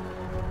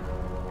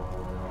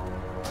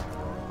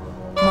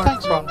 Mark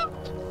Thanks, 3. Rob.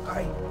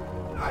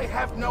 I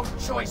have no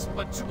choice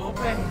but to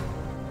obey.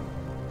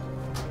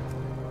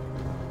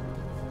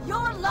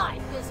 Your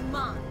life is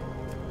mine.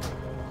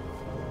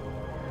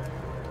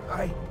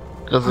 I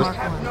Mark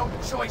have 1. no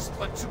choice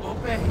but to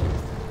obey.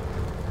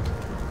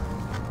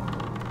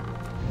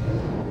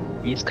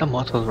 He's come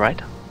out all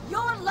right.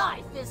 Your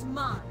life is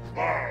mine.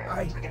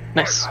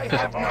 Nice. I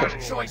have no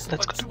Perfect. choice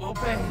That's but good. to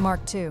obey.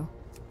 Mark 2.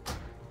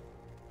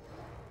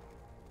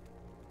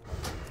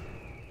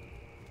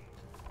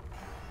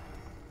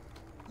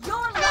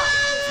 Your life is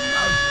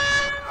mine.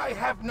 I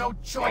have no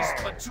choice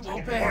but to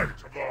obey.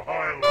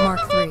 Mark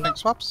 3. Thanks,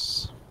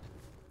 swaps.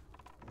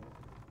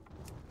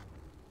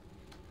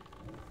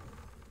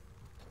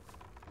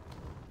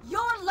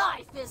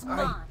 life is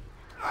mine.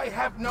 I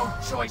have no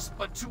choice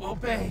but to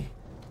obey.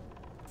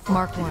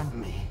 Mark 1.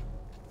 Me.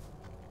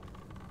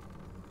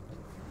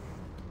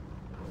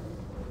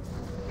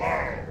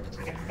 Bow to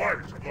the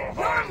might of the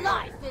High Your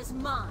life is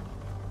mine.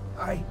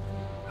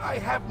 I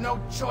have no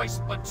choice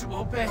but to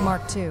obey.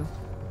 Mark 2.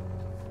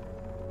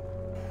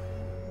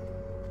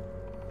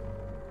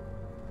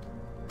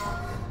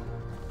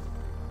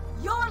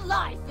 Your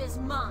life is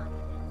mine.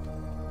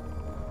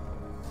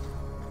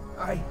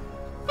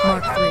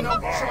 Mark have 3. no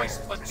choice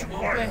but to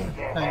obey.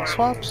 And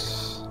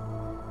swaps.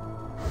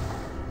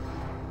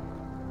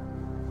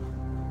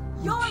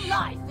 Your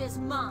life is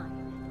mine.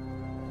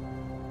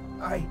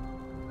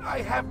 I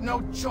have no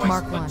choice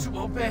Mark but 1. to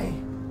obey.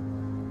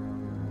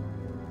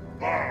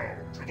 Bow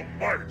to the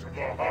might of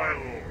the High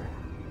Lord.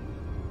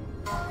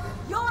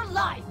 Your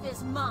life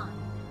is mine.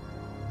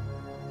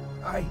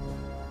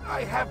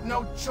 I have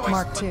no choice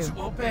Mark but 2.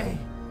 to obey.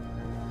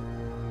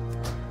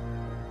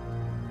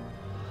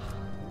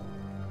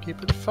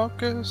 Keep it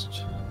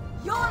focused.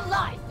 Your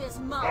life is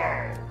mine.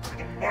 Bow to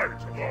the might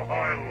of the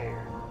High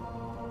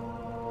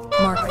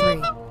Lord. Mark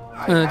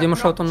 3. Demo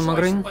shot on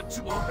Magrin. But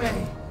to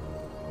obey.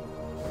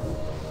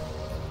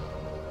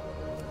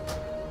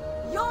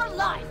 Your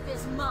life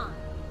is mine.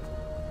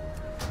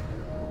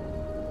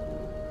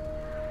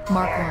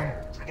 Mark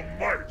 1. To the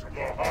might of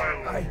the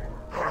High Lord. I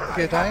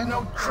Okay, have Diane.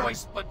 no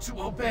choice but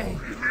to obey.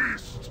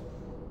 Released.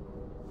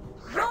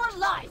 Your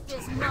life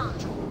is mine.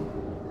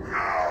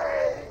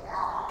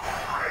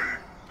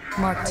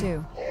 Mark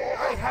 2.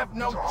 I have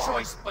no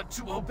choice but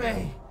to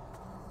obey.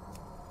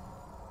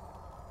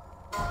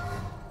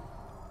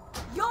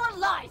 Your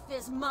life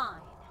is mine.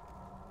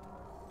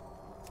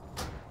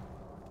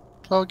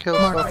 Slow kills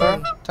Mark so far.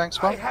 3. Thanks,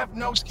 I Bob. have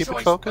no Just keep it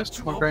choice focused.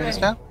 but More to grain is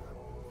obey. down.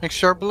 Make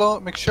sure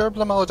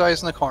Blamo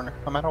dies in the corner,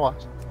 no matter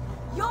what.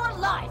 Your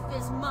life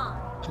is mine.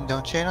 And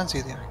don't chain on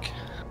Zeliak.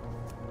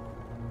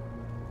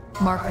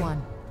 Mark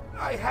 1.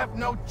 I have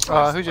no choice.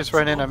 Oh, who but just to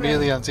ran in on obey.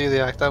 melee on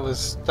Zeliak? That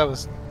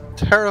was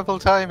terrible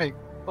timing.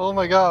 Oh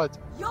my god.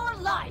 Your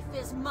life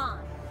is mine.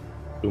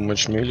 Too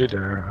much melee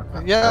there.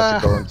 I Yeah.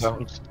 have to go on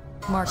down.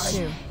 Mark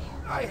 2.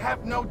 I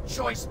have no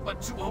choice but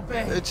to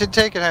obey. To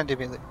take it handy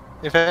melee.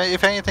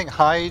 If anything,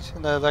 hide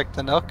in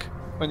the nook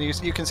when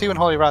you can see when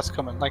Holy Rat's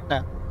coming, like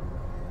now.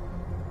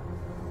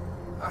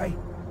 I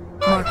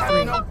Mark have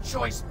 3. no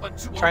choice but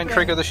to Try and obey.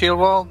 trigger the shield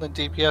wall, then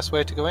DPS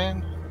way to go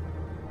in.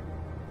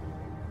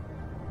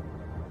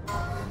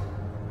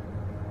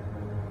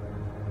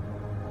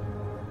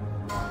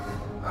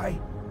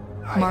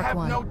 I Mark have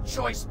 1. no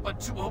choice but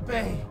to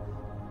obey.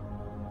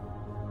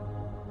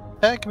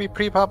 Yeah, it can be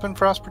pre-popping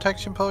frost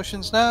protection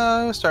potions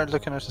now. Start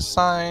looking at the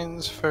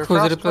signs for Who's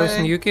frost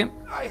replacing wing. Yuki?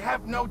 I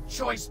have no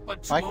choice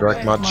but to Mike? obey.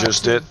 Ragmat Mark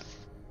just 2. did.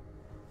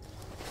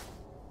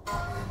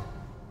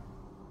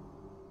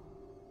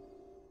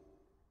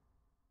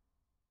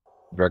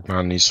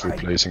 Ragman needs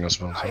replacing as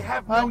well. I So.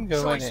 have no I'm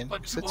going choice in,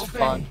 but 'cause to it's obey.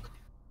 fun.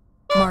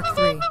 Mark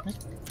 3.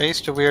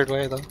 Faced a weird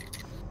way though.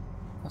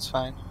 That's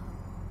fine.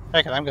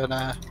 Okay, I'm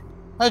gonna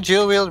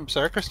dual wield and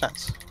berserker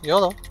stance.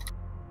 YOLO.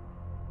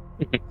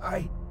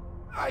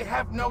 I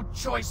have no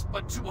choice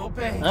but to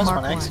obey. That's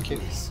Mark one 1.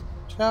 execute.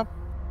 Job.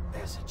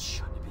 As it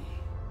should be.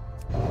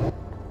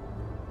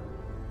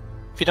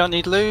 If you don't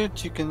need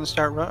loot, you can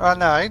start run. Oh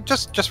no,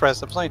 just res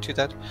them. There's only 2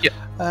 dead. Yep.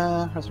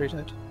 Or 3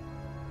 dead.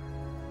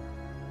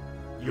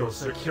 Your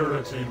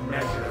security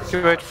measures.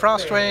 Good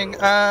Frostwing.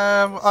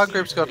 Odd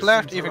groups go to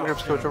left, even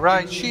groups go to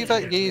right. Shiva,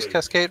 Yeez,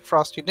 Cascade,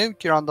 Frosty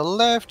Nuke, you're on the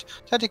left.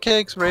 Teddy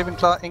Cakes,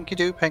 Ravenclaw,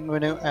 Enkidu,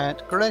 Penguinu,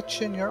 and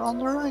Gretchen, you're on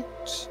the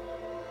right.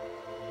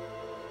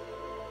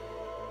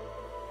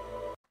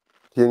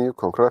 TNU,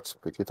 congrats,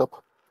 pick it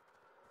up.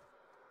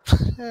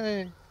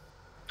 Yay.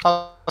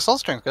 Oh, Soul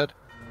String's good.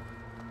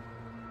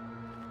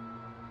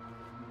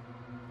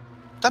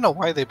 Don't know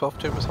why they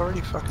buffed it, it was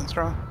already fucking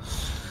strong.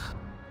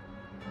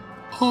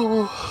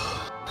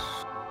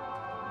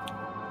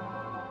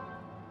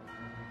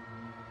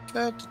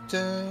 Good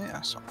day.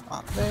 I saw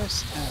on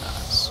this, and I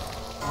saw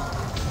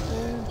on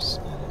this,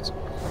 and it's good.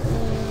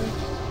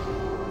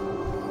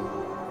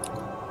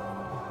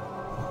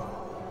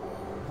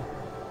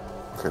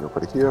 Okay,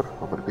 nobody here,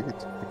 nobody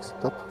picks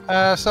it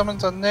up.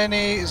 Summons on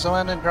Nenny,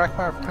 Zoan and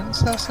Drakmar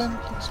Princessin,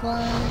 looks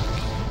like.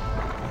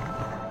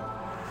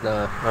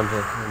 Nah, I'm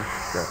here. I'm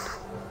grabbed.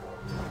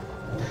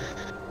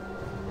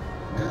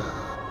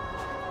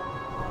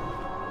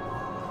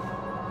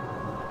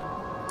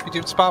 We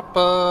do spot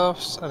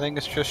buffs. I think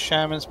it's just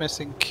Shamans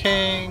missing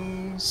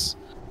Kings.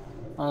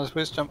 There's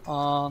Wisdom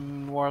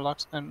on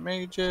Warlocks and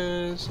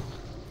Mages.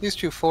 These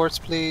 2 forts,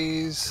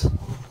 please.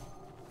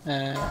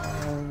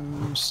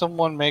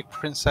 Someone make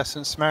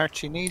Princessin smart.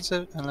 She needs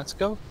it, and let's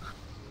go.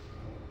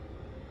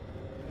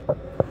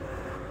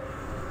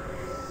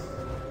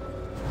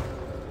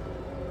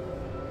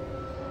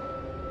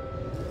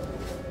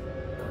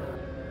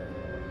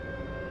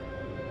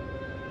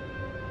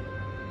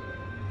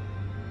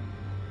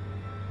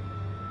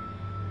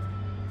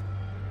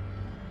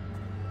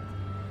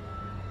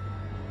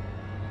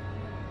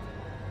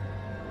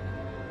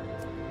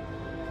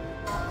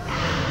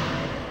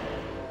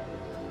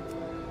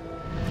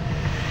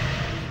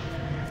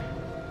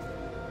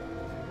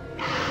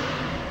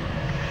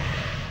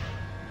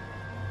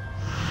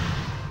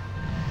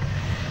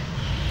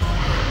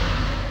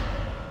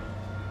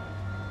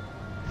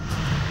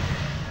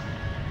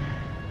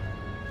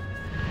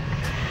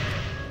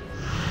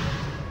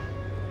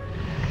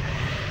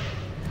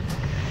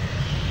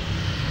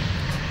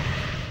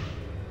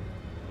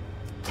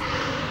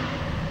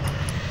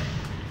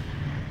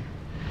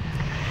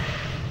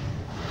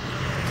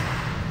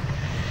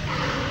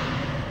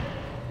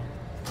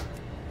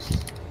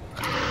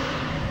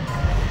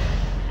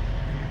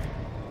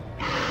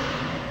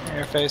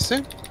 phase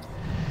soon.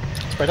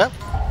 Spread out.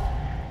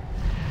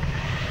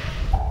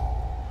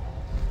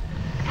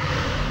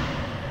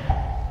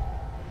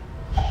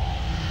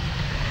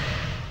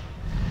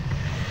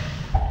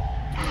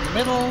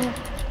 Middle.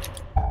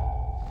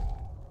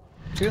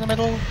 2 in the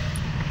middle.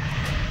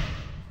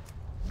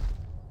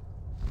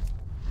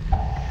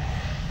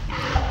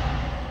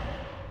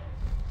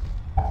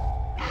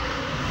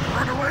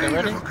 Get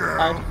ready.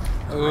 Hide.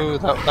 Ooh,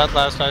 that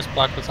last ice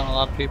block was on a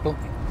lot of people.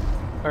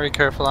 Very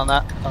careful on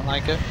that. Don't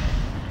like it.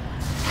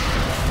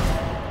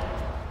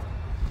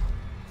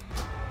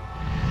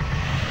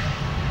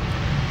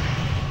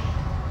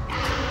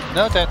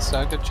 No deaths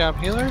though. Good job,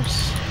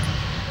 healers.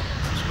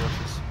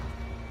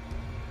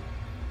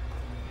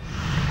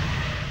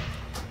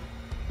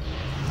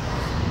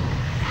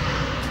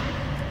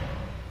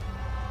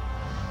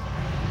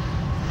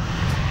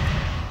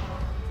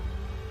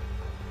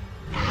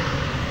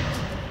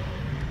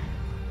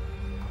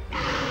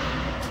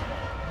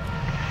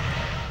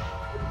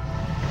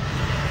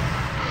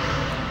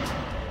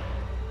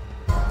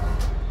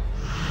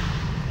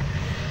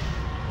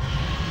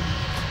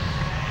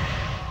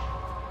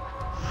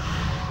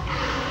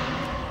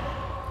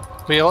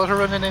 We auto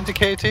running into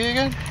KT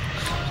again?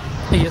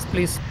 Yes,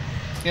 please.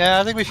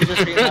 Yeah, I think we should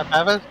just be in that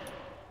habit.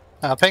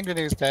 Penguin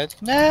is dead.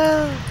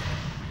 No!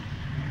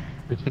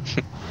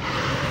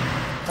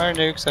 Our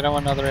nukes, I don't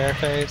want another air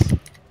phase.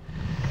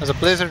 There's a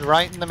blizzard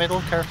right in the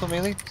middle, careful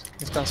melee.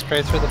 He's gone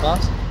straight through the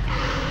boss.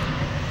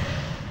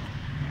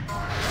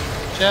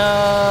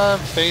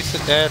 Jump, face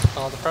of death,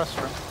 the press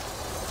room.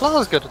 Flaw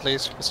is good at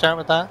least, we'll start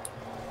with that.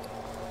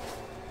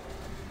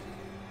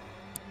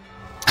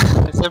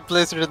 I said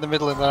blizzard in the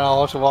middle and then I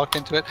also walked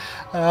into it.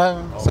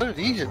 So did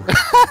Asian.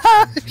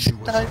 She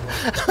died.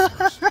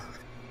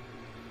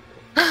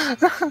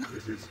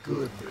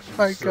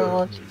 My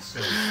god.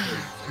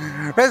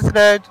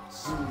 Resident!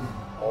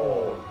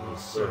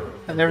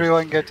 And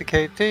everyone get to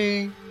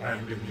KT.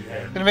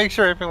 Gonna make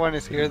sure everyone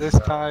is here this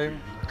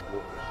time.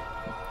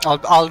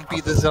 I'll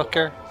be the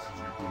Zucker.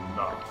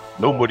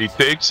 Nobody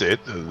takes it.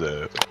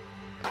 Wait,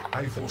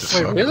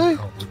 really?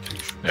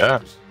 Yeah.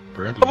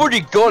 I've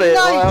already got it.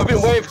 Nice. I've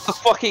been waiting for the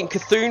fucking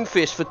Cthulhu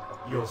Fist for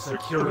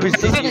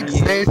bazillion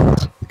years.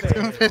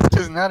 Cthulhu Fist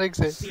does not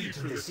exist.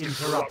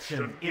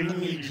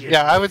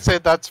 Yeah, I would say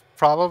that's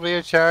probably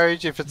a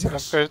charge if it's an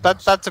upgrade.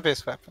 That's a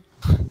base weapon.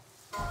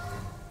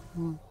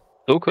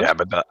 Okay. Yeah,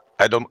 but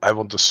I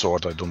want the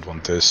sword. I don't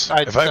want this.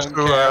 I if I have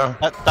don't to, care.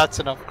 That's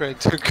an upgrade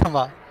too. Come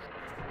on.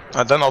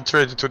 And then I'll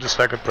trade it to the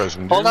second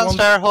person. Hold on,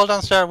 Star. Hold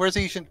on, Star. Where's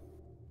Ishin?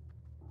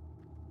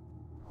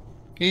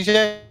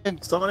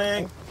 Ishin.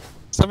 Summoning.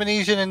 Summon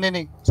Ishin and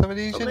Nini. Summon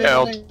Ishin and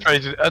Yeah, Nini.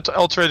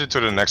 I'll trade it to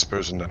the next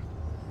person then.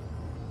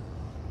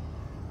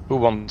 Who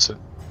wants it?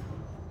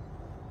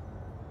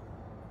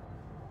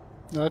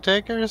 No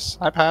takers.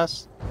 I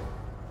pass.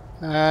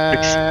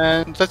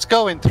 And let's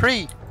go in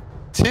 3,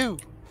 2,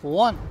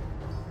 1.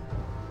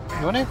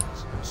 You want it?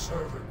 Let's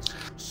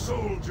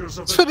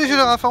finish it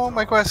off. I want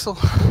my Questel.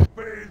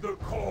 Obey the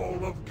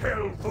call of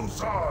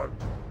Kel'Thuzad.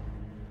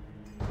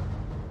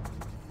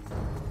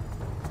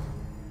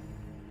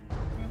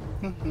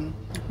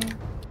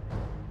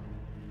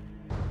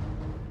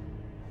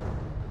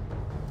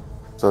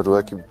 So do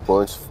I keep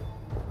points?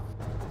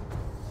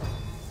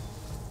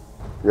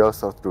 Yeah, I'll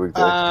start doing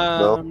that.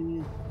 No?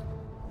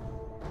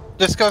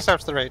 This goes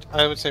after the raid.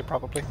 I would say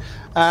probably.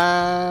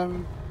 Yeah,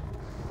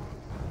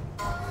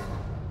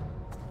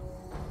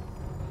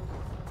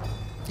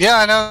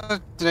 I know.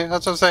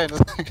 That's what I'm saying.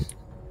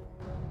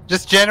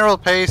 Just general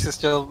pace is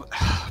still,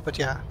 but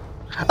yeah.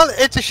 Well,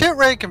 it's a shit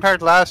raid compared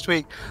to last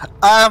week.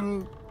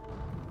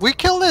 We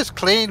kill this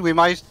clean. We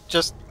might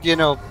just, you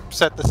know,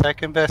 set the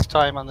second best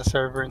time on the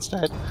server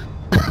instead.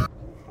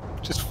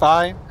 Just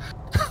fine.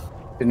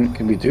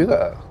 Can we do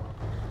that?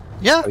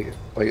 Yeah.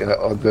 Like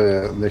on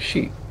the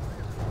sheet.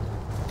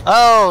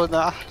 Oh no.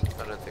 I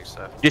don't think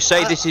so. Just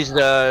say this is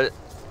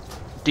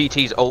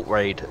DT's alt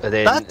raid, and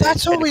then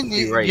that's what we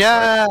need. Raid,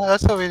 yeah, right?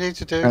 That's what we need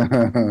to do.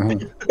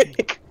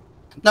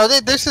 No,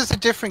 this is a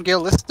different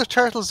guild. This is the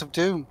Turtles of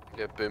Doom.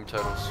 Yeah, Boom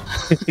Turtles.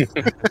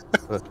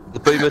 The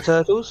Boomer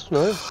Turtles?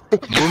 No.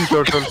 Boom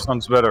Turtles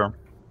sounds better.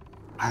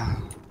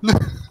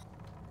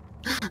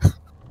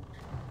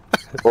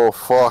 Oh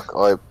fuck!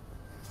 Oh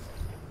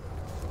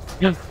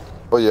yeah,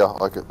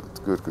 I get it.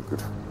 Good.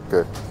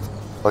 Okay,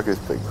 I get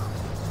thing.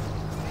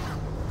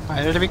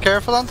 I need to be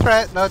careful on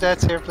threat. No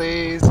deaths here,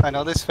 please. I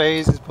know this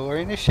phase is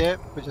boring as shit,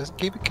 but just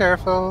keep it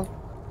careful.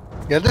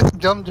 Get this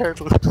dumb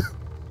turtle.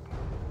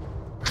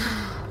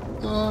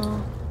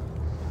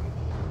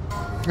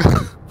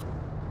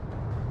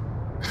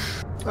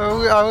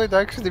 I would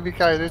actually be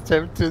kind of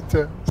tempted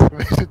to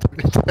submit it to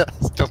the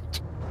test.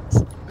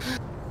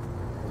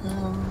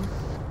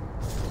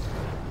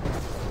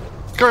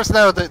 Of course,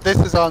 now that this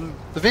is on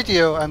the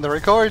video and the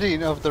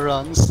recording of the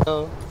runs,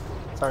 so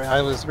sorry,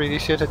 I was really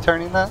shit at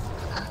turning that.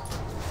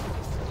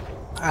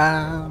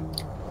 I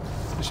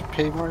should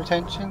pay more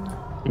attention.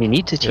 You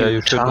need to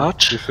charge.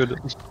 You should.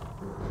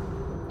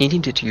 You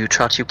need to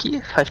charge Yuki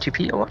 5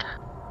 TP or what?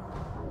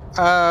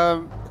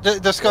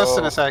 Discuss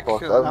in a sec.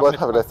 Fuck, I might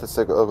have left a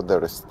second. Oh,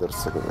 there's a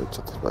second mage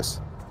chat. Nice.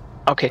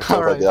 Okay.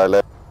 Alright. Yeah, I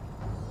left.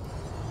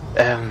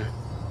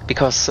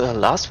 Because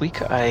last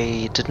week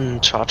I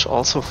didn't charge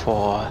also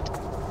for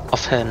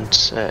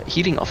offhand,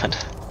 healing offhand,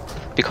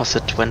 because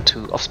it went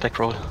to off-spec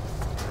roll.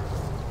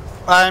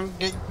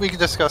 We can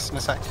discuss in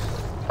a sec.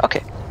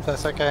 Okay.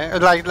 That's okay.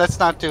 Like, let's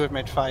not do it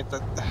mid-fight.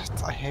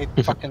 I hate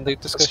fucking loot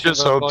Let's discussions.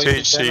 just hope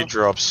THC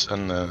drops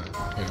and yeah.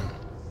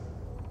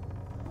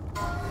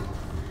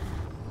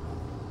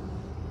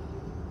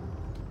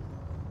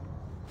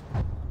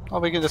 Oh,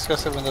 we can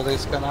discuss it when the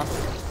loot's gone up.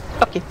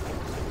 Okay.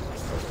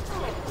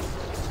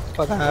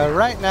 But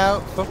right now,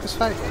 focus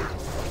fight.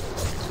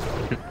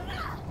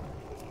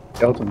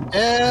 Skeletons.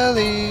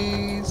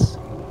 Ellies!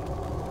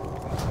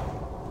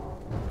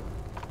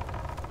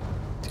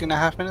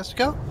 2.5 minutes to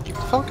go. Keep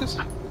the focus.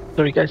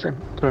 Sorry guys,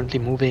 I'm currently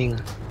moving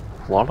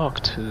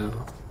Warlock to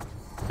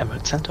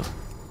Emerald Center.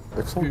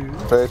 Excellent.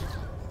 Trade.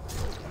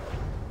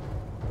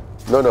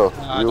 No,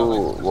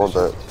 you want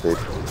a trade.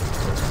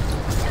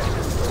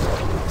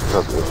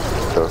 Not good.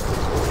 No.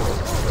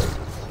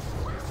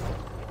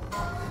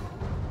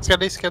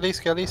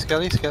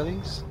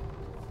 Skellies.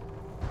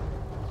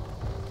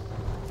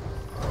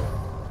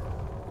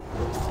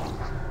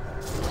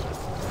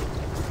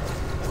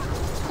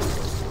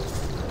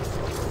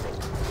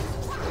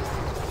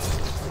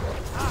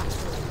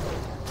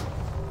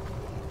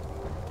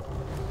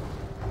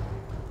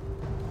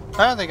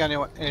 I don't think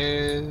anyone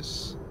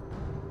is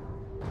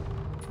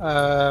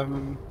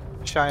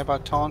shy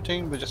about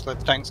taunting, but just let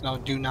tanks know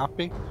do not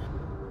be.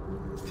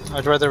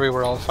 I'd rather we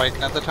were all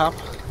fighting at the top.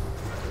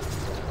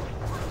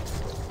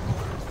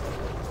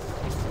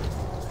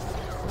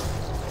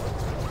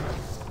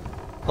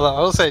 Although I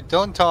will say,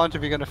 don't taunt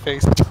if you're gonna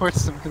face towards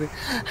somebody.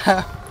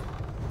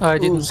 I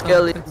didn't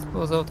Skelly.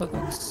 expose out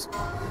attacks.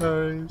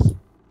 Nice.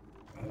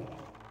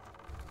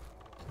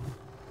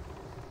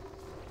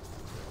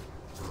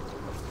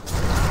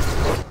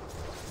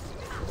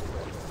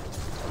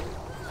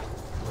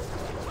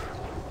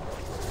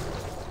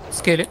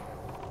 Scale it.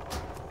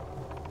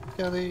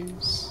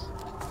 Skellies.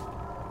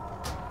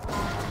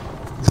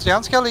 Stay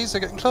on Skellies,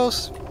 they're getting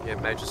close. Yeah,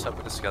 Mage is up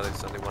with the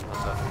Skellies, only one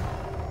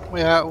hunter.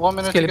 We have 1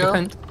 minute Scale to it go.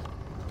 behind.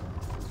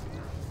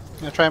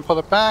 Gonna try and pull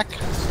it back.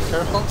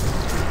 Careful.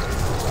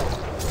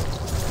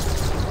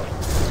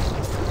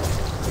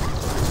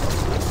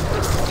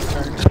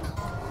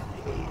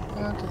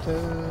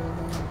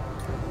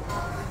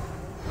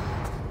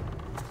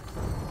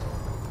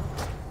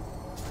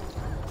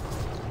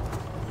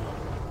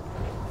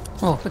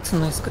 Oh, it's a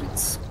nice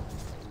crits.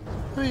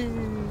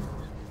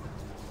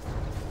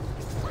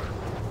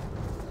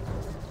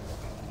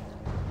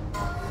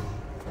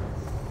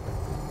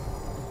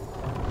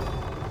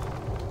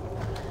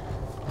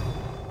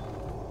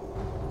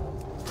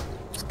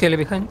 Scale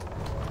behind.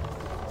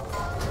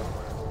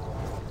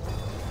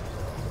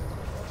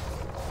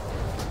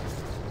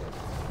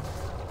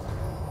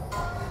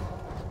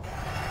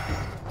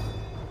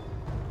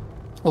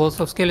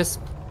 Also skills.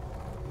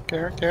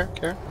 Care.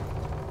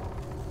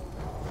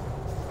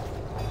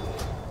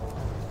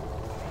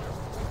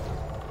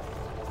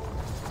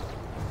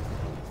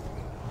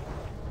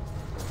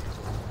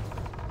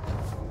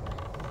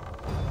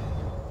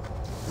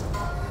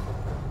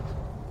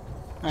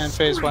 And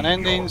phase 1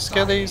 ending,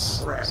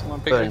 Skillies.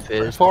 Someone pick Burn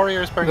fears.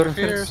 Warriors, burn your Burn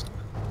fears. fears.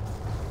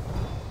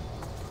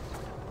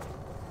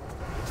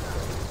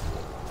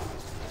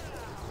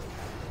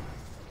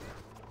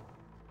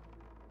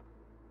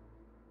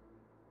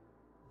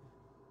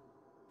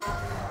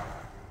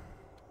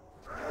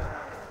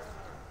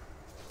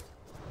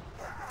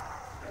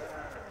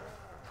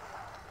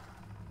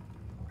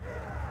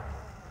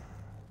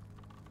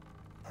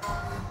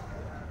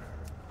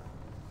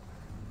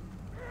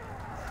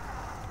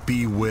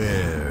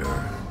 Beware.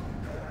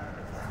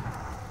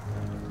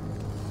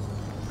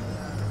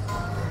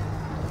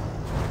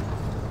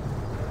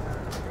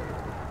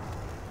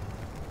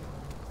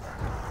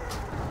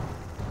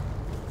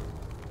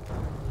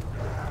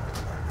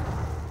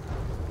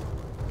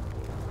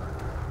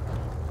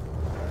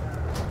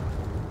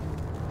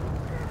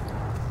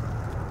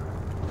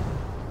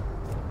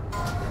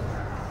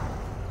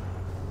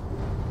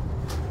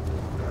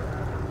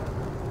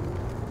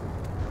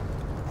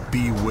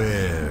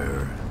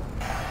 Beware.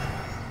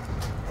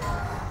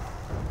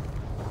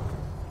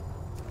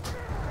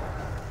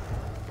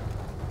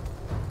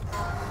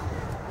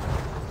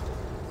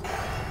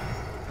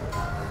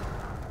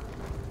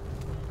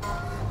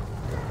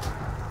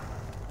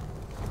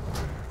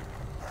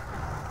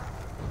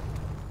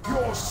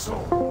 Your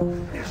soul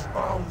is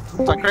bound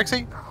to It's on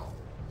Crixie.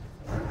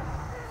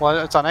 Well,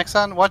 it's on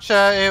Exxon. Watch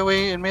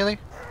AoE in melee.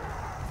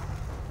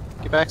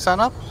 Keep Exxon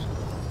up.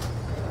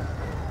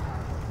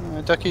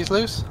 Ducky's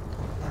loose.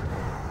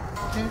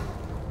 Okay.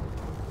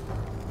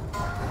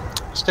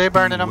 Stay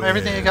burning them.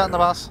 Everything you got in the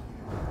boss.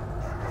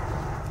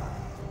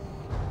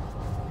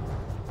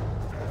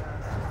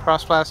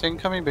 Cross blast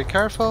incoming. Be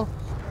careful.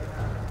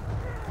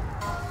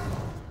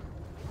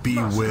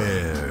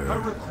 Beware.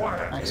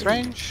 Max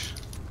range.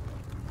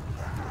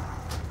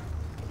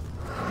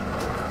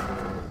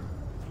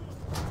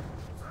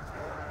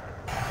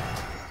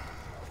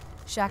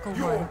 Shackle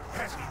 1.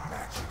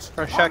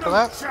 First shackle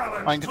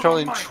out. Mind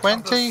controlling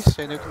 20.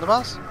 Stay nuking the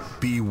boss.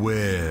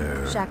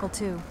 Beware. Shackle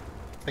 2.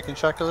 Taking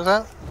shackles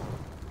out.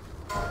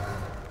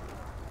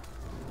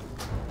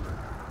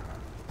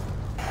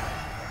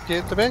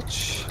 Get the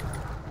bitch.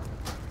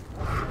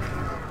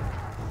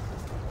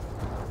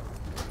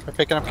 We're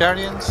picking up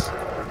guardians.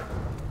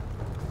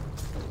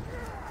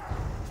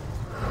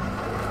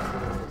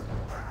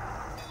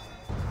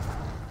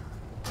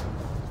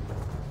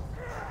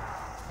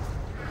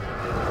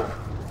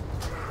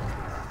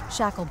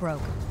 Shackle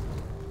broke.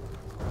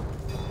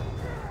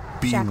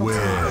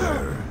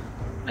 Beware.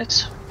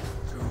 Nice.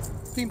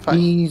 Been fine.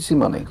 Easy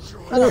money.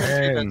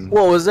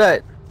 What was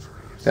that?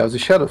 That was a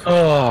shadow.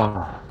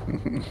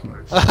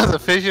 The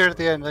fissure at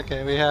the end.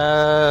 Okay, we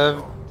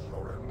have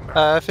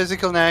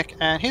physical neck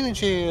and healing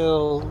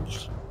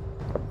shield.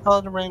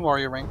 Paladin ring,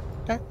 warrior ring.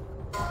 Okay.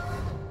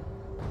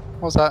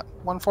 What was that?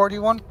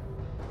 141?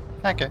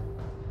 Okay.